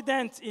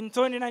confident in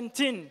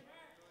 2019.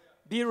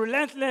 Be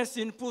relentless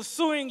in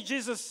pursuing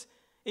Jesus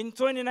in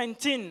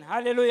 2019.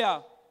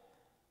 Hallelujah.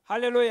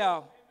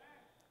 Hallelujah.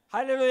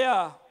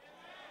 Hallelujah.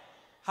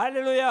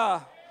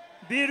 Hallelujah.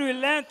 Be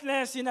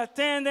relentless in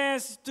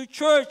attendance to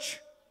church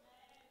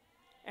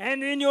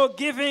and in your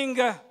giving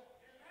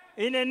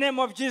in the name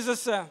of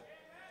Jesus.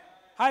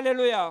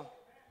 Hallelujah.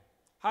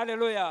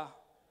 Hallelujah.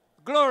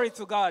 Glory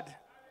to God.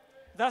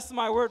 That's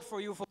my word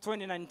for you for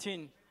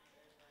 2019.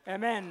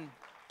 Amen.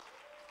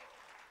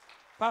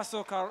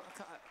 Pastor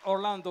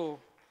Orlando.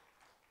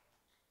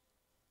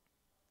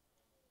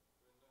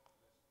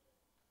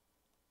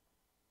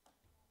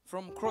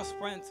 From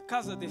CrossPointe,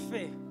 Casa de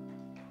Fe.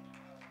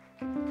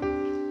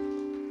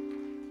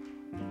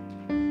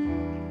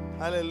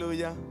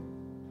 Hallelujah.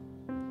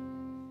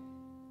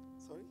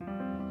 Sorry?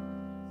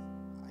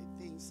 I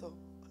think so.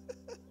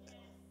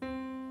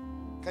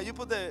 Can you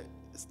put the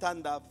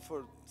stand up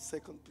for a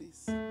second,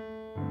 please?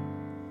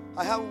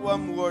 I have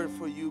one word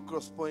for you,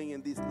 CrossPointe,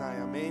 in this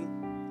night.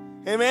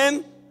 Amen.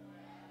 Amen.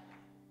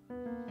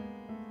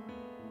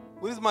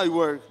 What is my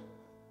word?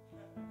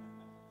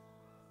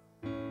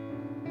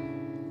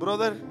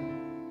 Brother?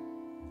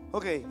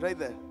 Okay, right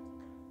there.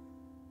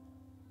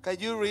 Can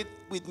you read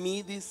with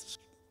me this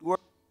word?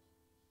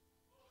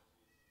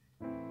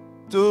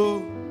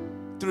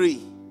 2,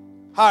 3.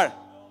 Hard.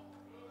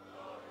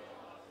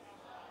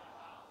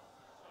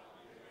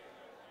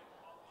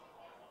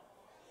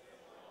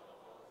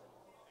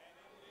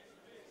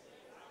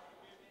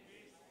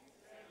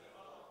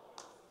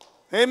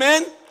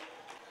 Amen.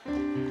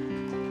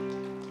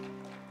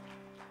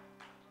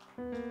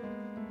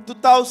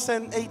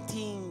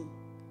 2018,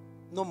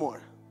 no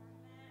more.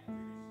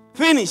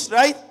 Finished,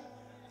 right?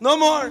 No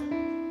more.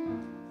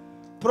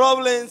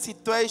 Problem,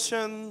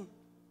 situation,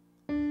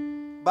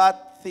 bad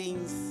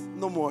things,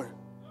 no more.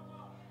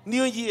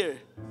 New year.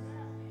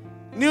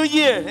 New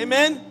year,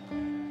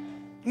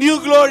 amen.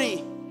 New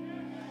glory.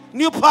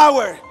 New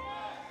power.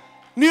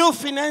 New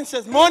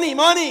finances. Money,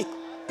 money.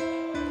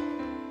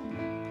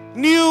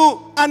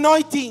 New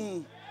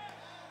anointing.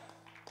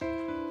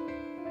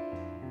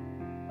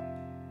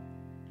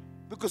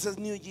 Because it's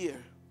new year.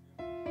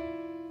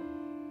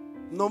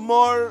 No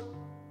more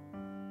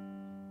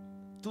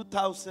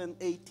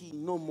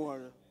 2018. No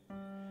more.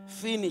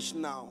 Finish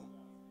now.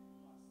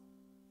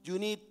 You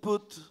need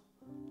put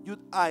your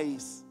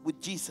eyes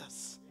with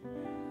Jesus.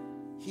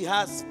 He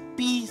has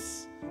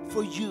peace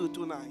for you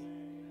tonight.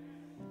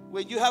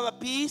 When you have a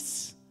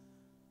peace,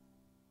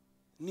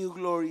 new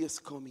glory is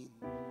coming.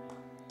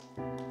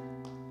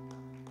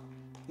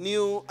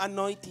 New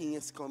anointing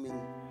is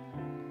coming.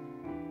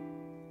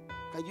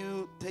 Can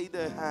you take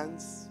the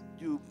hands,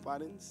 you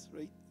parents,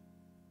 right?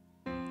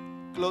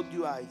 Close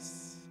your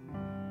eyes.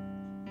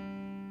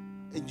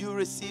 And you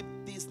receive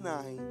this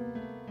night,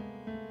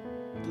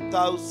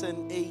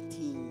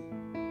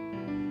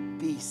 2018,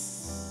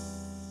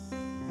 peace.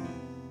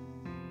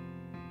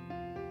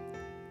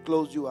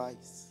 Close your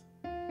eyes.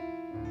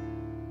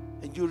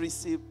 And you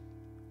receive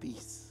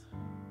peace.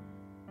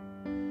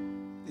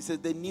 This is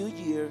the new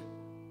year.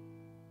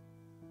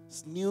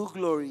 It's new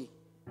glory.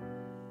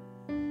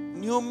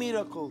 New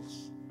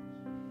miracles.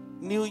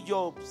 New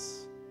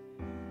jobs.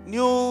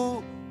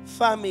 New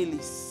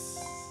families.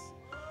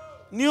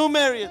 New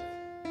marriage.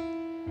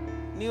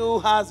 New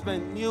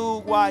husband. New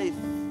wife.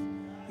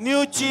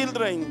 New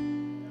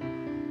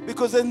children.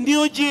 Because a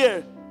new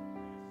year,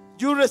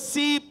 you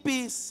receive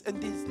peace in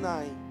this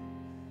night.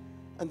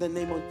 In the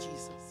name of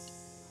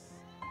Jesus.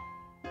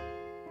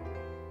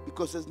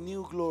 Because His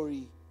new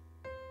glory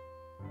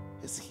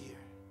is here.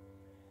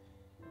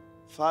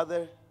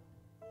 Father,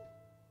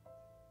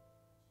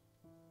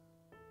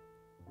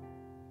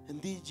 in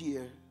this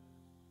year,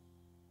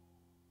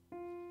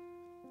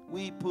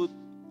 we put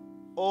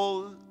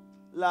all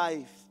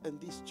life in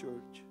this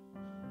church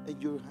in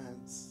your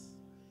hands.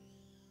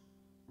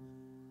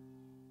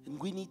 And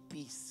we need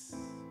peace.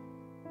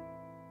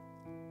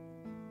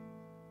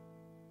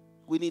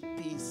 We need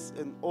peace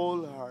in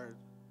all heart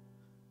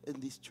in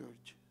this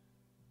church.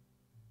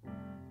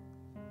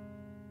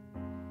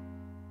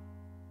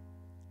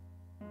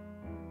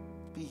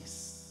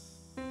 Peace.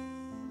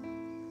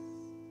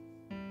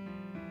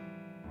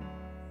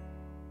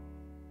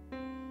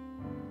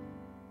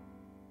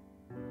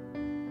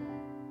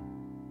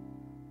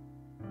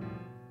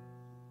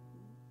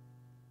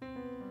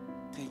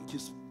 Thank you.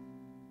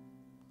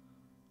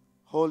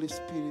 Holy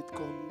Spirit,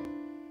 come.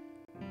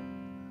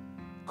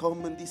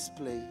 Come and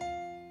display.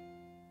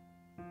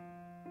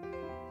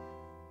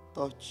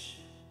 Touch.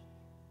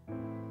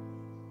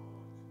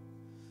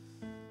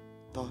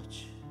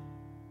 Touch.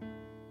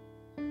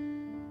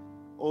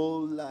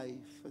 all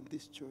life in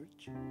this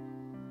church,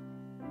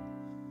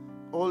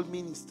 all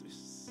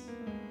ministries,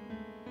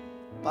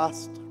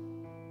 pastor,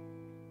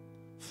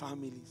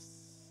 families,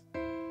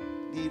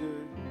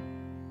 leader,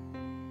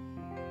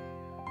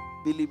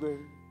 believer,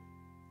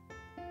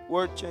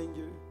 word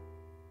changer.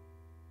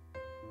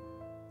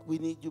 We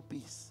need your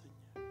peace,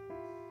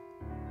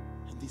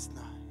 Señor, in this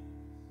night.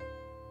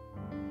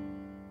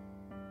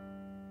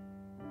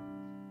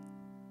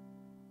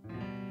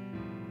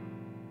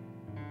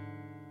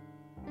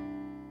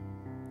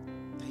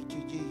 Thank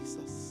you,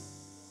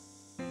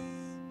 Jesus.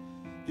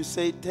 You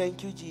say,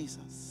 thank you,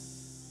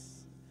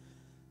 Jesus.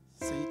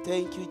 Say,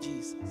 thank you,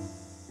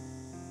 Jesus.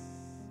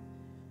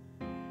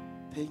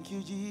 Thank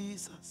you,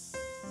 Jesus.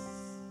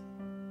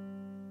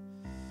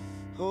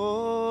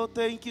 Oh,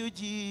 thank you,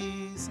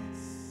 Jesus.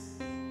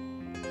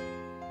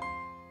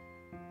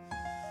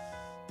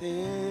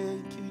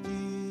 Thank you,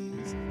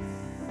 Jesus.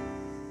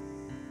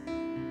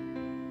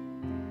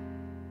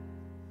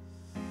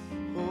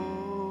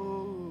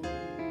 Oh.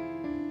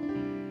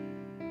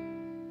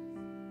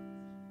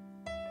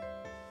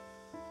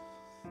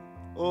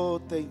 Oh,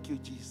 thank you,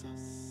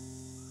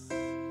 Jesus.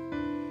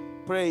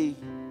 Pray.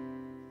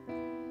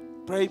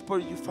 Pray for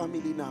your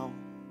family now.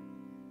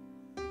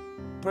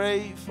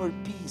 Pray for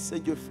peace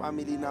in your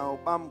family now.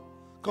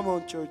 Come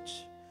on,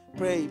 church.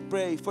 Pray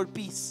for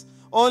peace.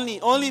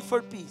 Only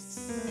for peace.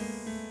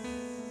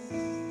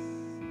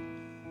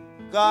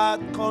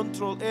 God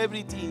control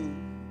everything.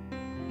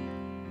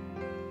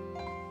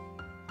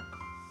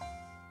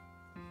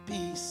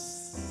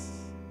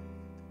 Peace.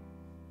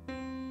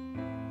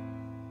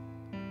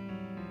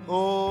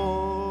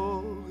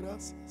 Oh,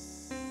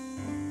 gracias.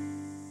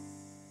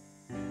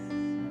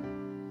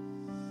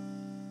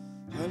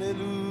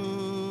 Hallelujah.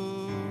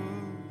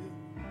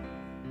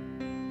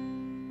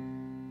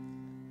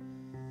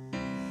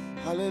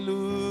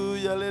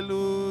 Hallelujah,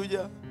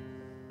 hallelujah.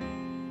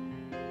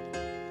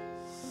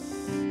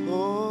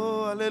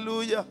 Oh,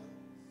 hallelujah.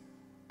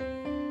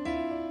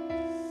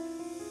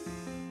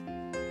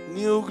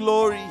 New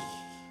glory,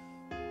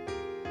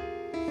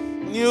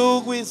 new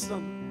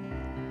wisdom,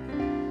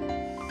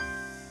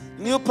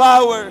 new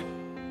power,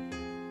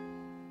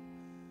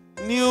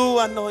 new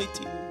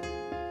anointing,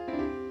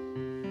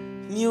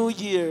 new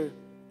year,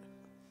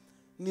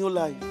 new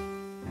life.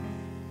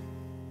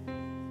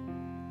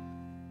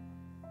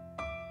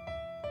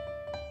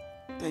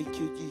 Thank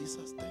you,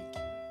 Jesus. Thank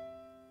you.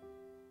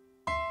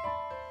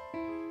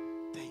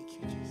 Thank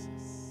you,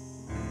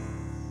 Jesus.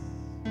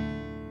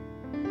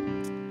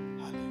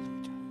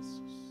 Hallelujah,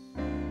 Jesus.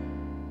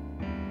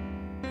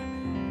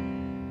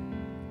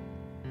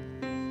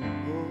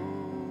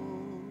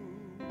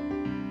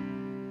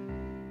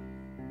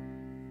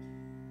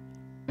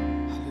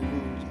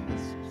 Hallelujah,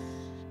 Jesus.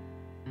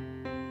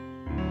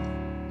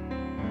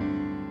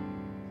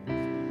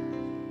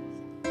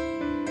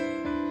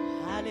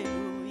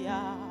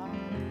 Hallelujah.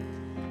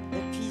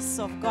 The peace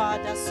of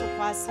God that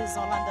surpasses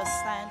all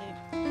understanding.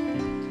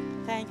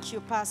 Thank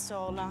you, Pastor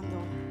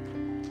Orlando.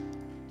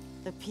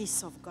 The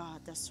peace of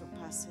God that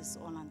surpasses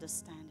all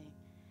understanding.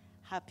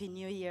 Happy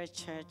New Year,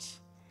 church.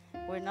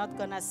 We're not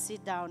going to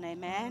sit down,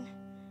 amen?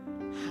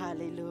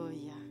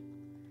 Hallelujah.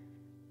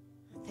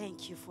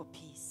 Thank you for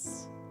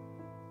peace.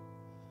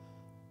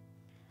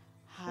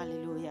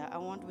 Hallelujah. I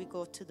want we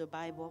go to the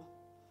Bible.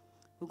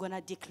 We're going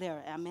to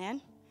declare,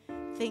 amen?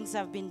 Things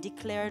have been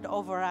declared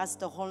over us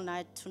the whole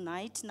night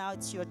tonight. Now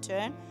it's your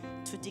turn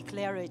to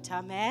declare it.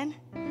 Amen.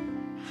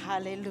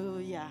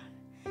 Hallelujah.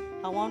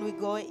 I want we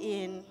go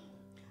in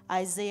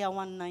Isaiah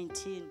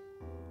 1:19.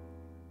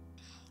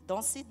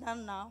 Don't sit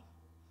down now.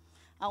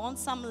 I want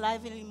some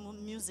lively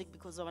music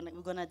because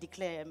we're going to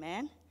declare.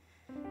 Amen.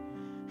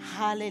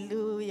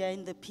 Hallelujah.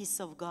 In the peace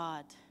of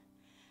God.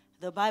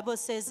 The Bible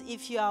says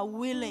if you are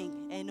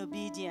willing and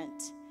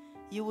obedient,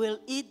 you will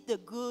eat the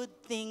good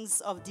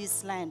things of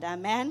this land.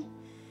 Amen.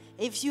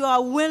 If you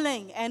are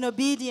willing and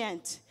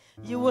obedient,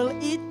 you will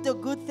eat the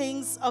good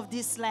things of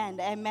this land.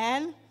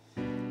 Amen.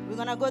 We're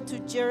going to go to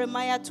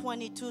Jeremiah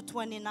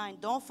 22:29.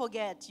 Don't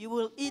forget, you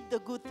will eat the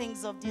good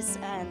things of this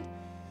land.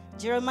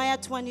 Jeremiah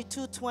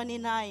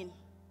 22:29.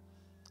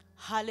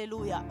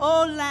 Hallelujah.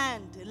 Oh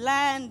land,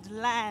 land,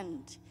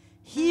 land,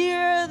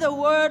 hear the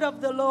word of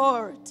the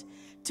Lord.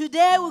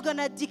 Today we're going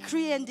to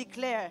decree and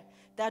declare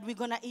that we're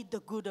going to eat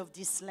the good of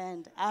this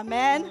land.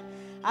 Amen.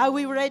 Are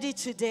we ready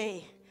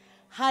today?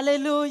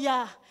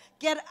 Hallelujah.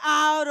 Get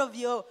out of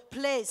your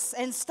place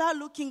and start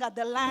looking at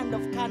the land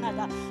of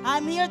Canada.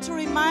 I'm here to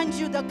remind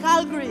you that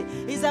Calgary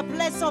is a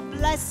place of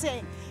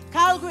blessing.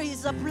 Calgary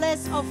is a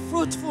place of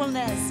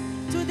fruitfulness.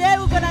 Today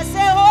we're going to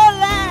say, oh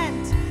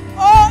land,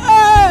 oh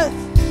earth,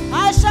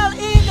 I shall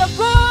eat the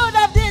good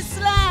of this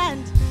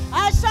land.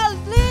 I shall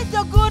eat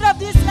the good of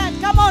this land.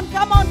 Come on,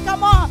 come on,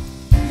 come on.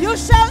 You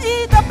shall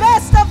eat the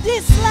best of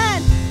this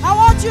land. I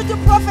want you to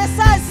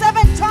prophesy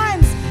 7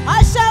 times.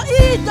 I shall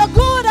eat the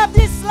good of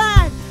this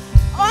land.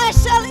 I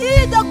shall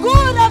eat the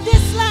good of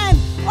this land.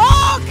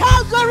 Oh,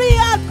 Calgary,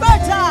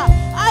 Alberta,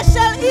 I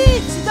shall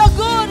eat the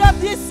good of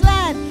this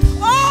land.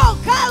 Oh,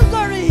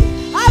 Calgary,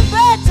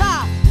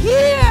 Alberta,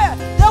 hear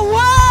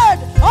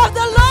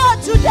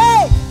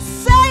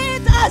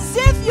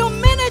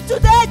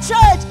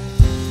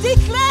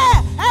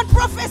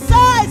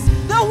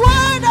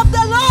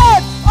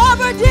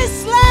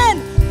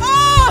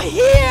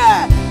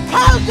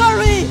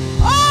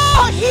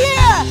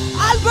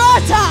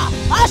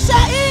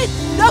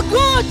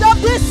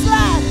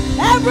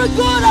Every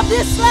good of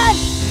this land,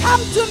 come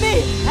to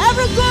me.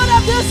 Every good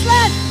of this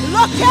land,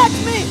 locate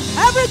me.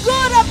 Every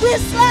good of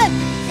this land,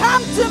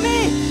 come to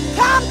me.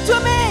 Come to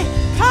me.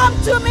 Come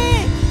to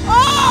me.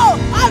 Oh,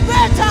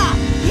 Alberta,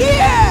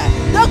 hear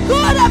the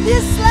good of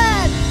this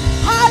land.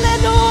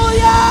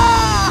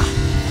 Hallelujah.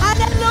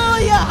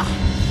 Hallelujah.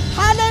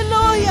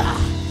 Hallelujah.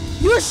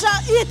 You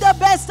shall eat the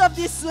best of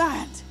this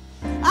land.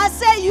 I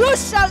say you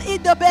shall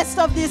eat the best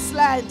of this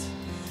land.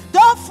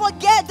 Don't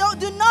forget,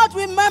 do not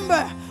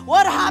remember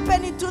what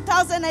happened in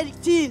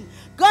 2018.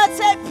 God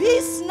said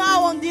peace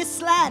now on this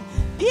land.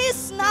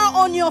 Peace now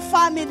on your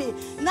family.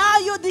 Now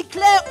you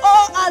declare,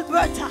 oh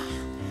Alberta,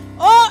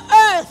 oh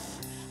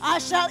earth, I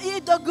shall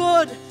eat the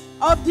good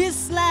of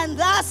this land.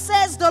 Thus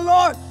says the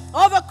Lord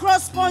over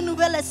CrossPointe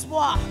Nouvel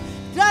Espoir.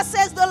 Thus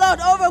says the Lord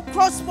over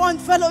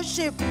CrossPointe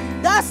Fellowship.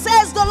 Thus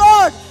says the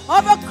Lord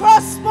over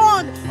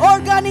CrossPointe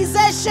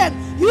organization.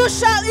 You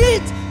shall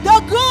eat the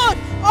good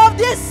of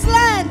this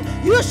land.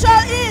 You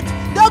shall eat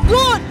the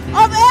good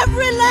of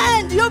every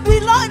land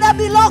that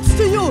belongs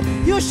to you.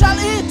 You shall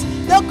eat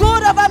the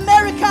good of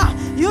America.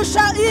 You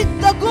shall eat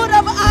the good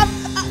of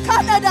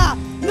Canada.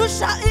 You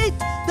shall eat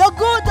the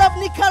good of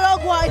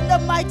Nicaragua in the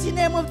mighty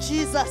name of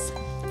Jesus.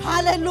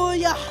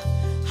 Hallelujah.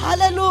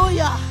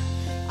 Hallelujah.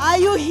 Are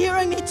you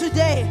hearing me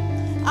today?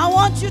 I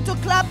want you to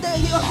clap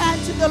your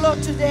hand to the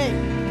Lord today.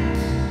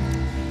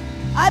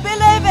 I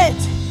believe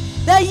it.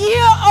 The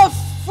year of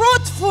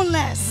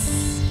fruitfulness.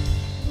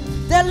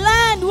 The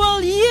land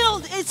will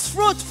yield its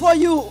fruit for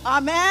you.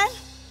 Amen.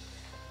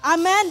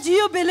 Amen. Do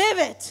you believe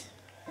it?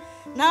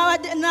 Now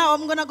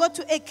I'm going to go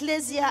to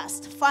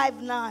Ecclesiastes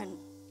 5:9.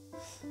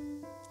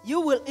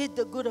 You will eat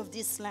the good of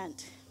this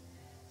land.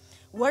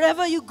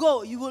 Wherever you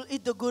go, you will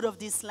eat the good of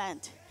this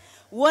land.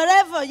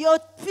 Wherever your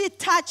feet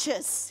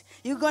touches,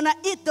 you're going to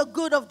eat the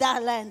good of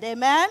that land.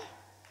 Amen?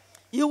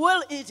 You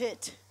will eat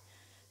it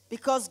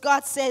because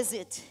God says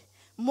it.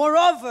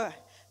 Moreover,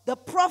 the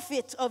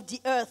profit of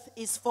the earth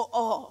is for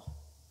all.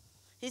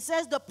 He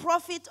says the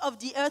profit of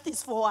the earth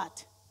is for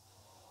what?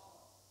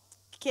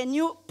 Can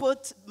you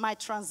put my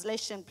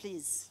translation,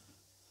 please?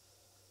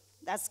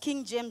 That's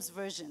King James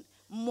Version.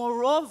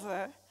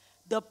 Moreover,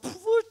 the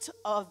fruit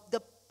of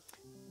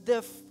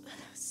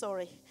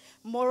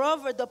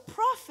moreover, the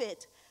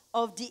profit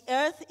of the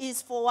earth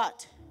is for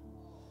what?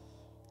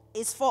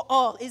 Is for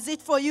all. Is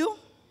it for you?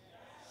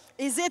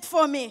 Is it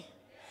for me?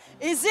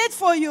 Is it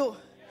for you?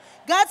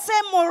 God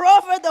said,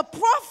 moreover, the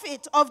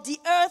profit of the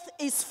earth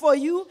is for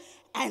you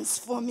and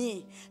for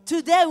me.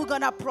 Today we're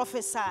going to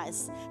prophesy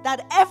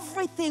that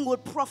everything will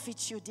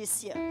profit you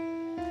this year.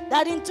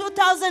 That in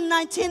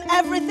 2019,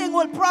 everything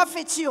will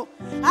profit you.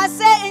 I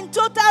say in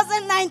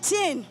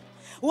 2019,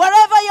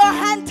 wherever your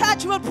hand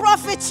touch will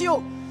profit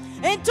you.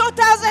 In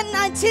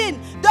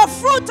 2019, the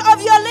fruit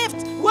of your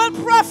lips will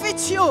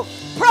profit you.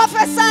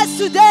 Prophesy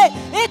today,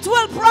 it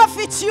will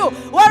profit you.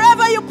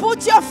 Wherever you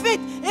put your feet,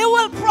 it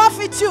will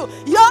profit you.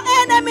 Your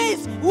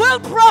enemies will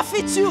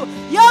profit you.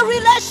 Your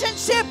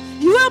relationship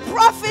will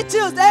profit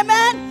you.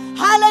 Amen.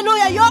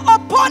 Hallelujah. Your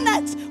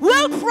opponents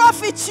will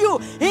profit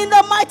you in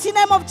the mighty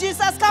name of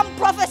Jesus. Come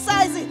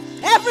prophesy it.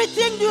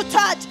 Everything you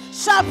touch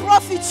shall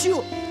profit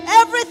you.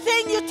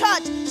 Everything you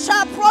touch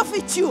shall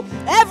profit you.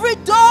 Every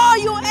door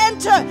you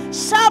enter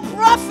shall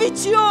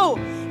profit you.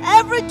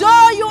 Every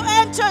door you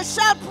enter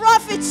shall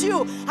profit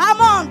you.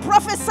 Come on,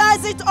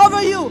 prophesy it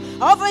over you,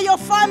 over your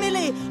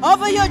family,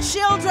 over your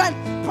children.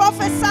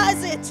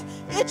 Prophesy it.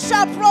 It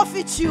shall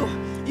profit you.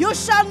 You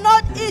shall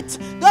not eat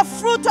the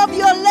fruit of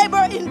your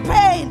labor in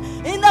pain.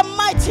 In the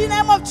mighty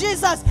name of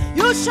Jesus,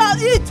 you shall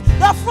eat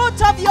the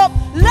fruit of your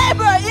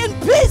labor in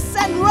peace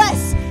and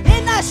rest,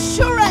 in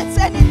assurance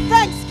and in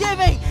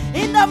thanksgiving.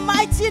 In the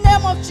mighty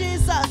name of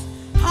Jesus.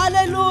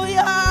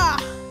 Hallelujah.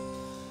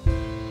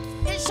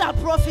 It shall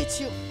profit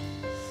you.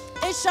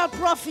 It shall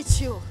profit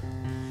you.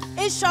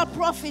 It shall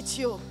profit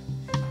you.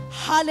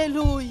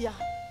 Hallelujah.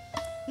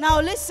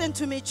 Now listen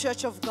to me,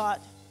 Church of God.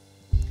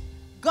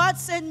 God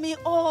sent me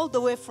all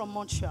the way from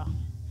Montreal.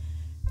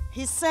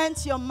 He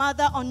sent your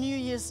mother on New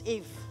Year's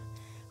Eve,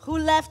 who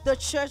left the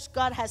church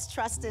God has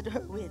trusted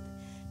her with,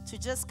 to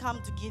just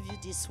come to give you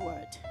this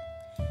word.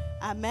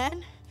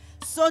 Amen.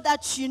 So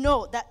that you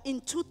know that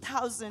in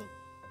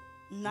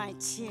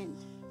 2019,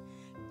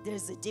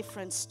 there's a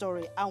different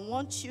story. I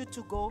want you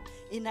to go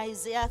in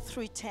Isaiah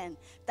 3:10.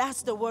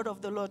 That's the word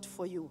of the Lord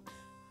for you.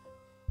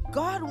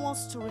 God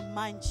wants to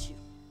remind you.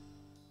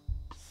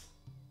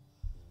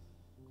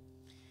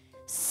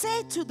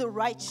 Say to the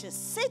righteous,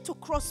 say to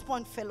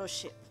CrossPointe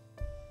Fellowship.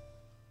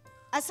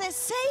 I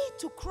say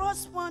to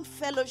CrossPointe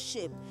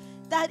Fellowship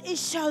that it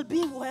shall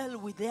be well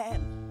with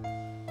them.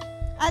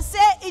 I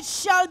say it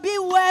shall be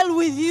well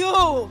with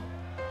you.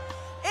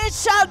 It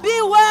shall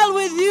be well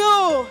with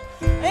you.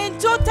 In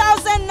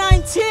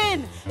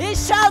 2019, it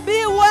shall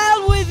be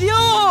well with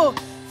you.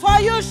 For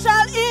you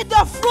shall eat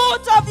the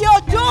fruit of your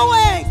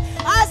doing.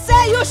 I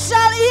say you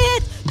shall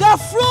eat the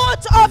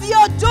fruit of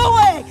your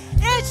doing.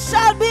 It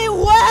shall be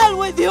well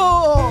with you.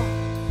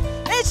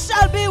 It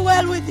shall be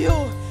well with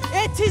you.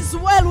 It is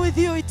well with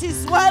you. It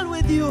is well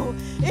with you.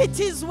 It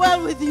is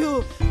well with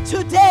you.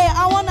 Today,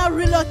 I want to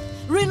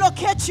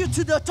relocate you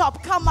to the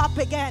top. Come up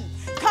again.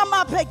 Come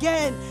up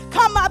again.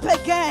 Come up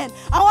again.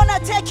 I want to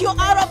take you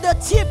out of the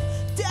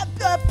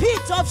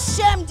pit of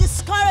shame,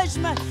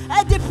 discouragement,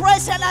 and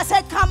depression. I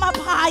said, come up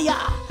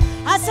higher.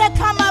 I said,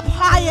 come up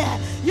higher.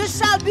 You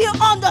shall be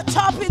on the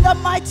top in the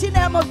mighty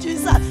name of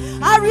Jesus.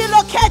 I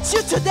relocate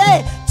you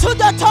today to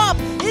the top.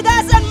 It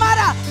doesn't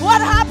matter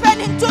what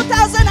happened in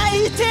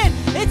 2018.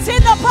 It's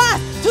in the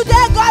past.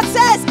 Today God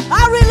says,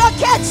 I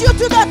relocate you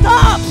to the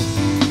top.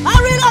 I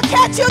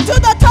relocate you to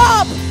the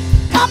top.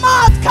 Come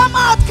out, come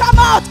out, come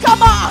out,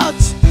 come out.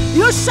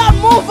 You shall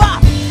move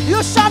up.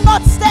 You shall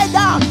not stay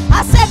down.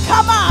 I said,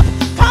 come up,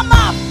 come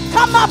up,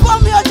 come up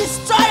on your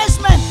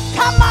discouragement.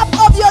 Come up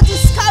of your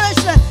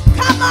discouragement.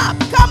 Come up,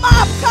 come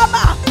up, come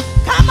up,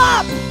 come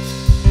up.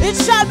 It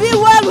shall be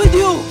well with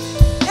you.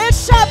 It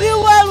shall be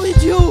well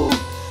with you.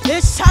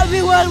 It shall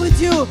be well with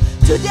you.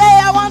 Today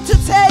I want to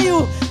tell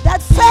you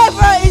that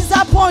favor is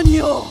upon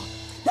you.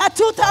 That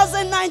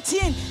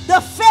 2019,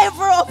 the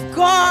favor of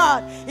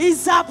God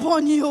is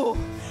upon you.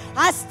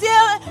 I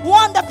still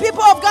want the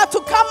people of God to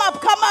come up,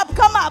 come up,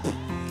 come up,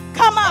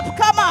 come up,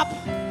 come up.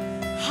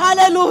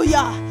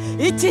 Hallelujah.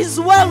 It is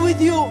well with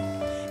you.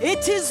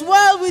 It is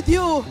well with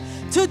you.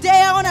 Today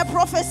I want to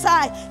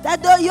prophesy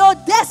that your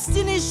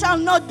destiny shall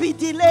not be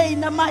delayed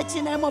in the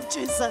mighty name of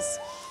Jesus.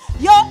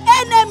 Your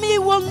enemy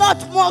will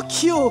not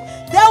mock you.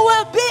 There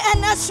will be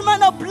an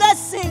instrument of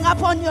blessing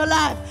upon your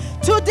life.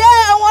 Today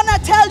I want to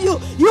tell you,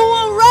 you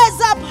will rise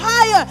up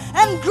higher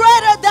and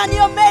greater than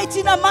your mate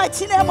in the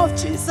mighty name of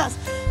Jesus.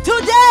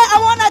 Today I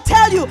want to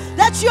tell you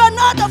that you are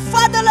not a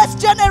fatherless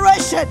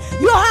generation.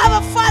 You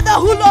have a father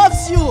who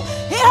loves you.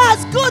 He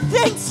has good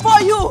things for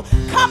you.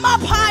 Come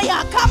up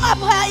higher, come up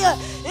higher.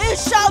 It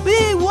shall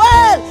be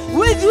well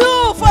with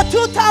you for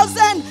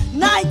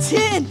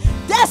 2019.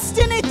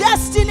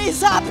 Destiny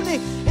is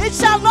happening. It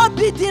shall not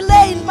be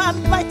delayed in my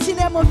mighty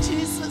name of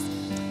Jesus.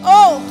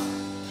 Oh,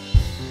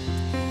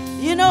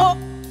 you know,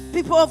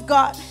 people of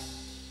God,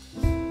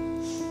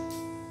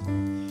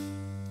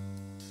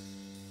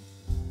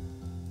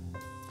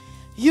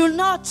 you're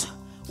not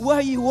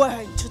where you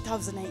were in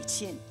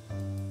 2018.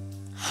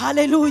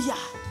 Hallelujah.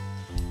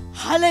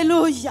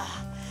 Hallelujah.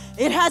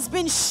 It has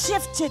been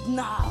shifted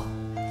now.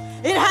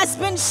 It has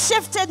been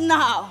shifted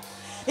now.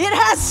 It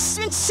has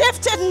been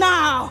shifted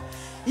now.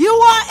 You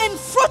are in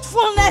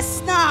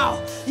fruitfulness now.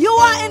 You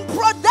are in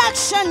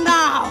production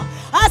now.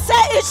 I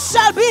say it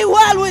shall be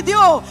well with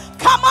you.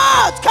 Come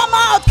out, come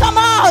out, come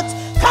out.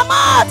 Come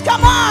out,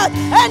 come out.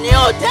 A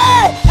new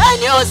day, a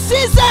new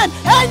season,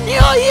 a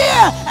new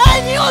year,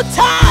 a new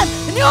time,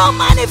 new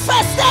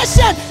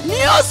manifestation,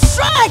 new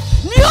strength,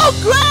 new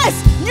grace,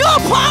 new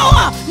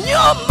power,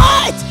 new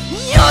might,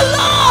 new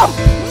love,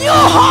 new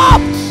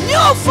hope,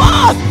 new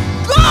forth.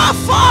 Go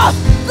forth,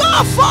 go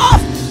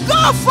forth,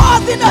 go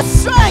forth in the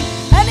strength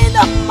and in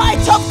the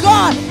might of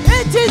God.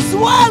 It is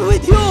well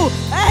with you,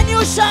 and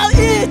you shall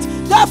eat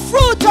the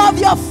fruit of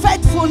your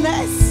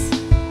faithfulness.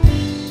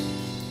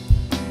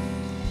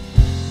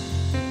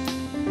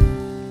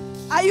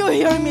 Are you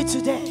hearing me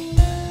today?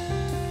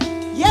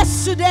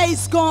 Yesterday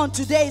is gone.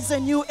 Today is a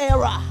new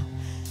era.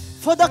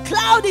 For the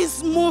cloud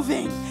is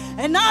moving.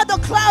 And now the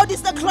cloud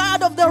is the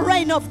cloud of the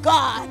rain of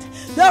God.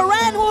 The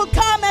rain will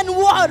come and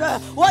water.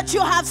 What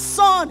you have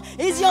sown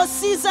is your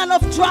season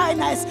of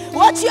dryness.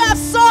 What you have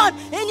sown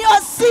in your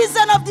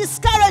season of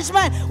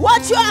discouragement.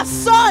 What you have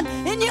sown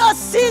in your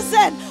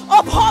season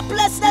of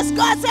hopelessness.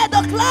 God said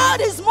the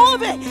cloud is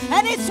moving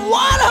and it's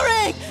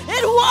watering.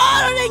 It's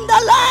watering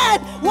the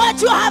land.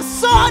 What you have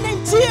sown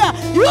in tear,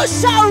 you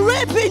shall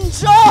reap in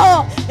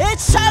joy. It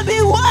shall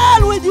be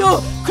well with you.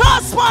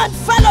 CrossPointe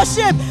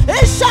Fellowship,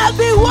 it shall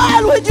be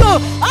well with you.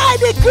 I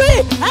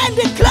decree and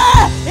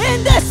declare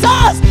in this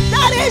house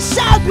that it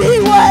shall be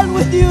well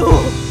with you.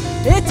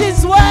 It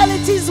is well,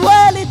 it is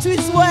well, it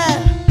is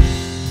well.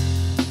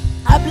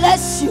 I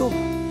bless you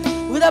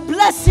with the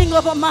blessing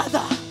of a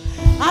mother.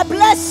 I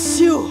bless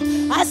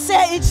you. I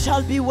say it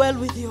shall be well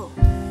with you.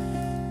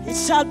 It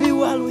shall be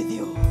well with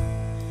you.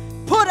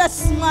 Put a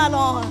smile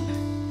on.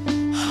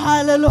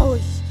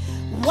 Hallelujah.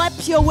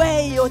 Wipe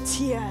away your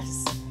tears.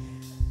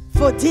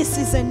 For this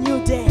is a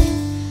new day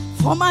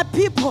for my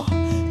people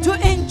to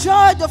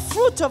enjoy the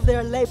fruit of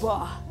their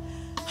labor.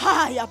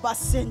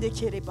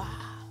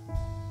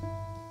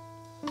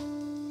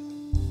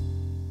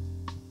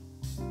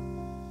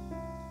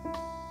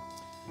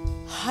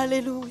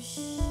 Hallelujah.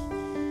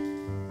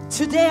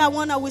 Today I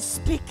want to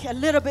speak a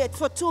little bit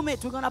for 2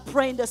 minutes. We're going to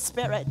pray in the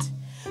Spirit.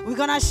 We're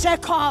going to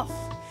shake off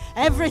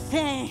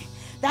everything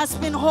that's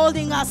been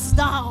holding us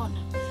down.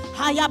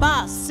 Come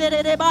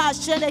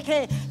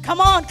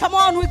on, come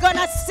on. We're going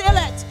to seal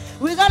it.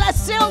 We're going to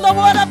seal the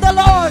word of the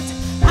Lord.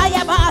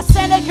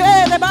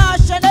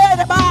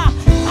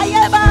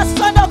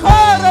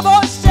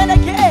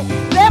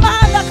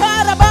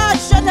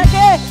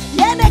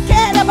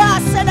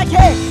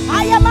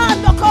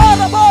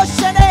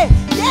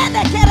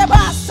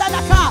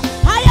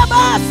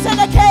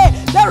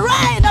 The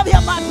rain of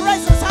your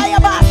presence.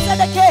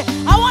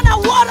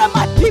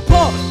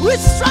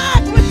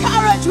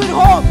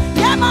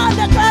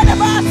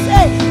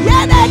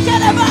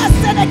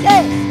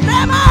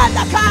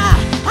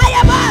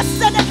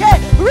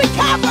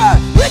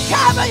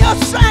 Recover your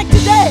strength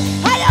today.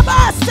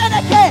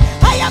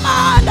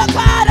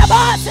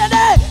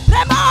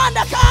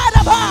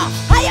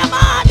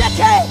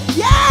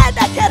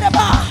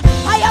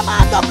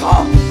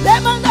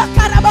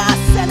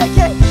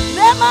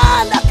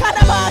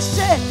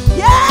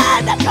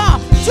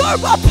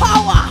 Turbo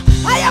power.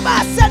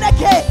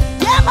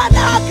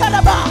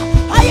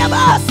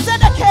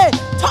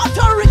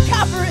 Total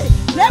recovery.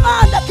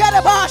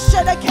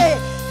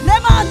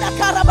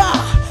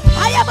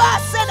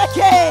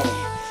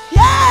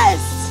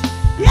 Yes.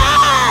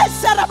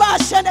 Yes.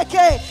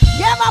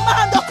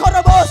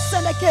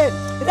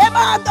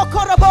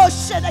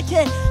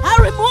 I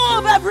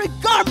remove every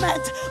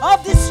garment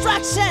of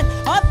distraction,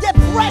 of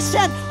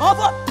depression, of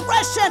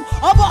oppression,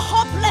 of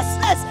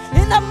hopelessness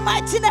in the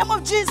mighty name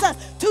of Jesus.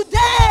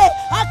 Today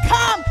I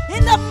come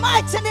in the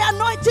mighty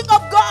anointing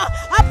of God.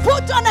 I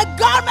put on a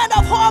garment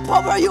of hope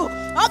over you,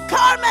 a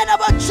garment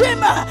of a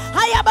dreamer.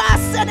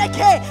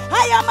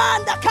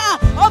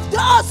 Of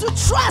those who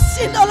trust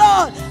in the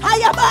Lord.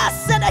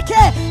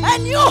 A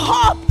new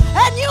hope,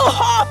 a new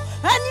hope,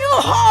 a new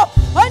hope,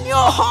 a new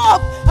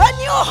hope, a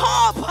new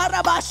hope.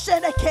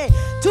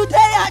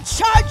 Today I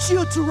charge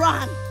you to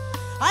run.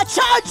 I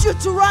charge you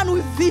to run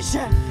with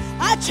vision.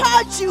 I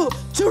charge you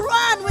to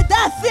run with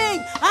that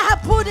thing I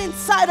have put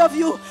inside of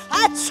you.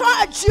 I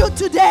charge you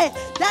today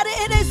that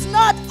it is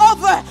not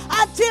over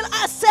until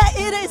I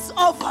say it is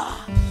over.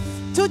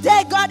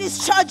 Today God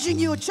is charging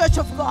you, Church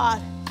of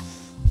God.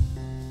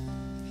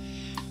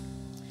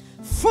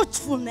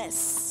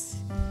 Fruitfulness.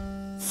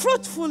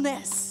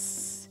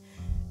 Fruitfulness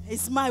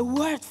is my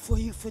word for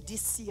you for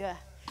this year.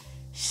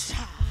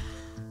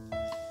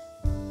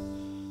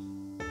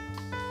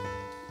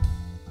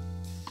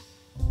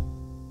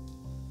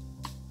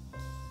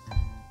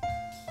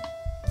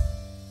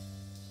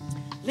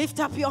 Lift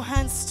up your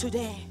hands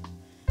today.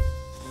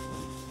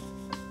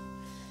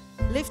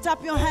 Lift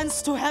up your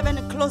hands to heaven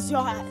and close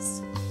your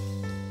eyes.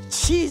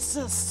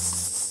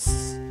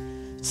 Jesus.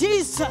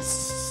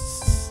 Jesus.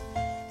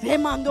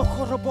 Remando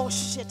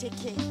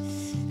korobosheteke.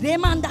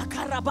 Remanda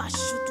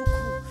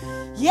karabashutuku.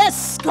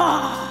 Yes,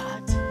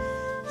 God.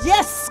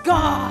 Yes,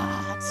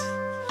 God.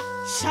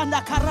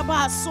 Shanda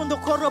karabasondo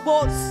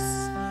korobos.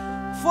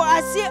 For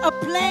I see a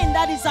plane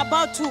that is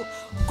about to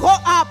go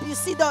up. You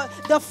see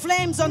the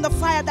flames on the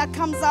fire that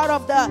comes out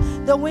of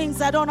the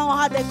wings. I don't know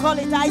how they call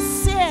it. I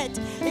see it.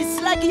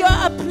 It's like you're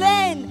a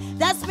plane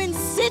that's been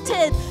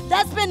seated,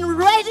 that's been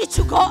ready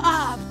to go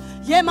up.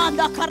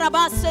 Yemanda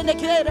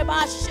karabaseneke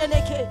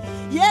rebasheneke.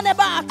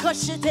 Yeneba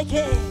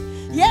akosheteke.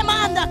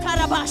 Yemanda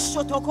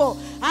karabashotoko.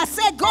 I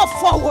say go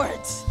forward.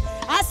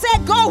 I say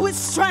go with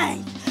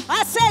strength.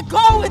 I say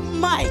go with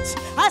might.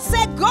 I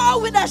say go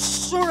with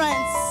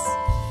assurance.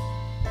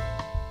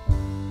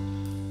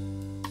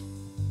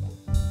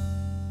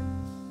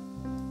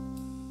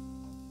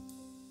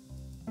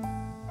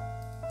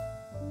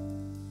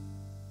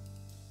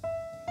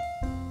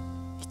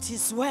 It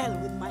is well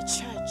with my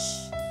church.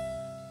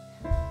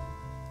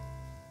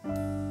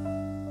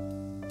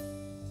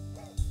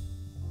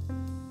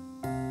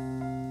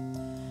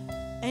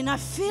 And I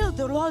feel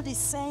the Lord is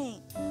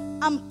saying,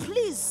 I'm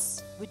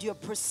pleased with your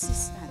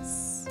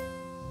persistence.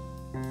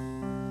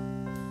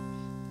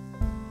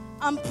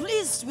 I'm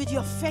pleased with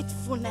your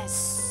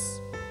faithfulness.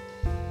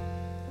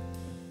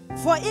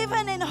 For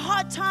even in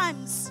hard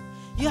times,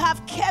 you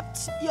have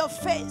kept your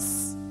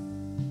face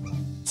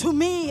to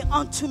me,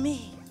 unto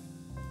me.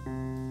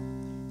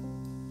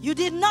 You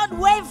did not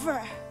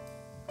waver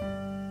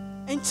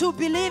into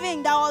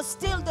believing that I was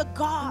still the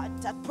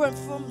God that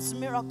performs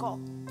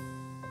miracles.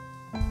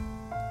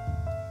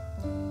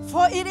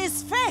 For it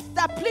is faith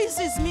that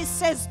pleases me,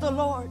 says the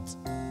Lord.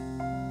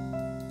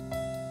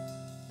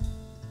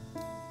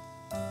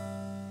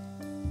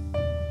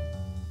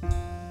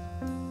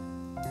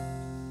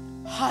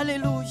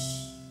 Hallelujah.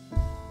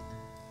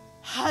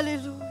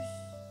 Hallelujah.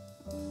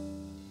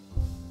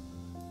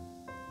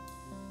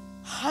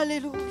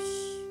 Hallelujah.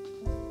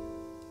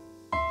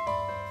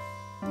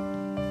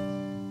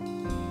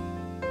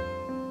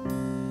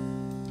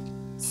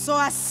 So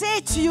I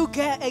say to you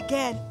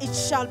again, it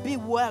shall be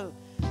well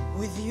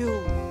with you.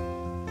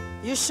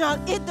 You shall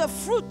eat the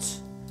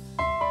fruit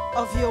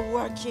of your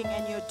working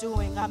and your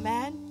doing.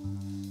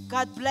 Amen.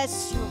 God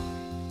bless you.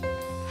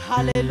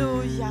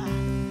 Hallelujah.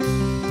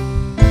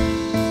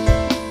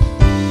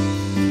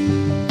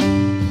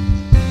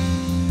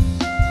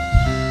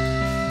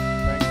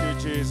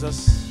 Thank you, Jesus.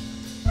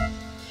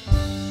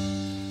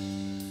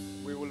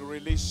 We will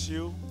release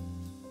you,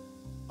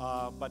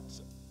 but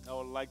I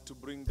would like to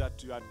bring that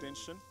to your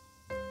attention.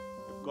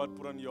 If God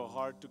put on your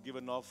heart to give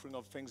an offering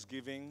of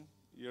thanksgiving,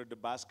 here the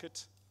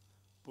basket,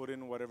 put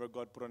in whatever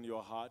God put on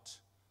your heart.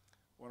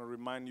 I want to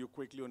remind you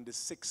quickly, on the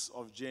 6th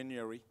of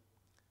January,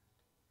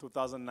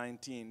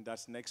 2019,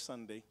 that's next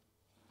Sunday,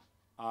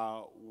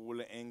 we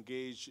will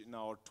engage in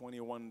our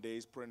 21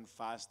 days prayer and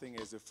fasting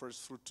as a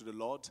first fruit to the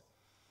Lord.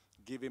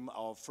 Give Him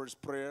our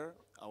first prayer,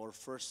 our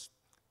first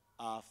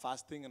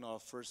fasting, and our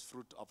first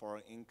fruit of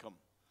our income.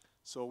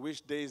 So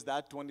which day is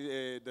that?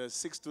 The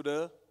 6th to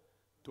the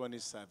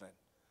 27th.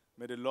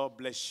 May the Lord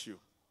bless you.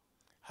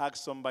 Hug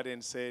somebody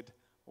and say,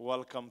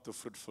 welcome to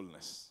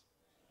Fruitfulness.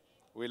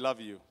 We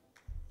love you.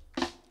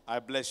 I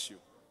bless you.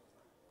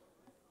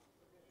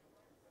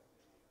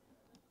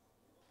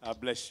 I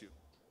bless you.